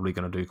probably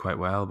going to do quite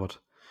well, but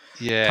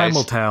time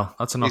will tell.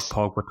 That's enough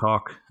Pogba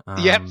talk.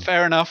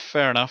 Fair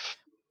enough.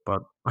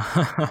 But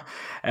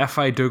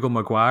FI Dougal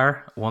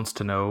Maguire wants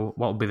to know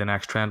what will be the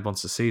next trend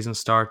once the season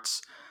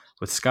starts.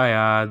 With Sky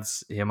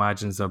ads, he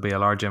imagines there'll be a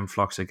large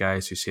influx of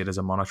guys who see it as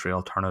a monetary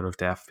alternative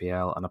to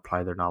FPL and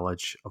apply their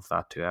knowledge of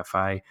that to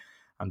FI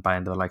and buy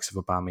into the likes of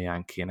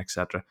Aubameyang, Kane,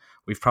 etc.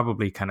 We've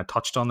probably kind of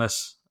touched on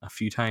this a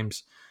few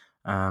times.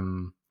 I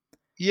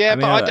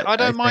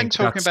don't mind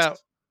talking about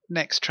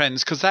next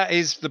trends, because that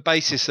is the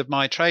basis of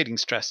my trading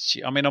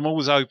strategy. I mean, I'm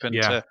always open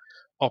to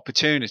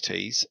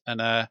opportunities,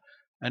 and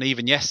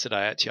even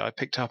yesterday, actually, I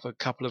picked up a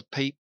couple of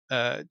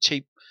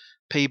cheap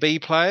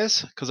PB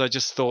players because I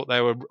just thought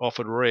they were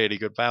offered really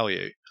good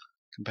value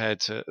compared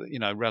to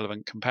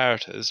relevant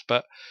comparators.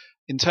 But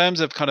in terms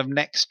of kind of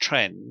next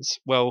trends,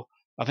 well,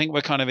 I think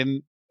we're kind of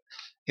in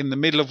the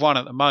middle of one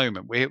at the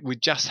moment. We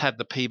just had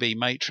the PB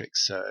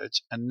matrix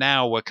surge, and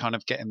now we're kind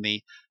of getting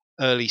the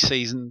early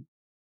season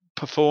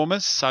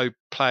performers. So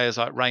players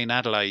like Rain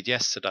Adelaide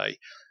yesterday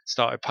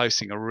started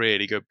posting a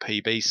really good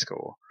PB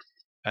score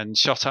and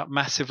shot up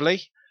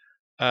massively.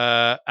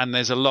 And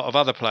there's a lot of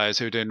other players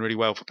who are doing really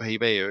well for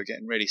PB who are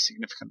getting really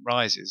significant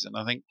rises. And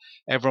I think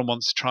everyone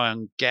wants to try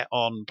and get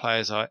on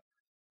players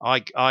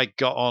like I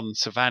got on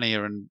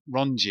Savania and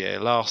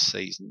Rongier last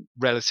season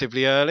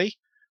relatively early,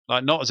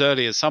 like not as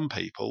early as some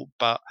people,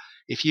 but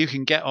if you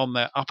can get on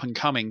the up and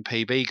coming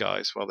PB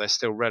guys while they're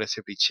still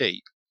relatively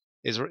cheap,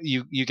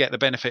 you get the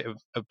benefit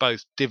of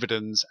both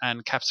dividends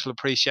and capital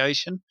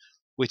appreciation,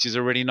 which is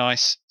a really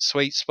nice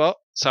sweet spot.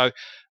 So,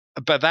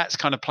 but that's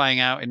kind of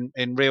playing out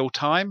in real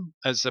time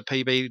as the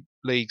PB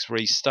leagues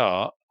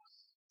restart.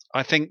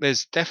 I think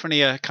there's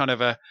definitely a kind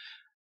of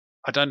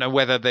I don't know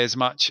whether there's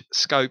much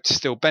scope to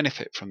still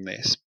benefit from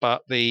this,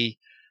 but the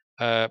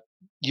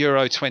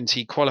Euro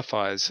 20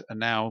 qualifiers are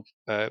now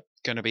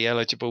going to be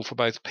eligible for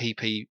both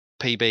PB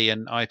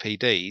and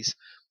IPDs.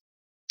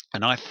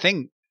 And I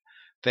think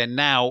they're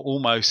now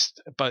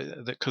almost,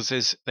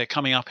 because they're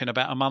coming up in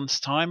about a month's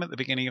time at the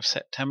beginning of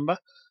September.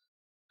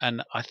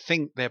 And I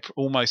think they're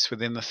almost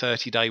within the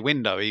 30-day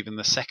window, even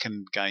the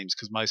second games,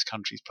 because most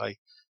countries play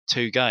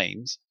 2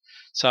 games.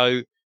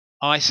 So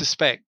I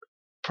suspect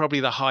probably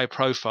the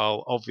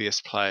high-profile,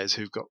 obvious players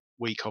who've got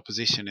weak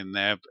opposition in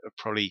there are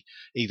probably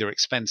either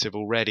expensive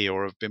already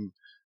or have been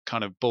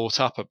kind of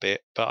bought up a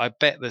bit. But I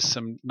bet there's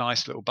some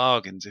nice little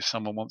bargains if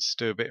someone wants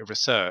to do a bit of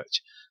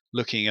research,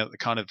 looking at the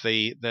kind of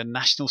the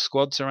national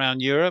squads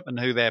around Europe and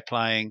who they're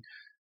playing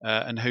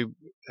and who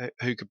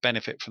could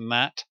benefit from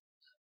that.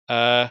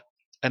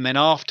 And then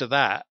after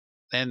that,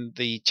 then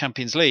the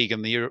Champions League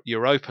and the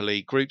Europa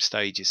League group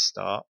stages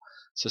start.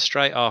 So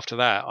straight after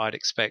that, I'd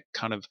expect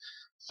kind of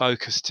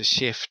focus to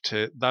shift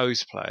to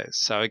those players.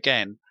 So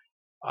again,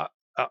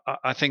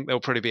 I think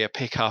there'll probably be a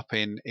pickup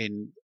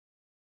in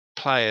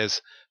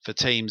players for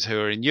teams who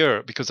are in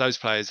Europe, because those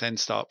players then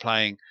start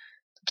playing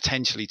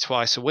potentially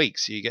twice a week.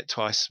 So you get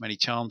twice as many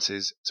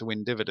chances to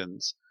win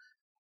dividends.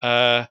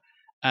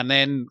 And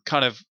then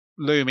kind of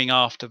looming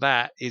after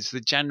that is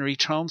the January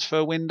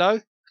transfer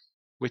window,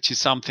 which is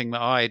something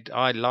that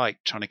I like,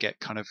 trying to get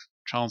kind of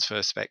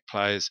transfer spec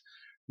players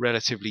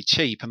relatively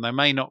cheap. And they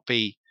may not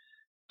be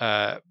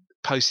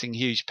posting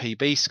huge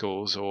PB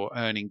scores or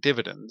earning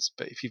dividends,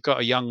 but if you've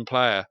got a young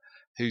player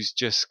who's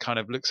just kind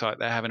of looks like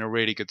they're having a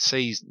really good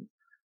season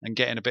and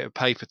getting a bit of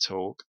paper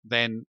talk,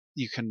 then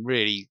you can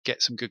really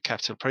get some good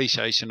capital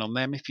appreciation on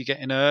them if you get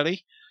in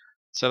early.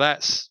 So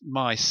that's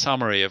my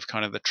summary of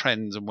kind of the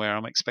trends and where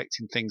I'm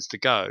expecting things to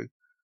go.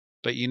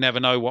 But you never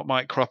know what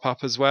might crop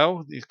up as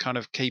well. You kind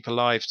of keep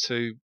alive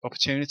to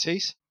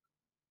opportunities.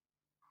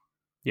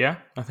 Yeah,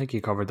 I think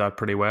you covered that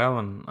pretty well,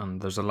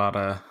 and there's a lot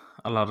of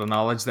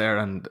knowledge there,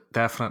 and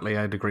definitely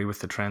I'd agree with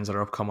the trends that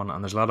are upcoming.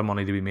 And there's a lot of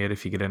money to be made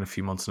if you get in a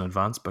few months in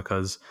advance,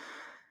 because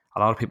a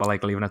lot of people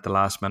like leaving at the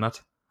last minute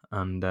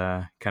and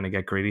kind of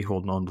get greedy,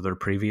 holding on to their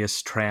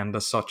previous trend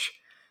as such,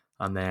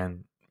 and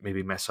then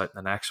maybe miss out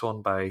in the next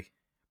one by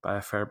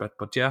a fair bit.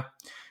 But yeah,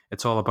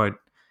 it's all about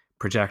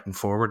projecting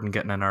forward and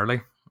getting in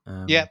early.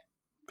 Yeah.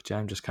 But yeah,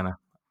 I'm just kind of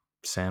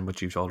saying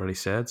what you've already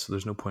said, so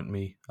there's no point in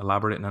me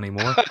elaborating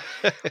anymore.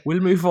 We'll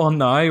move on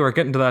now. We're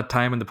getting to that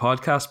time in the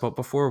podcast, but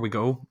before we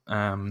go,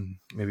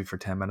 maybe for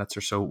 10 minutes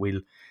or so,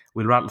 we'll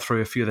rattle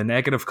through a few of the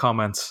negative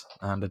comments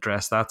and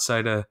address that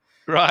side of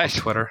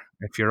Twitter,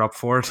 if you're up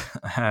for it.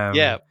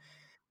 Yeah.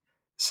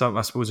 So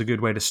I suppose a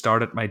good way to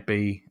start it might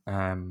be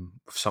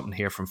something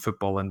here from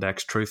Football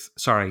Index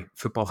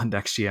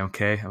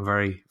GMK. I'm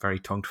very, very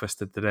tongue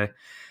twisted today.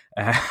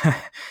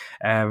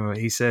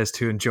 He says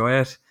to enjoy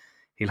it.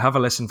 He'll have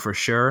a listen for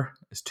sure.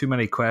 There's too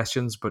many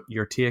questions, but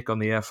your take on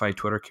the FI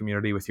Twitter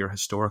community with your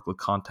historical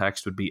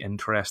context would be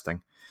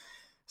interesting.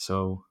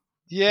 So,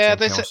 yeah,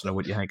 I want to know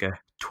what you think of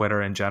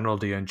Twitter in general.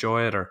 Do you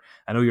enjoy it, or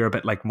I know you're a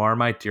bit like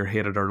Marmite. You're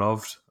hated or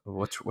loved.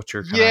 What's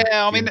your kind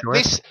I mean,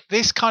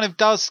 this kind of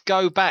does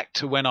go back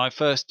to when I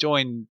first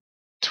joined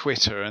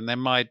Twitter, and then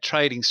my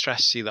trading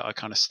strategy that I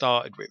kind of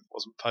started with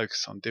wasn't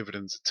focused on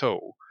dividends at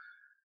all,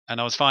 and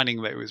I was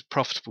finding that it was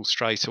profitable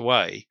straight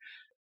away,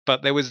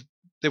 but there was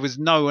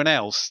no one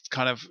else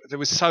there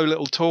was so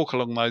little talk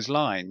along those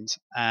lines,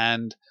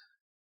 and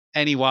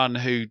anyone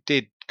who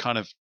did kind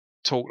of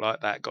talk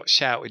like that got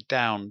shouted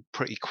down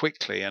pretty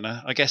quickly. And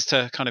I guess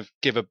to kind of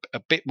give a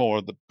bit more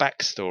of the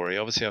backstory,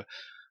 obviously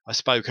I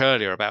spoke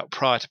earlier about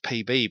prior to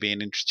PB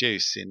being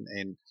introduced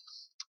in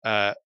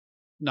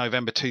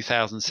November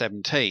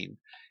 2017,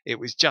 it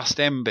was just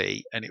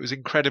MB, and it was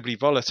incredibly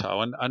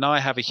volatile. And I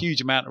have a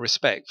huge amount of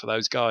respect for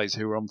those guys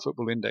who were on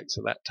Football Index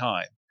at that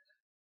time,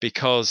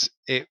 because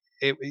it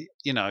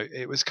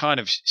was kind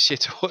of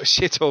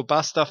shit or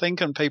bust, I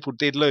think, and people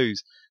did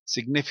lose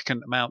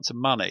significant amounts of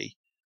money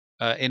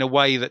in a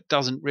way that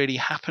doesn't really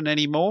happen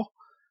anymore.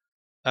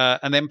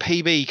 And then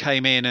PB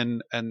came in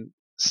and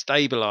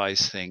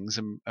stabilized things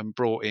and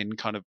brought in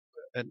kind of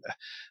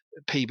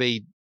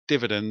PB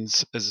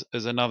dividends as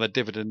another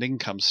dividend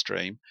income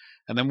stream.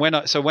 And then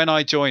when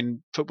I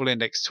joined Football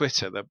Index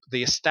Twitter,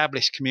 the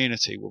established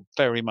community were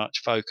very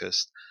much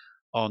focused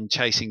on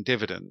chasing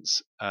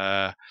dividends,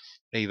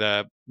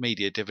 either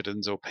media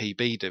dividends or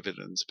PB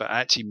dividends, but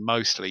actually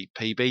mostly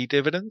PB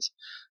dividends.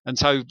 And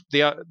so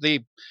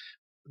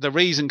the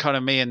reason kind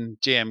of me and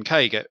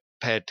GMK get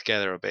paired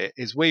together a bit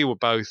is we were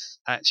both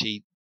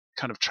actually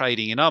kind of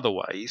trading in other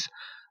ways,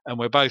 and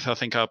we're both, I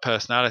think, our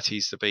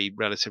personalities to be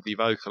relatively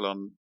vocal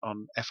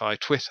on FI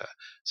Twitter.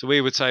 So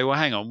we would say, well,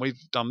 hang on, we've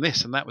done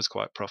this and that was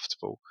quite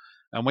profitable,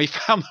 and we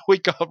found we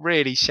got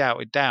really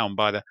shouted down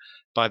by the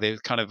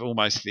kind of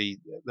almost the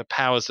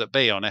powers that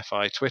be on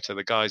FI Twitter,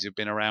 the guys who've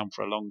been around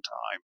for a long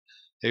time,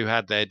 who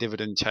had their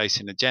dividend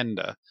chasing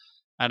agenda.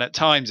 And at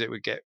times it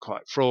would get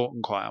quite fraught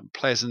and quite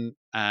unpleasant,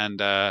 and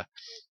there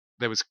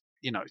was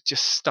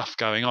just stuff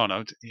going on.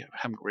 I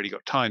haven't really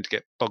got time to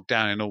get bogged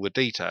down in all the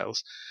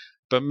details,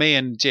 but me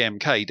and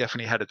GMK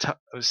definitely had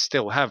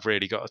still have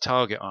really got a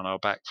target on our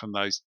back from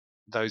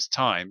those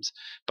times.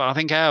 But I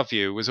think our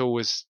view was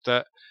always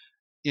that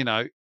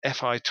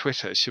FI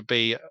Twitter should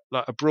be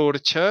like a broader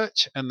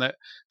church, and that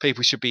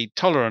people should be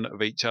tolerant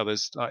of each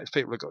other's. Like, if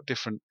people have got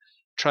different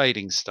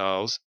trading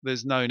styles,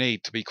 there's no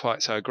need to be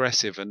quite so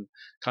aggressive and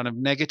kind of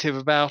negative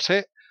about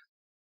it.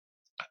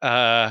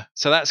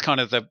 So that's kind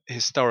of the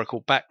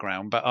historical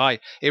background. But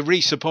it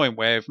reached a point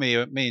where if me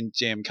and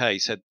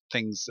GMK said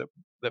things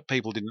that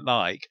people didn't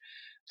like,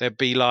 there'd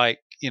be like,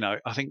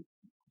 I think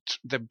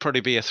there'd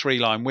probably be a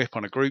 3-line whip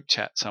on a group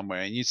chat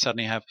somewhere, and you'd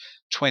suddenly have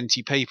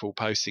 20 people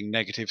posting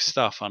negative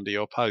stuff under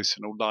your posts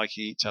and all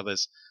liking each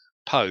other's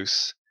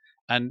posts.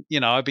 And,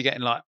 I'd be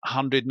getting like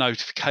 100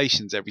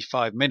 notifications every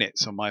 5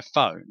 minutes on my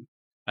phone.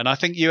 And I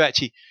think you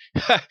actually,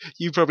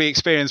 you probably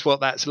experienced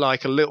what that's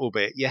like a little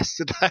bit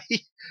yesterday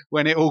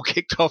when it all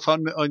kicked off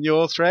on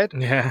your thread.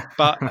 Yeah.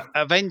 But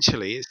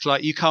eventually it's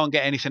like you can't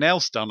get anything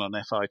else done on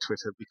FI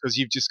Twitter because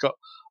you've just got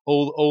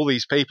all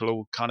these people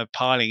all kind of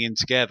piling in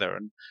together.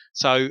 And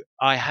so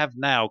I have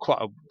now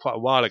quite a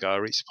while ago I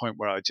reached a point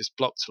where I just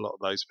blocked a lot of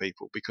those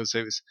people because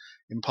it was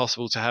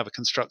impossible to have a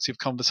constructive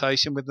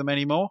conversation with them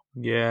anymore.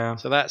 Yeah.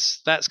 So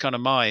that's kind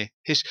of my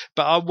history.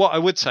 But what I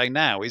would say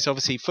now is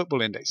obviously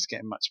Football Index is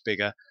getting much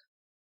bigger.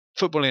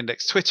 Football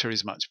Index Twitter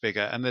is much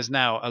bigger, and there's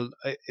now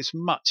it's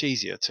much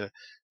easier to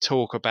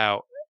talk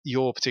about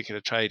your particular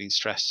trading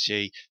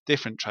strategy,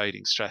 different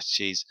trading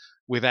strategies,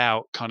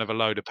 without kind of a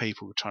load of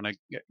people trying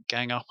to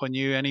gang up on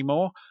you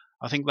anymore.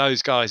 I think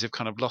those guys have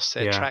kind of lost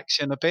their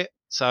traction a bit.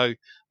 So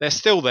they're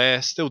still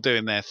there, still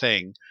doing their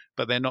thing,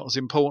 but they're not as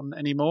important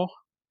anymore.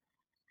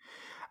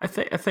 I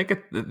think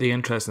the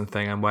interesting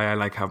thing and why I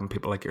like having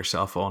people like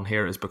yourself on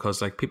here is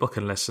because like people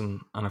can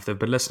listen, and if they've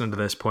been listening to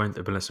this point,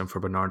 they've been listening for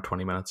about an hour and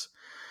 20 minutes.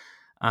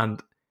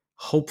 And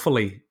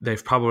hopefully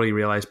they've probably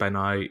realized by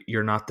now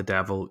you're not the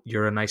devil,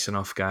 you're a nice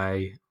enough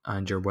guy,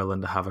 and you're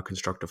willing to have a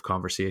constructive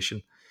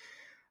conversation.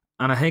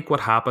 And I think what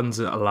happens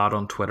a lot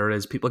on Twitter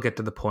is people get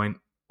to the point,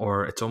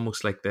 or it's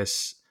almost like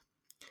this,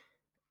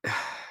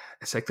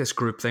 it's like this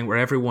group thing where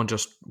everyone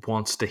just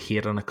wants to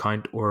hate an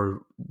account,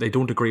 or they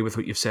don't agree with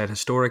what you've said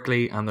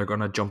historically, and they're going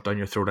to jump down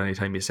your throat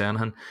anytime you say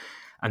anything.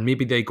 And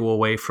maybe they go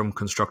away from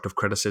constructive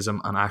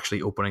criticism and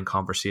actually opening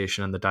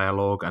conversation and the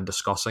dialogue and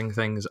discussing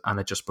things, and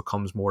it just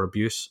becomes more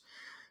abuse.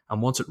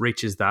 And once it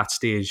reaches that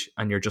stage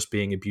and you're just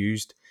being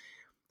abused,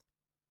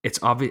 it's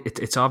obvious.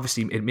 It's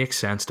obviously, it makes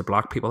sense to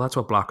block people. That's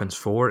what blocking's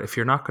for. If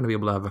you're not going to be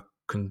able to have a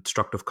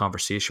constructive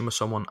conversation with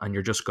someone and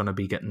you're just going to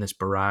be getting this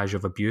barrage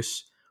of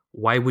abuse,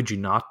 why would you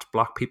not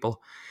block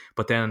people?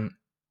 But then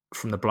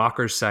from the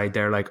blockers' side,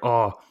 they're like,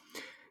 oh,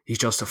 he's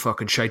just a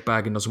fucking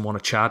shitebag and doesn't want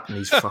to chat, and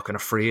he's fucking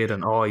afraid,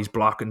 and he's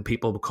blocking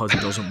people because he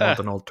doesn't want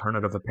an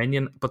alternative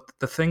opinion. But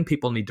the thing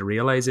people need to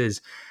realize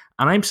is,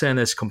 and I'm saying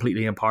this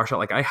completely impartial,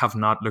 like I have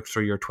not looked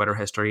through your Twitter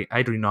history.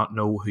 I do not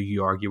know who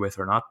you argue with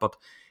or not, but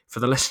for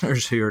the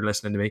listeners who are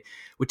listening to me,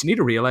 what you need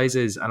to realize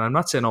is, and I'm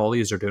not saying all of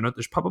you are doing it,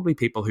 there's probably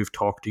people who've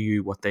talked to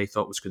you what they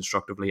thought was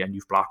constructively and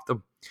you've blocked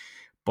them.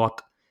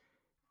 But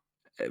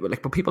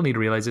people need to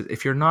realize that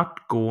if you're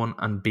not going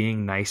and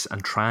being nice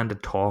and trying to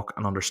talk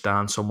and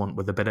understand someone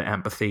with a bit of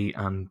empathy,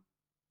 and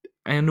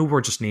I know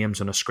we're just names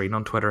on a screen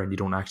on Twitter and you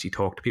don't actually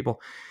talk to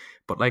people,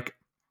 but like,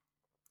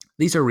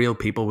 these are real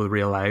people with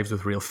real lives,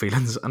 with real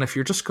feelings. And if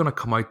you're just going to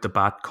come out the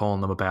bat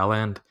calling them a bell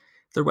end,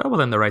 they're well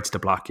within their rights to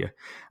block you.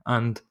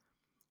 And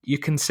you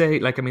can say,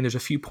 like, I mean, there's a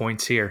few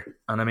points here.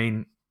 And I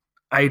mean,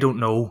 I don't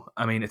know.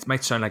 I mean, it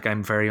might sound like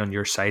I'm very on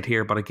your side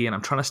here, but again,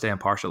 I'm trying to stay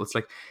impartial. It's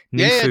like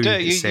you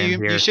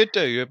should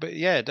do, but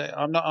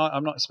I'm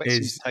not expecting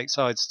you to take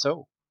sides at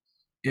all.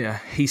 Yeah,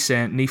 he's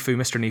saying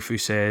Mr. Nifu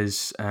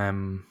says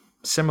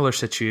similar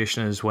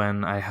situation as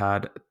when I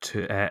had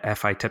to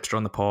FI Tipster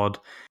on the pod.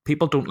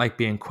 People don't like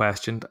being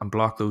questioned and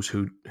block those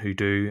who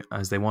do,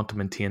 as they want to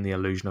maintain the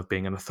illusion of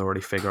being an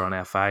authority figure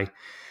on FI.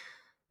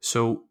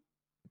 So,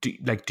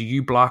 do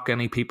you block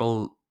any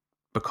people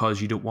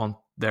because you don't want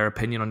their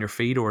opinion on your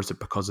feed, or is it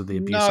because of the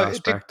abuse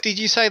aspect? Did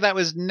you say that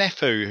was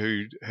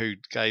Nefu who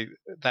gave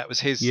that was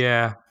his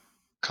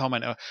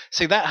comment?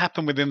 See, that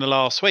happened within the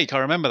last week. I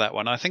remember that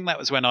one. I think that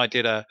was when I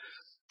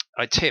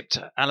tipped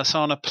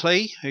Alassane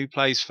Pli, who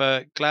plays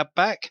for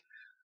Gladbach,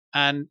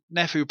 and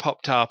Nefu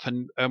popped up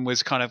and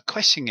was kind of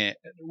questioning it,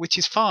 which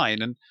is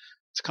fine. And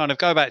to kind of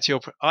go back to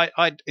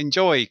I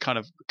enjoy kind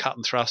of cut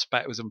and thrust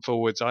backwards and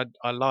forwards.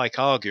 I like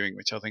arguing,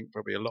 which I think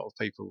probably a lot of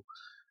people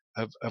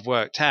have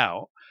worked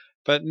out.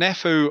 But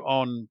Nefu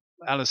on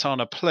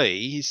Alassane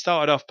Pli, he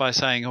started off by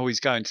saying, he's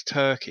going to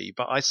Turkey.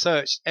 But I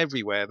searched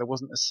everywhere.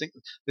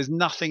 There's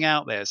nothing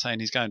out there saying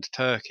he's going to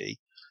Turkey.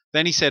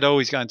 Then he said,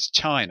 he's going to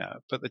China.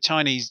 But the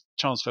Chinese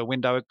transfer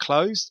window had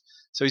closed,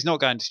 so he's not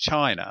going to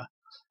China.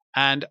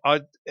 And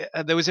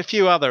there was a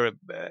few other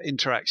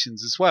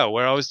interactions as well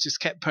where I was just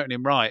kept putting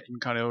him right and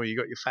kind of, you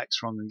got your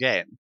facts wrong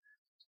again.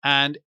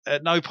 And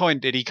at no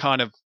point did he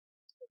kind of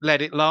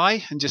let it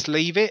lie and just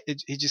leave it.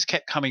 He just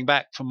kept coming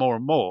back for more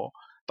and more.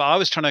 But I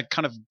was trying to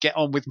kind of get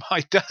on with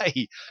my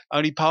day,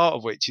 only part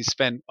of which is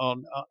spent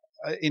on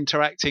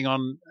interacting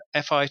on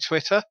FI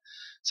Twitter.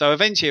 So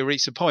eventually it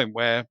reached a point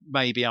where,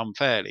 maybe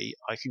unfairly,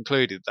 I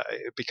concluded that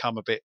it had become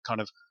a bit kind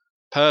of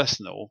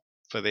personal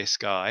for this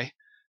guy,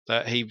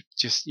 that he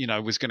just,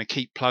 was going to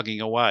keep plugging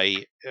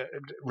away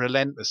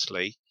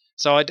relentlessly.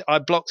 So I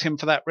blocked him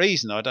for that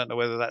reason. I don't know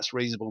whether that's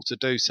reasonable to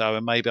do so,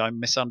 and maybe I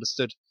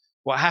misunderstood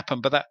what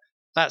happened, but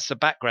that's the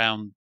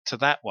background to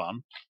that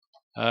one.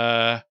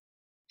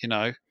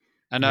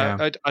 And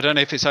I don't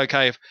know if it's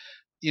okay if,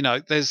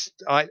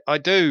 I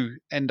do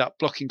end up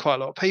blocking quite a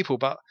lot of people,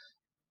 but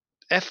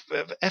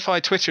FI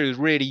Twitter is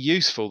really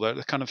useful.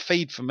 The kind of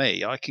feed for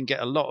me, I can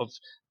get a lot of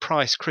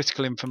price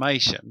critical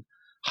information,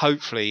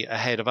 hopefully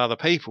ahead of other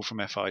people from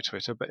FI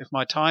Twitter. But if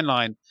my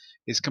timeline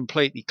is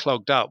completely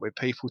clogged up with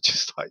people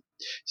just like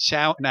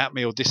shouting at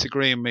me or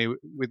disagreeing with me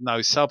with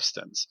no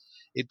substance,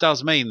 it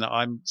does mean that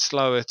I'm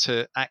slower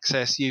to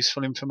access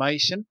useful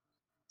information.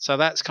 So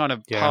that's kind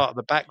of part of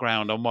the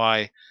background on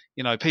why,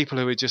 people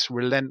who are just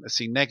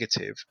relentlessly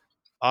negative,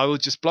 I will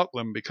just block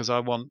them, because I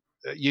want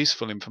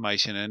useful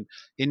information and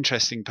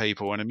interesting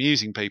people and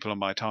amusing people on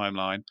my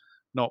timeline,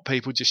 not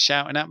people just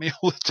shouting at me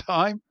all the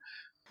time.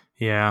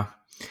 Yeah.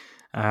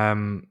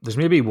 There's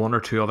maybe one or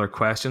two other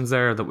questions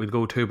there that we'd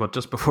go to, but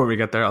just before we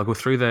get there, I'll go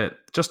through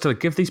just to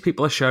give these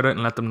people a shout out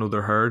and let them know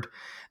they're heard.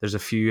 There's a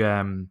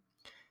few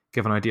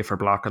give an idea for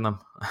blocking them.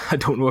 I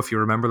don't know if you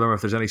remember them, or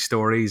if there's any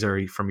stories,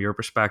 or from your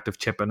perspective,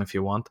 chip in if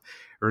you want.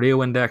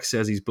 Rio Index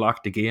says he's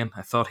blocked again.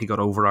 I thought he got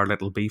over our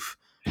little beef.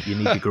 You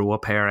need to grow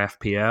up here,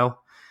 FPL.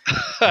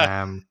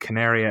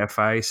 Canary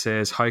FI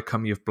says, how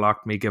come you've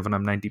blocked me, given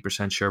I'm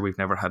 90% sure we've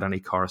never had any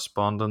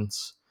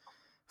correspondence?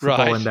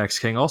 Football Right. Index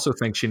King also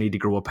thinks you need to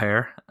grow a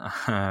pair.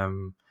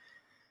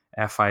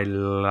 FI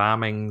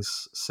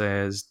Lammings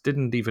says,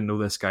 didn't even know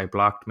this guy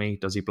blocked me.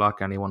 Does he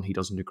block anyone he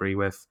doesn't agree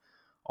with?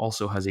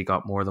 Also, has he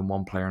got more than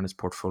one player in his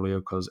portfolio?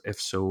 Because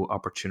if so,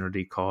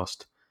 opportunity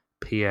cost.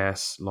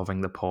 P.S.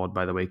 Loving the pod,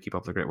 by the way. Keep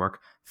up the great work.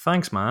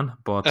 Thanks, man.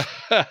 But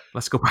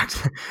let's go back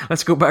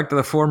to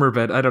the former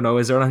bit. I don't know.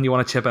 Is there anything you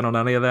want to chip in on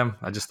any of them?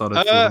 I just thought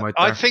I'd throw them out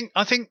there.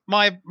 I think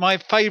my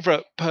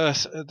favourite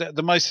person,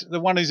 the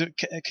one who's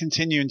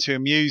continuing to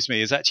amuse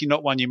me, is actually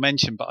not one you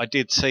mentioned, but I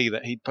did see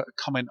that he put a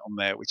comment on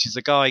there, which is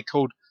a guy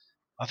called,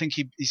 I think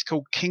he's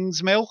called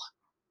Kingsmill.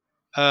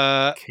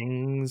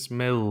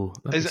 Kingsmill.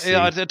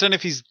 I don't know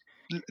if he's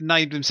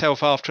named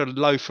himself after a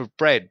loaf of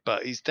bread,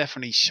 but he's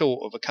definitely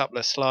short of a couple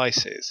of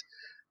slices.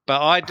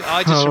 But I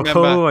just remember.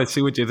 Oh, I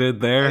see what you did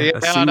there. Yeah,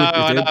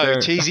 I know.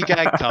 Cheesy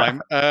gag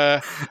time.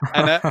 I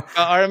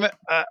remember,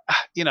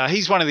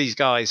 he's one of these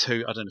guys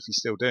who, I don't know if he's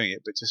still doing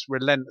it, but just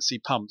relentlessly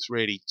pumps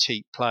really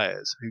cheap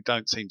players who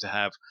don't seem to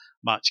have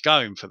much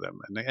going for them.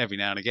 And every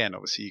now and again,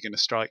 obviously, you're going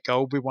to strike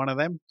gold with one of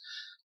them.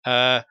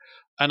 And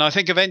I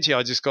think eventually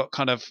I just got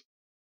kind of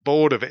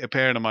bored of it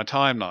appearing on my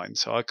timeline.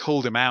 So I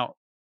called him out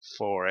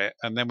for it.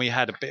 And then we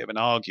had a bit of an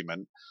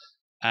argument.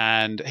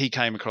 And he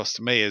came across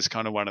to me as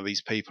kind of one of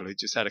these people who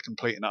just had a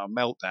complete and utter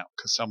meltdown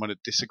because someone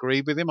had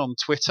disagreed with him on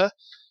Twitter.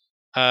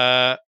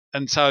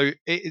 And so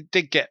it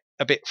did get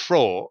a bit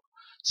fraught.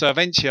 So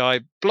eventually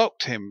I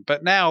blocked him.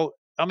 But now,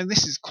 I mean,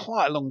 this is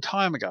quite a long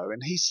time ago.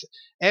 And he's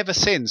ever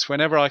since,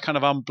 whenever I kind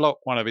of unblock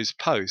one of his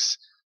posts,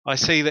 I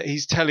see that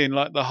he's telling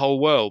like the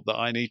whole world that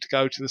I need to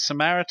go to the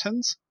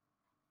Samaritans.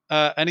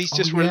 And he's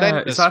just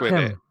relentless with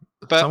him? it.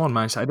 But someone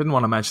mentioned, I didn't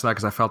want to mention that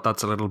because I felt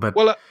that's a little bit.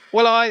 Well,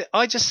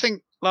 I just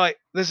think like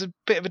there's a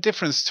bit of a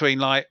difference between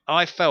like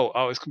I felt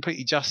I was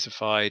completely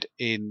justified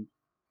in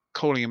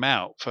calling him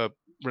out for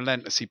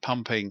relentlessly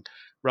pumping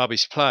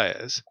rubbish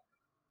players.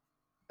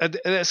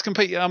 That's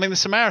completely. I mean, the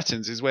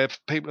Samaritans is where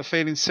people are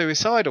feeling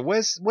suicidal.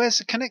 Where's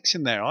the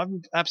connection there?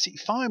 I'm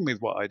absolutely fine with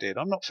what I did.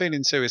 I'm not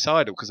feeling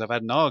suicidal because I've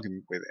had an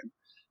argument with him.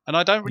 And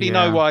I don't really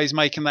know why he's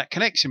making that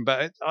connection,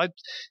 but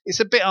it's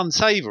a bit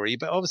unsavoury.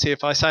 But obviously,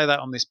 if I say that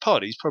on this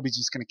pod, he's probably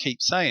just going to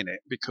keep saying it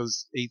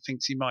because he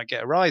thinks he might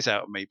get a rise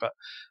out of me. But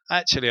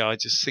actually, I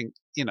just think,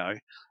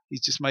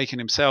 he's just making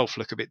himself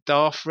look a bit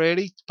daft,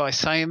 really, by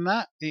saying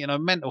that.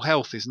 Mental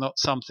health is not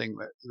something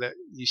that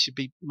you should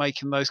be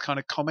making those kind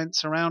of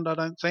comments around, I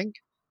don't think.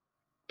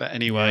 But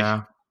anyway.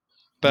 Yeah.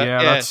 But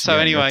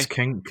anyway,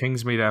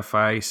 Kingsmead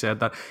FI said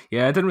that.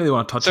 Yeah, I didn't really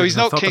want to touch it. So he's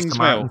not Kingsmill. The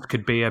Samaritans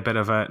could be a bit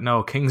of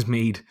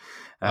Kingsmead.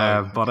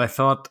 But I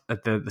thought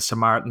that the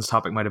Samaritans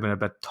topic might have been a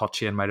bit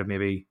touchy and might have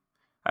maybe,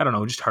 I don't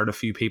know, just hurt a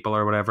few people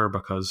or whatever,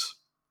 because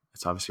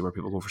it's obviously where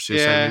people go for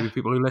suicide. Yeah. Maybe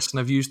people who listen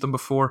have used them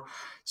before.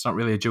 It's not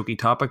really a jokey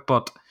topic,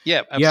 but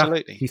yeah,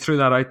 absolutely. Yeah, he threw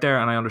that out there,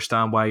 and I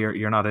understand why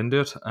you're not into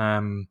it.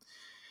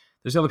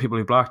 There's other people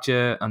who blocked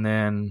you, and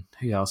then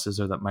who else is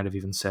there that might have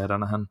even said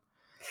anything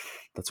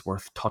that's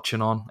worth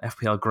touching on?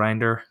 FPL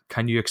Grinder,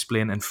 can you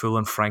explain in full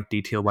and frank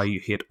detail why you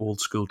hate old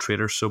school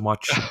traders so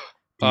much?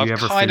 Do you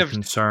ever feel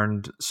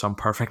concerned some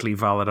perfectly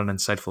valid and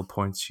insightful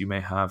points you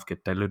may have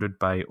get diluted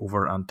by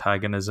over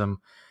antagonism?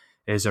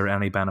 Is there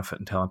any benefit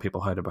in telling people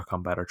how to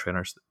become better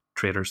traders?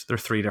 There are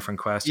three different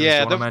questions.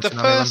 Yeah, the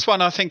first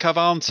one I think I've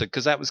answered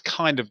because that was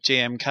kind of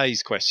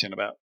GMK's question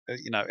about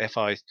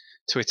FI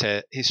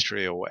Twitter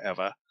history or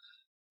whatever.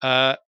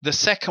 The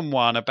second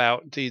one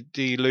about do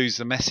you lose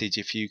the message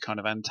if you kind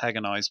of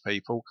antagonize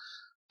people?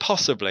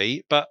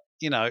 Possibly, but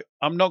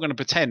I'm not going to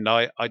pretend.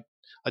 I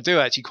do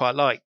actually quite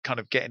like kind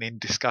of getting in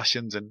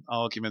discussions and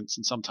arguments,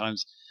 and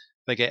sometimes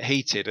they get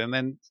heated. And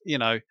then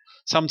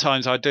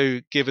sometimes I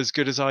do give as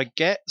good as I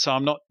get, so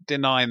I'm not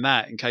denying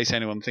that in case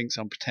anyone thinks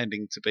I'm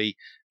pretending to be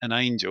an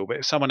angel. But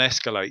if someone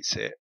escalates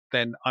it,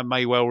 then I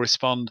may well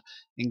respond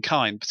in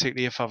kind,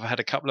 particularly if I've had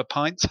a couple of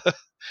pints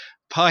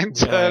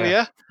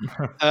earlier.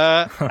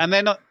 And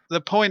then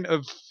the point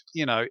of,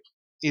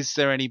 is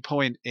there any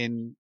point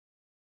in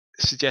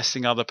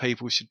suggesting other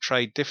people should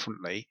trade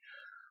differently?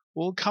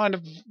 Well, kind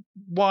of,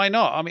 why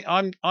not? I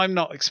mean, I'm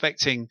not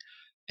expecting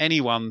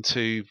anyone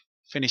to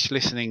finish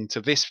listening to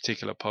this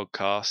particular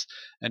podcast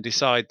and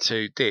decide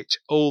to ditch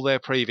all their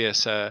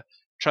previous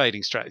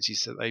trading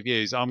strategies that they've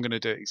used. I'm going to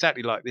do it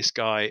exactly like this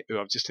guy who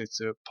I've just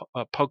listened to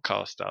a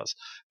podcast does.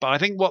 But I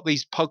think what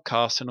these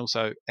podcasts and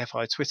also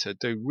FI Twitter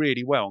do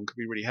really well and could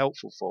be really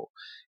helpful for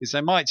is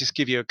they might just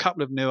give you a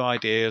couple of new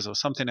ideas or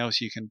something else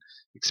you can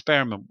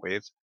experiment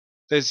with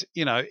there's,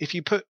 if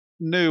you put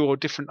new or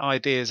different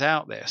ideas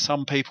out there,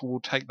 some people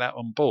will take that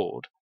on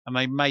board and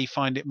they may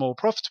find it more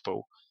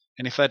profitable.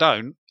 And if they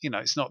don't,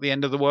 it's not the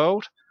end of the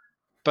world.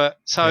 But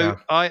so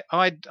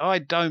I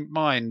don't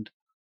mind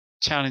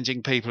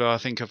challenging people who I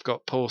think have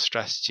got poor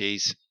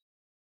strategies,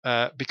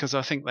 because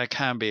I think there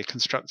can be a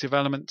constructive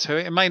element to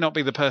it. It may not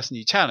be the person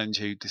you challenge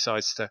who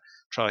decides to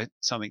try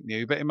something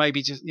new, but it may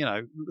be just,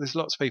 there's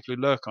lots of people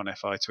who lurk on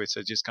FI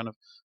Twitter just kind of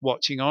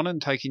watching on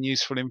and taking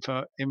useful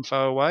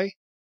info away.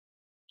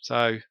 So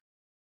I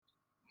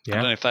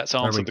don't know if that's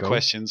answered the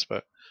questions,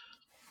 but...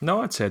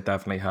 No, I'd say it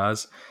definitely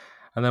has.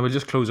 And then we'll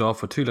just close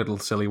off with two little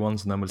silly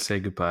ones and then we'll say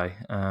goodbye.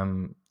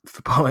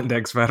 Football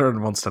Index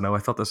veteran wants to know, I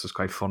thought this was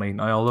quite funny.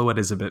 Now, although it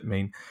is a bit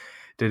mean,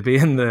 did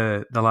being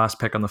the last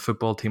pick on the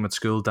football team at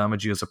school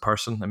damage you as a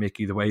person and make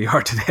you the way you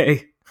are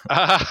today?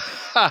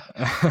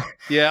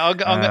 Yeah,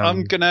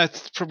 I'm going to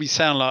probably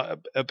sound like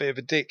a bit of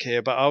a dick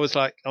here, but I was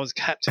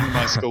captain of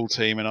my school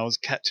team and I was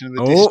captain of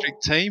the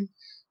district team.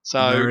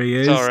 So,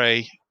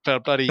 sorry.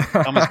 But bloody,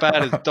 I'm as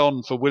bad as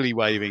Don for willy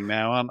waving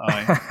now, aren't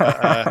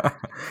I?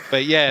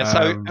 But yeah,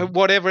 so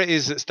whatever it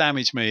is that's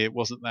damaged me, it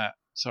wasn't that.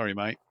 Sorry,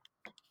 mate.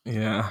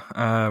 Yeah.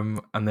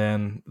 And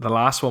then the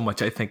last one,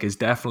 which I think is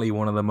definitely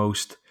one of the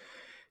most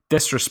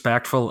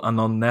disrespectful and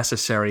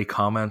unnecessary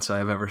comments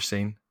I've ever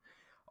seen.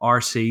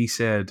 RC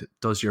said,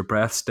 "Does your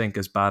breath stink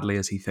as badly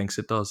as he thinks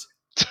it does?"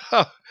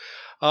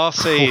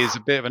 RC is a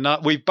bit of a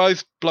nut. We've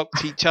both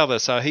blocked each other,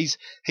 so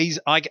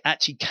I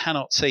actually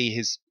cannot see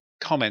his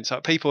comments.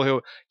 Like people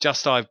who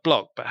I've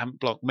blocked but haven't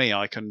blocked me,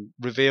 I can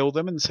reveal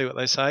them and see what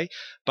they say.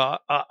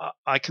 But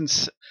I can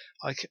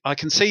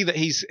see that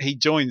he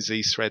joins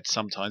these threads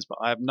sometimes, but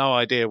I have no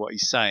idea what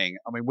he's saying.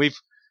 I mean,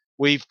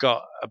 we've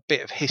got a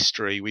bit of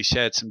history. We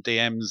shared some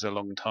DMs a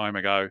long time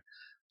ago,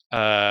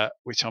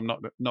 which I'm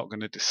not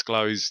going to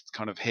disclose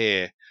kind of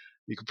here.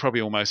 You could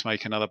probably almost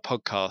make another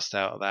podcast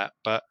out of that.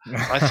 But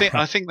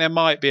I think there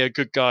might be a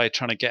good guy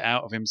trying to get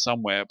out of him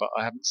somewhere, but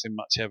I haven't seen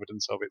much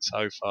evidence of it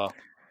so far.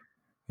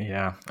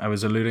 Yeah, I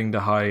was alluding to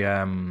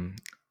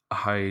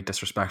how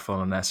disrespectful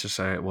and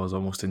unnecessary it was,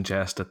 almost in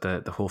jest, at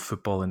the whole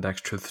Football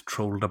Index Truth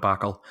troll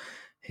debacle.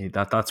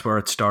 That's where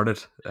it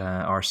started.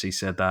 RC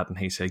said that, and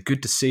he said,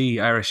 "Good to see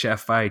Irish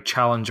FI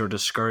challenge or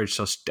discourage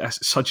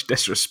such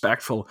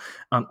disrespectful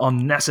and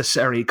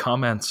unnecessary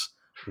comments."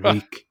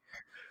 Weak.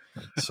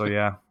 So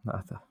yeah,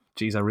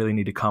 geez, I really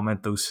need to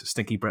comment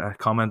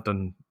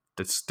and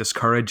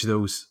discourage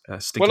those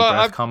stinky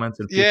breath comments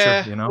in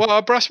future. Yeah, well,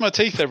 I brush my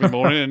teeth every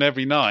morning and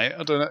every night.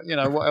 I don't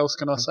know, what else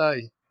can I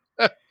say?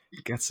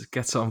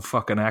 Get some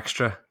fucking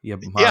extra, you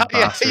mad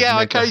bastard.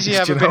 Yeah. Occasionally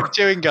have a bit of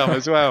chewing gum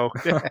as well.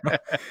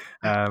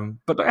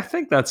 But I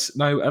think that's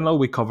now. I know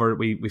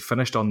we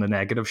finished on the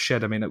negative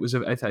shit. I mean,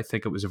 I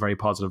think it was a very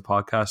positive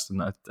podcast,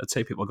 and I'd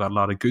say people got a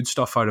lot of good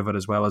stuff out of it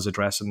as well as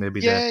addressing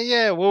maybe the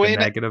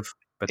negative.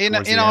 But in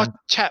our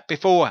chat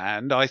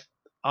beforehand,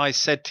 I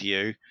said to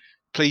you,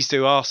 please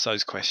do ask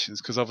those questions,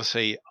 because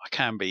obviously I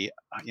can be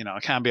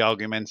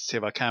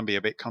argumentative, I can be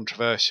a bit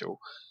controversial.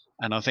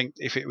 And I think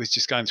if it was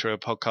just going through a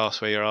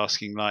podcast where you're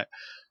asking like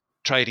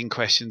trading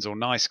questions or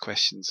nice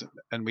questions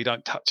and we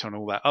don't touch on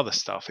all that other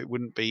stuff, it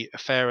wouldn't be a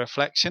fair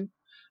reflection.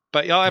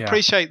 But I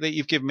appreciate that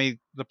you've given me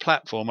the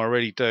platform. I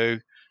really do.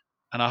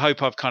 And I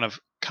hope I've kind of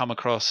come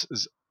across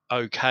as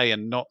okay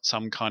and not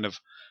some kind of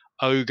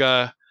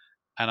ogre.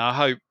 And I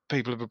hope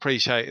people have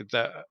appreciated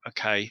that,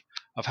 okay,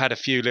 I've had a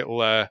few little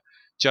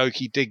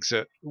jokey digs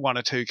at one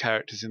or two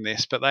characters in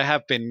this, but they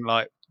have been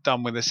like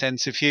done with a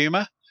sense of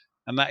humour.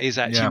 And that is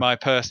actually my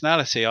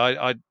personality.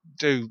 I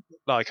do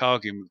like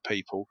arguing with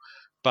people,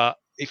 but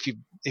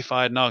if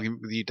I had an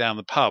argument with you down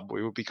the pub,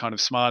 we would be kind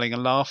of smiling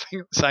and laughing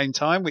at the same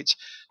time, which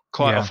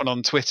quite often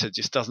on Twitter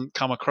just doesn't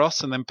come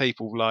across. And then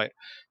people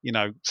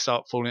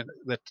start falling.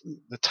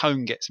 The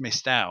tone gets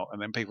missed out, and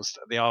then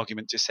the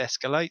argument just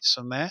escalates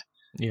from there.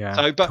 Yeah.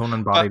 So, tone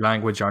and body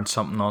language aren't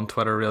something on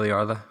Twitter, really,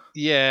 are they?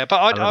 Yeah,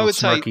 but I would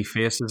say smirky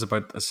face is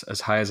about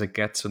as high as it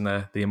gets in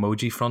the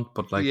emoji front.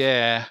 But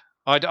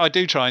I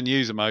do try and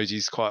use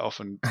emojis quite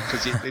often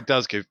because it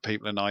does give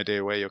people an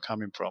idea where you're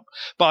coming from.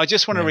 But I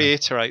just want to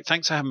reiterate,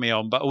 thanks for having me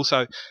on. But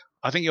also,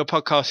 I think your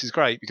podcast is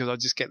great because I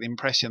just get the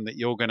impression that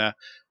you're going to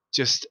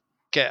just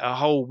get a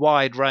whole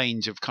wide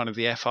range of kind of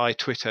the FI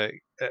Twitter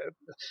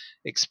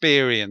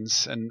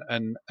experience and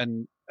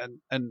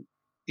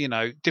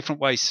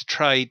different ways to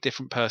trade,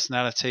 different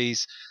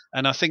personalities.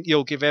 And I think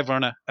you'll give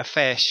everyone a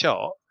fair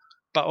shot.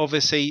 But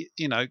obviously,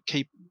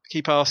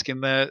 keep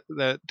asking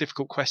the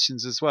difficult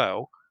questions as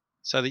well,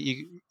 so that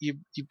you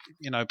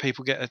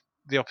people get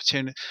the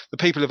opportunity. The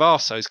people who've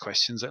asked those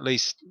questions at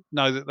least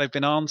know that they've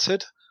been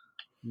answered.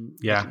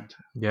 Yeah,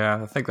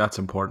 I think that's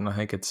important. I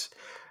think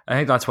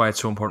that's why it's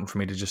so important for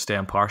me to just stay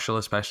impartial,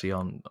 especially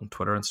on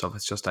Twitter and stuff.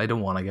 It's just I don't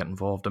want to get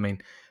involved. I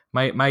mean,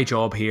 my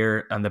job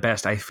here and the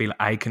best I feel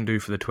I can do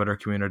for the Twitter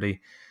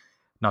community,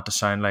 not to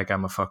sound like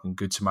I'm a fucking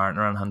good Samaritan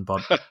or anything,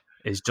 but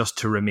is just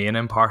to remain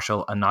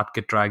impartial and not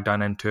get dragged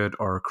down into it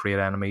or create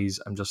enemies.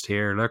 I'm just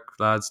here. Look,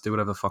 lads, do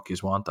whatever the fuck you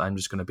want. I'm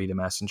just going to be the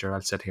messenger.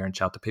 I'll sit here and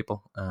chat to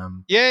people.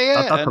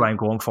 That's what I'm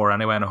going for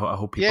anyway, and I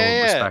hope people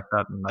respect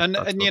that.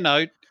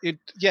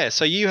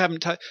 So you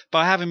haven't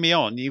by having me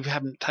on, you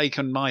haven't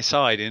taken my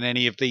side in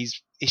any of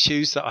these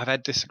issues that I've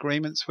had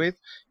disagreements with.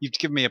 You've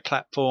given me a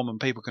platform, and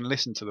people can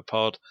listen to the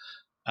pod,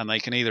 and they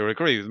can either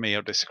agree with me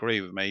or disagree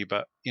with me.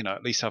 But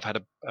at least I've had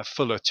a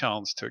fuller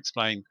chance to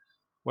explain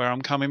where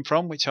I'm coming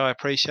from, which I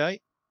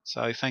appreciate.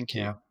 So thank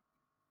you. Yeah.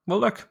 Well,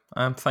 look,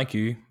 thank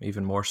you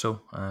even more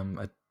so.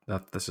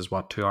 This is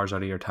 2 hours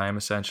out of your time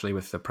essentially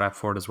with the prep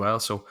for it as well.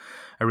 So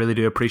I really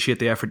do appreciate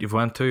the effort you've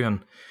went to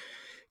and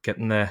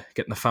getting the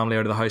family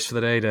out of the house for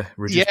the day to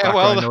reduce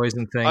background noise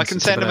and things. I can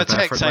send them a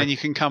text saying you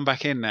can come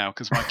back in now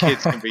because my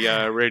kids can be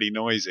really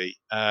noisy.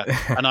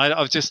 And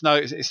I've just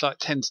noticed it's like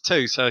 10 to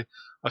 2, so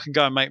I can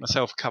go and make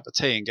myself a cup of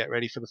tea and get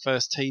ready for the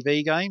first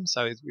TV game.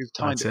 So we've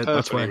timed it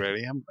perfectly,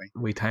 really, haven't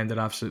we? We timed it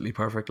absolutely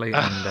perfectly.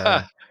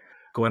 And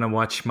go in and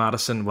watch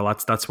Madison. Well,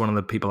 that's one of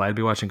the people I'd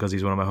be watching because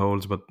he's one of my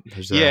holds, but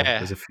there's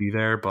a few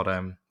there. But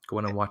go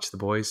in and watch the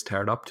boys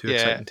tear it up.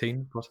 Exciting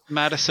team. But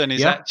Madison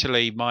is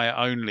actually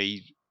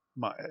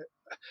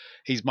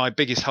he's my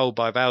biggest hold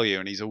by value,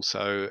 and he's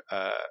also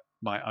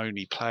my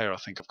only player. I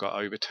think I've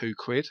got over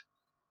 £2.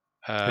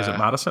 Is it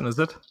Madison, is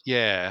it?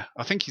 Yeah,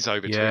 I think he's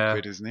over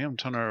 £2, isn't he? I'm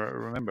trying to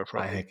remember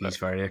probably. I think he's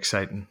very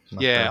exciting.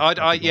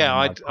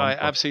 I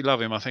absolutely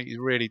love him. I think he's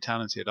really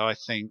talented. I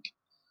think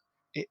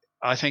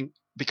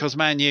because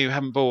Man U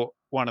haven't bought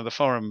one of the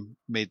foreign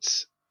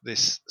mids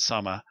this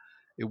summer,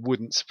 it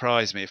wouldn't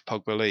surprise me if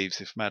Pogba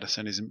leaves if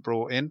Madison isn't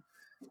brought in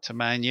to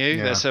Man U.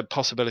 Yeah. There's a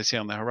possibility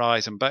on the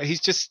horizon, but he's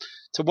just,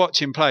 to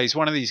watch him play, he's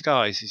one of these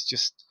guys. He's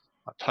just,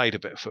 I played a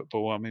bit of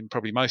football. I mean,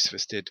 probably most of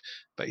us did,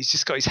 but he's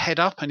just got his head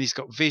up and he's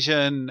got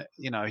vision.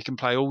 He can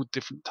play all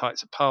different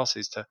types of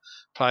passes to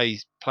play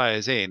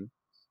players in.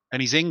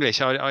 And he's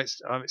English. I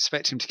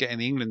expect him to get in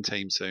the England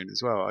team soon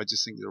as well. I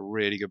just think he's a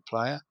really good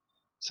player.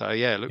 So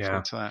yeah, look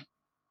forward to that.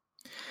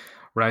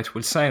 Right,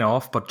 we'll sign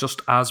off, but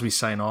just as we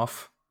sign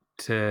off,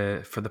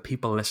 for the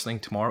people listening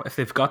tomorrow, if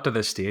they've got to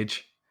this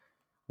stage,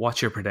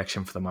 what's your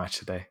prediction for the match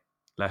today?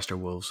 Leicester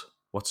Wolves.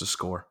 What's the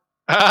score?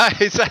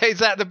 Is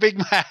that the big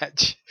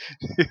match?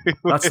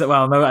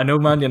 No, I know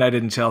Man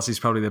United and Chelsea's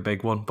probably the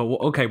big one, but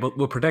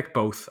we'll predict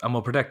both, and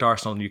we'll predict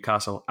Arsenal and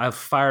Newcastle. I'll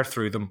fire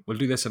through them. We'll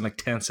do this in like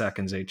 10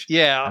 seconds each.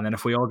 Yeah. And then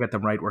if we all get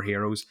them right, we're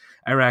heroes.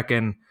 I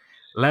reckon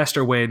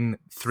Leicester win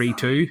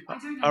 3-2.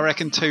 I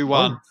reckon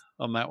 2-1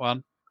 on that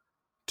one.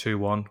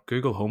 2-1.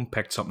 Google Home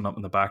picked something up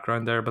in the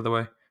background there, by the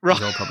way. Right.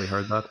 You've all probably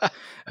heard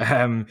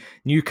that.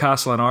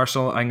 Newcastle and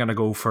Arsenal, I'm going to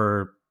go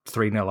for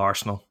 3-0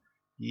 Arsenal.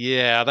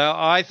 Yeah,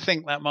 I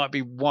think that might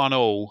be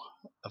 1-1.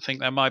 I think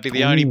that might be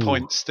the only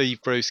point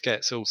Steve Bruce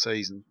gets all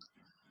season.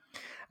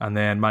 And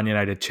then Man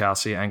United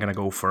Chelsea, I'm going to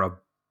go for a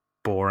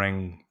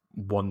boring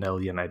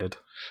 1-0 United.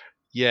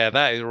 Yeah,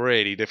 that is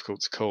really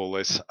difficult to call.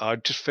 I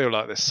just feel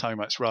like there's so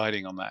much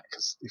riding on that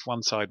because if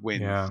one side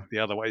wins, the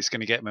other way is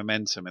going to get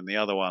momentum, and the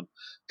other one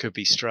could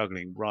be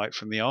struggling right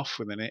from the off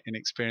with an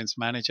inexperienced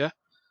manager.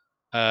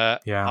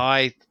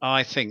 I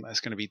think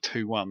that's going to be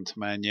 2-1 to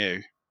Man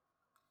U.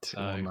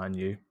 2-1 Man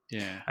U.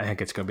 Yeah, I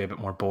think it's going to be a bit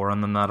more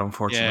boring than that,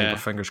 unfortunately. But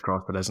fingers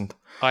crossed it isn't.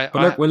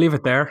 Look, we'll leave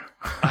it there.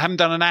 I haven't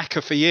done an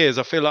ACCA for years.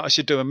 I feel like I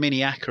should do a mini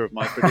ACCA of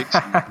my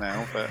predictions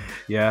now. But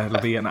yeah, it'll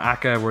be an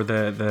ACCA where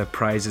the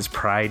prize is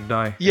pride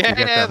now. Yeah,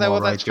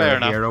 that's fair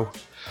enough. Hero.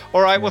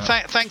 All right, well,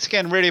 thanks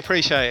again. Really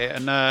appreciate it.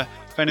 And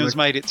if anyone's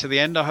made it to the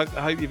end, I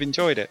hope you've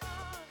enjoyed it.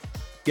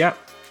 Yeah,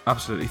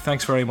 absolutely.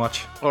 Thanks very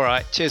much. All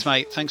right, cheers,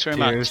 mate. Thanks very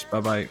much. Cheers.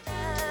 Bye-bye.